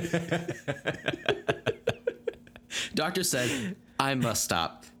 Doctor said I must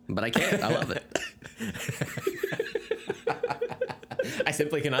stop, but I can't. I love it. I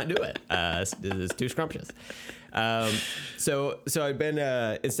simply cannot do it. It's too scrumptious. So I've been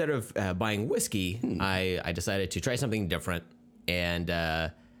instead of buying whiskey, I decided to try something different, and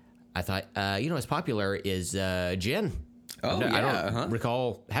I thought what's popular is gin. Oh, I yeah, don't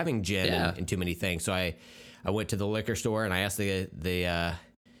recall having gin Yeah. in too many things. So I went to the liquor store and I asked the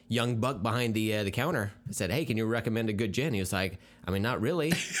young buck behind the counter. I said, "Hey, can you recommend a good gin?" He was like, "I mean, not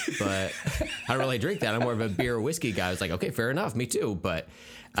really, but I don't really drink that. I'm more of a beer or whiskey guy." I was like, "Okay, fair enough, me too." But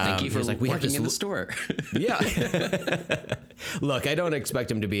Thank you he for was like, "We have working this in the store. yeah. Look, I don't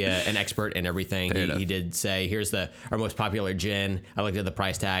expect him to be an expert in everything. He did say, "Here's our most popular gin." I looked at the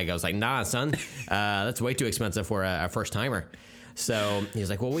price tag. I was like, "Nah, son, that's way too expensive for a first timer." So he was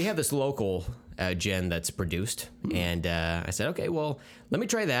like, "Well, we have this local gin that's produced," and I said, "Okay, well, let me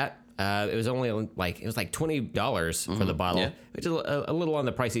try that." It was only like $20 for the bottle, which is a little on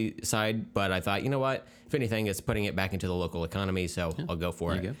the pricey side. But I thought, you know what? If anything, it's putting it back into the local economy, so I'll go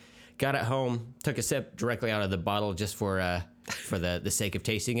for it. Go. Got it home, took a sip directly out of the bottle just for the sake of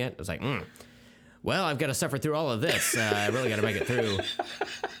tasting it. I was like, well, I've got to suffer through all of this. I really got to make it through.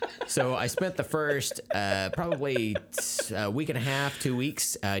 So I spent the first probably a week and a half, 2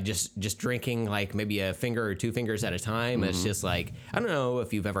 weeks, just drinking like maybe a finger or 2 fingers at a time. It's just like, I don't know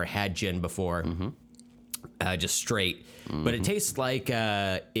if you've ever had gin before, just straight, but it tastes like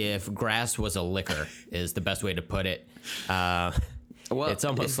if grass was a liquor is the best way to put it. Well, it's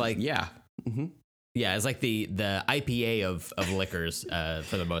almost like yeah. yeah, it's like the IPA of liquors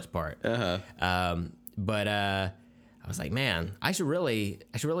for the most part. But I was like, man, I should really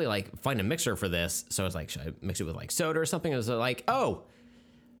like find a mixer for this. So I was like, should I mix it with like soda or something? I was like, oh,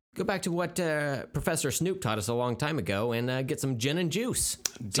 go back to what Professor Snoop taught us a long time ago and get some gin and juice.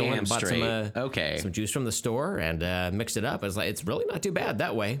 So I went and bought some juice from the store and mixed it up. I was like, it's really not too bad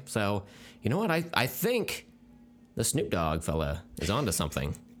that way. So you know what? I think the Snoop Dogg fella is onto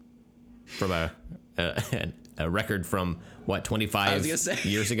something. From a record from what 25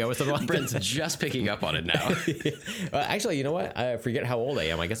 years ago or something like Brent's that. just picking up on it now. Actually, you know what? I forget how old I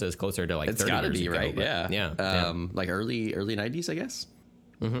am. I guess it was closer to like It's 30 gotta years be ago, right. but Yeah. Like early 90s, I guess.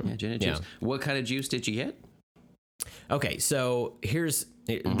 Yeah, gin and juice. Yeah. What kind of juice did you get? Okay, so there's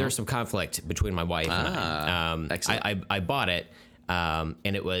some conflict between my wife and I. Excellent. I bought it, and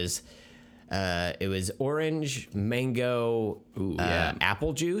it was orange, mango,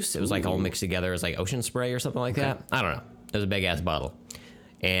 apple juice. It was like all mixed together. It was like ocean spray or something like that. I don't know. It was a big ass bottle,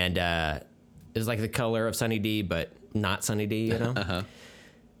 and it was like the color of Sunny D, but not Sunny D. You know.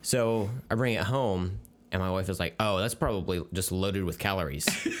 So I bring it home, and my wife is like, "Oh, that's probably just loaded with calories."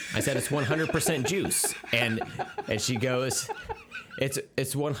 I said, "It's 100% juice," and she goes, "It's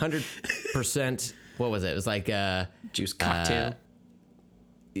 100%." What was it? It was like Juice cocktail.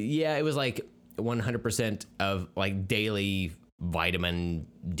 Yeah, it was like 100% of like daily vitamin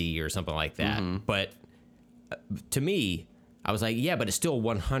D or something like that. But to me, I was like, yeah, but it's still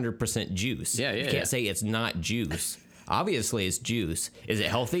 100% juice. Yeah, You can't say it's not juice. Obviously, it's juice. Is it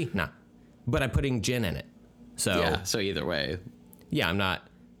healthy? Nah. But I'm putting gin in it. So Yeah. So either way. yeah, I'm not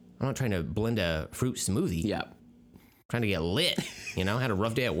trying to blend a fruit smoothie. Yeah. I'm trying to get lit. You know, had a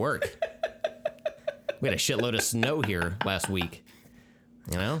rough day at work. We had a shitload of snow here last week.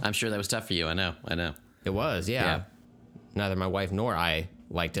 You know? I'm sure that was tough for you. I know. It was, yeah. Neither my wife nor I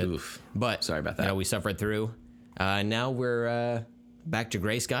liked it. Oof. But Sorry about that. You know, we suffered through. Now we're back to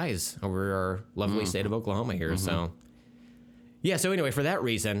gray skies over our lovely state of Oklahoma here. So, yeah. So anyway, for that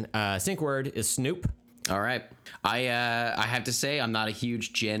reason, sync word is Snoop. All right. I have to say I'm not a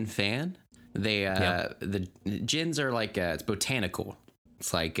huge gin fan. The gins are like it's botanical.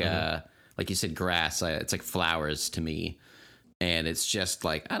 It's like you said, grass. It's like flowers to me, and it's just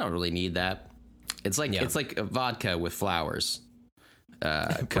like I don't really need that. It's like a vodka with flowers.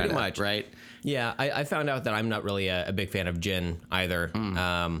 Pretty much, right? Yeah, I found out that I'm not really a big fan of gin either.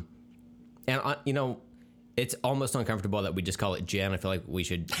 It's almost uncomfortable that we just call it gin. I feel like we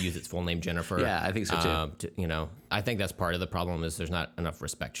should use its full name, Jennifer. Yeah, I think so too. I think that's part of the problem is there's not enough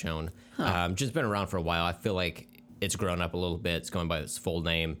respect shown. Just been around for a while. I feel like it's grown up a little bit. It's going by its full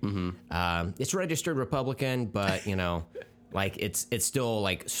name. It's registered Republican, but like it's still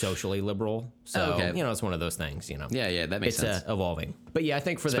like socially liberal. So it's one of those things. Yeah, that makes sense. It's evolving. But yeah, I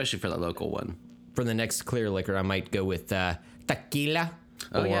think especially for the local one. For the next clear liquor, I might go with tequila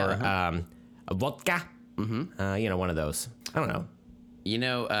or vodka. One of those. I don't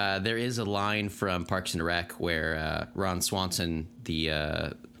know. There is a line from Parks and Rec where Ron Swanson,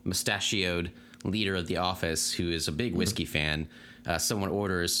 the mustachioed leader of the office, who is a big whiskey fan, someone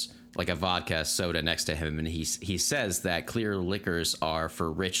orders like a vodka soda next to him, and he says that clear liquors are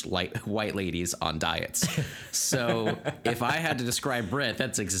for rich white ladies on diets. So if I had to describe Brent,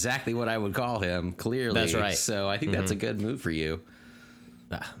 that's exactly what I would call him. Clearly, that's right. So I think that's a good move for you.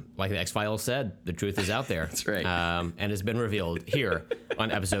 Like the X-Files said, the truth is out there. That's right. And has been revealed here on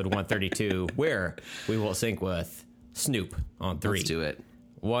episode 132, where we will sync with Snoop on 3. Let's do it.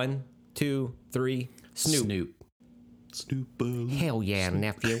 1, 2, 3. Snoop. Snoop. Hell yeah,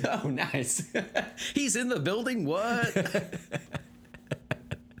 nephew. Oh, nice. He's in the building. What?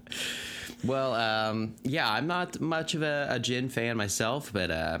 Well, I'm not much of a gin fan myself,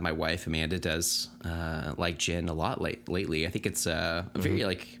 but my wife Amanda does like gin a lot lately. I think it's a very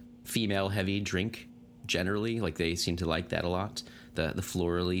like female heavy drink generally. Like they seem to like that a lot. The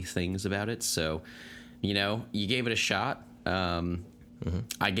florally things about it. So, you gave it a shot.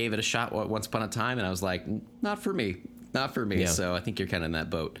 I gave it a shot once upon a time, and I was like, not for me. Yeah. So I think you're kind of in that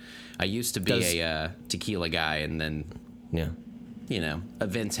boat. I used to be a tequila guy, and then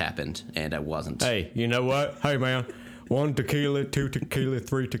events happened, and I wasn't. Hey, you know what? Hey, man. 1 tequila, 2 tequila,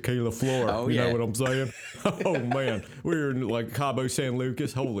 3 tequila floor. Oh, you yeah. know what I'm saying? Oh, man. We were in, like, Cabo San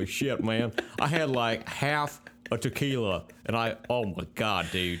Lucas. Holy shit, man. I had, like, half a tequila, and oh, my God,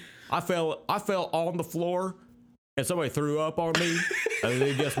 dude. I fell on the floor, and somebody threw up on me, and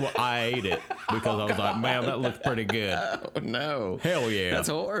then guess what? I ate it because I was like, man, that looks pretty good. Oh, no. Hell yeah. That's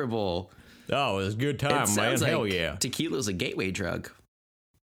horrible. Oh, it was a good time, man. Hell yeah. Tequila's a gateway drug.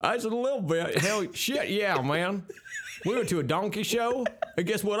 I was a little bit. Hell, shit, yeah, man. We went to a donkey show, and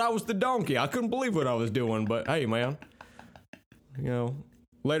guess what? I was the donkey. I couldn't believe what I was doing, but hey, man.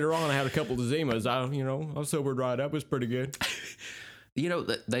 Later on, I had a couple of Zimas. I sobered right up. It was pretty good.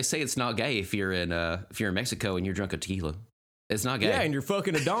 They say it's not gay if you're in Mexico and you're drunk of tequila. It's not gay. Yeah, and you're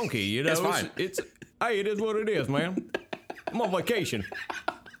fucking a donkey. It's fine. Hey, it is what it is, man. I'm on vacation.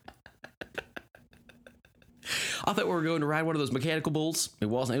 I thought we were going to ride one of those mechanical bulls. It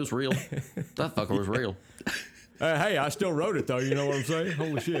wasn't. It was real. That fucker was real. Hey, I still rode it, though. You know what I'm saying?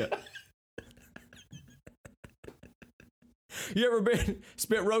 Holy shit. You ever been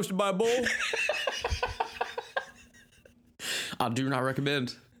spit roasted by a bull? I do not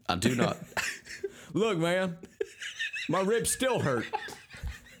recommend. I do not. Look, man. My ribs still hurt.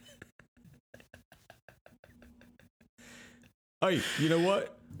 Hey, you know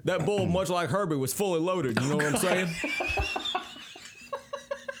what? That bull, much like Herbie, was fully loaded. You know what I'm saying?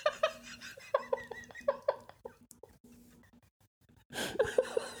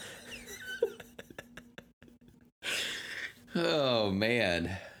 Oh,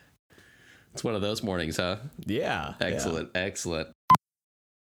 man. It's one of those mornings, huh? Yeah. Excellent.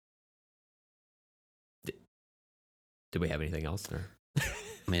 Do we have anything else? Or?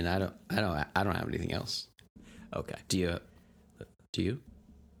 I mean, I don't have anything else. Okay. Do you?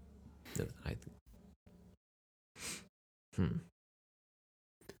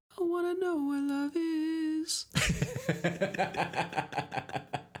 I want to know what love is.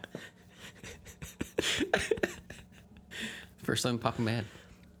 First time popping my head.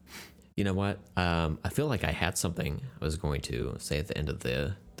 You know what? I feel like I had something I was going to say at the end of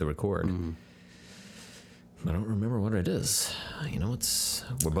the record. Mm-hmm. I don't remember what it is.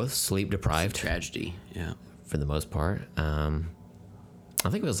 We're both sleep deprived. Tragedy, yeah. For the most part. I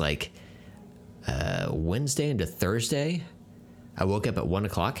think it was like Wednesday into Thursday. I woke up at 1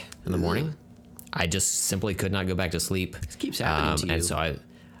 o'clock in the morning. I just simply could not go back to sleep. This keeps happening to you. And so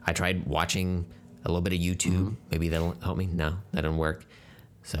I tried watching a little bit of YouTube. Mm-hmm. Maybe that'll help me. No, that didn't work.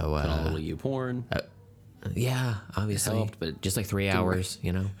 So put on a little YouPorn. Yeah, obviously. It helped, but just like 3 hours,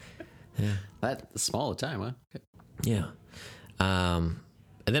 Yeah. That small a time, huh? Okay. Yeah.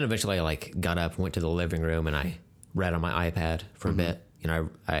 And then eventually I like got up, went to the living room, and I read on my iPad for a bit. You know,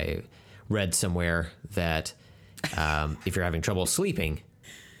 I read somewhere that if you're having trouble sleeping,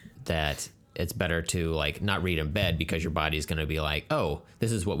 that it's better to like not read in bed because your body's going to be like, oh,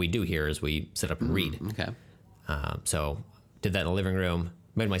 this is what we do here is we sit up and read. Okay. So did that in the living room,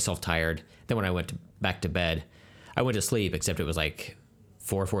 made myself tired. Then when I went back to bed, I went to sleep, except it was like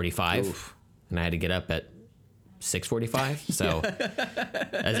 4:45, and I had to get up at 6:45. So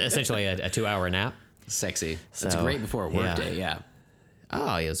essentially a 2-hour nap. Sexy. That's So, great before a work day. Yeah.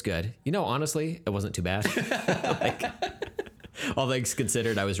 Oh, it was good. You know, honestly, it wasn't too bad. Like, all things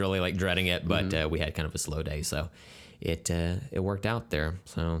considered, I was really like dreading it, but we had kind of a slow day, so it worked out there.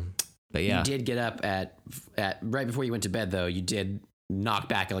 So, but yeah, You did get up at right before you went to bed, though. You did knock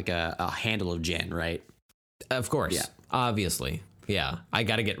back like a handle of gin, right? of course, Yeah. obviously, yeah. I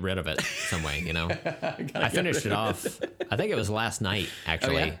got to get rid of it some way, you know. I finished it off. I think it was last night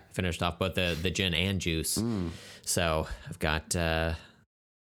actually. Oh, yeah? Finished off both the gin and juice. So I've got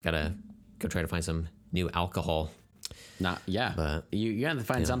gotta go try to find some new alcohol. But you have to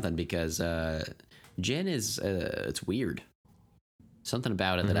find something because gin is it's weird. Something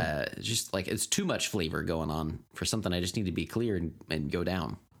about it that it's just like it's too much flavor going on for something I just need to be clear and go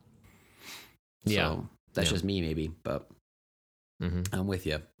down. Yeah. So that's just me maybe, but I'm with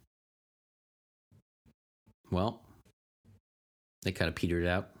you. Well, they kind of petered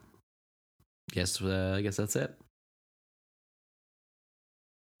out. I guess that's it.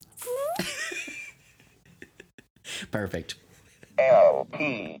 Perfect.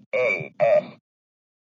 LPAS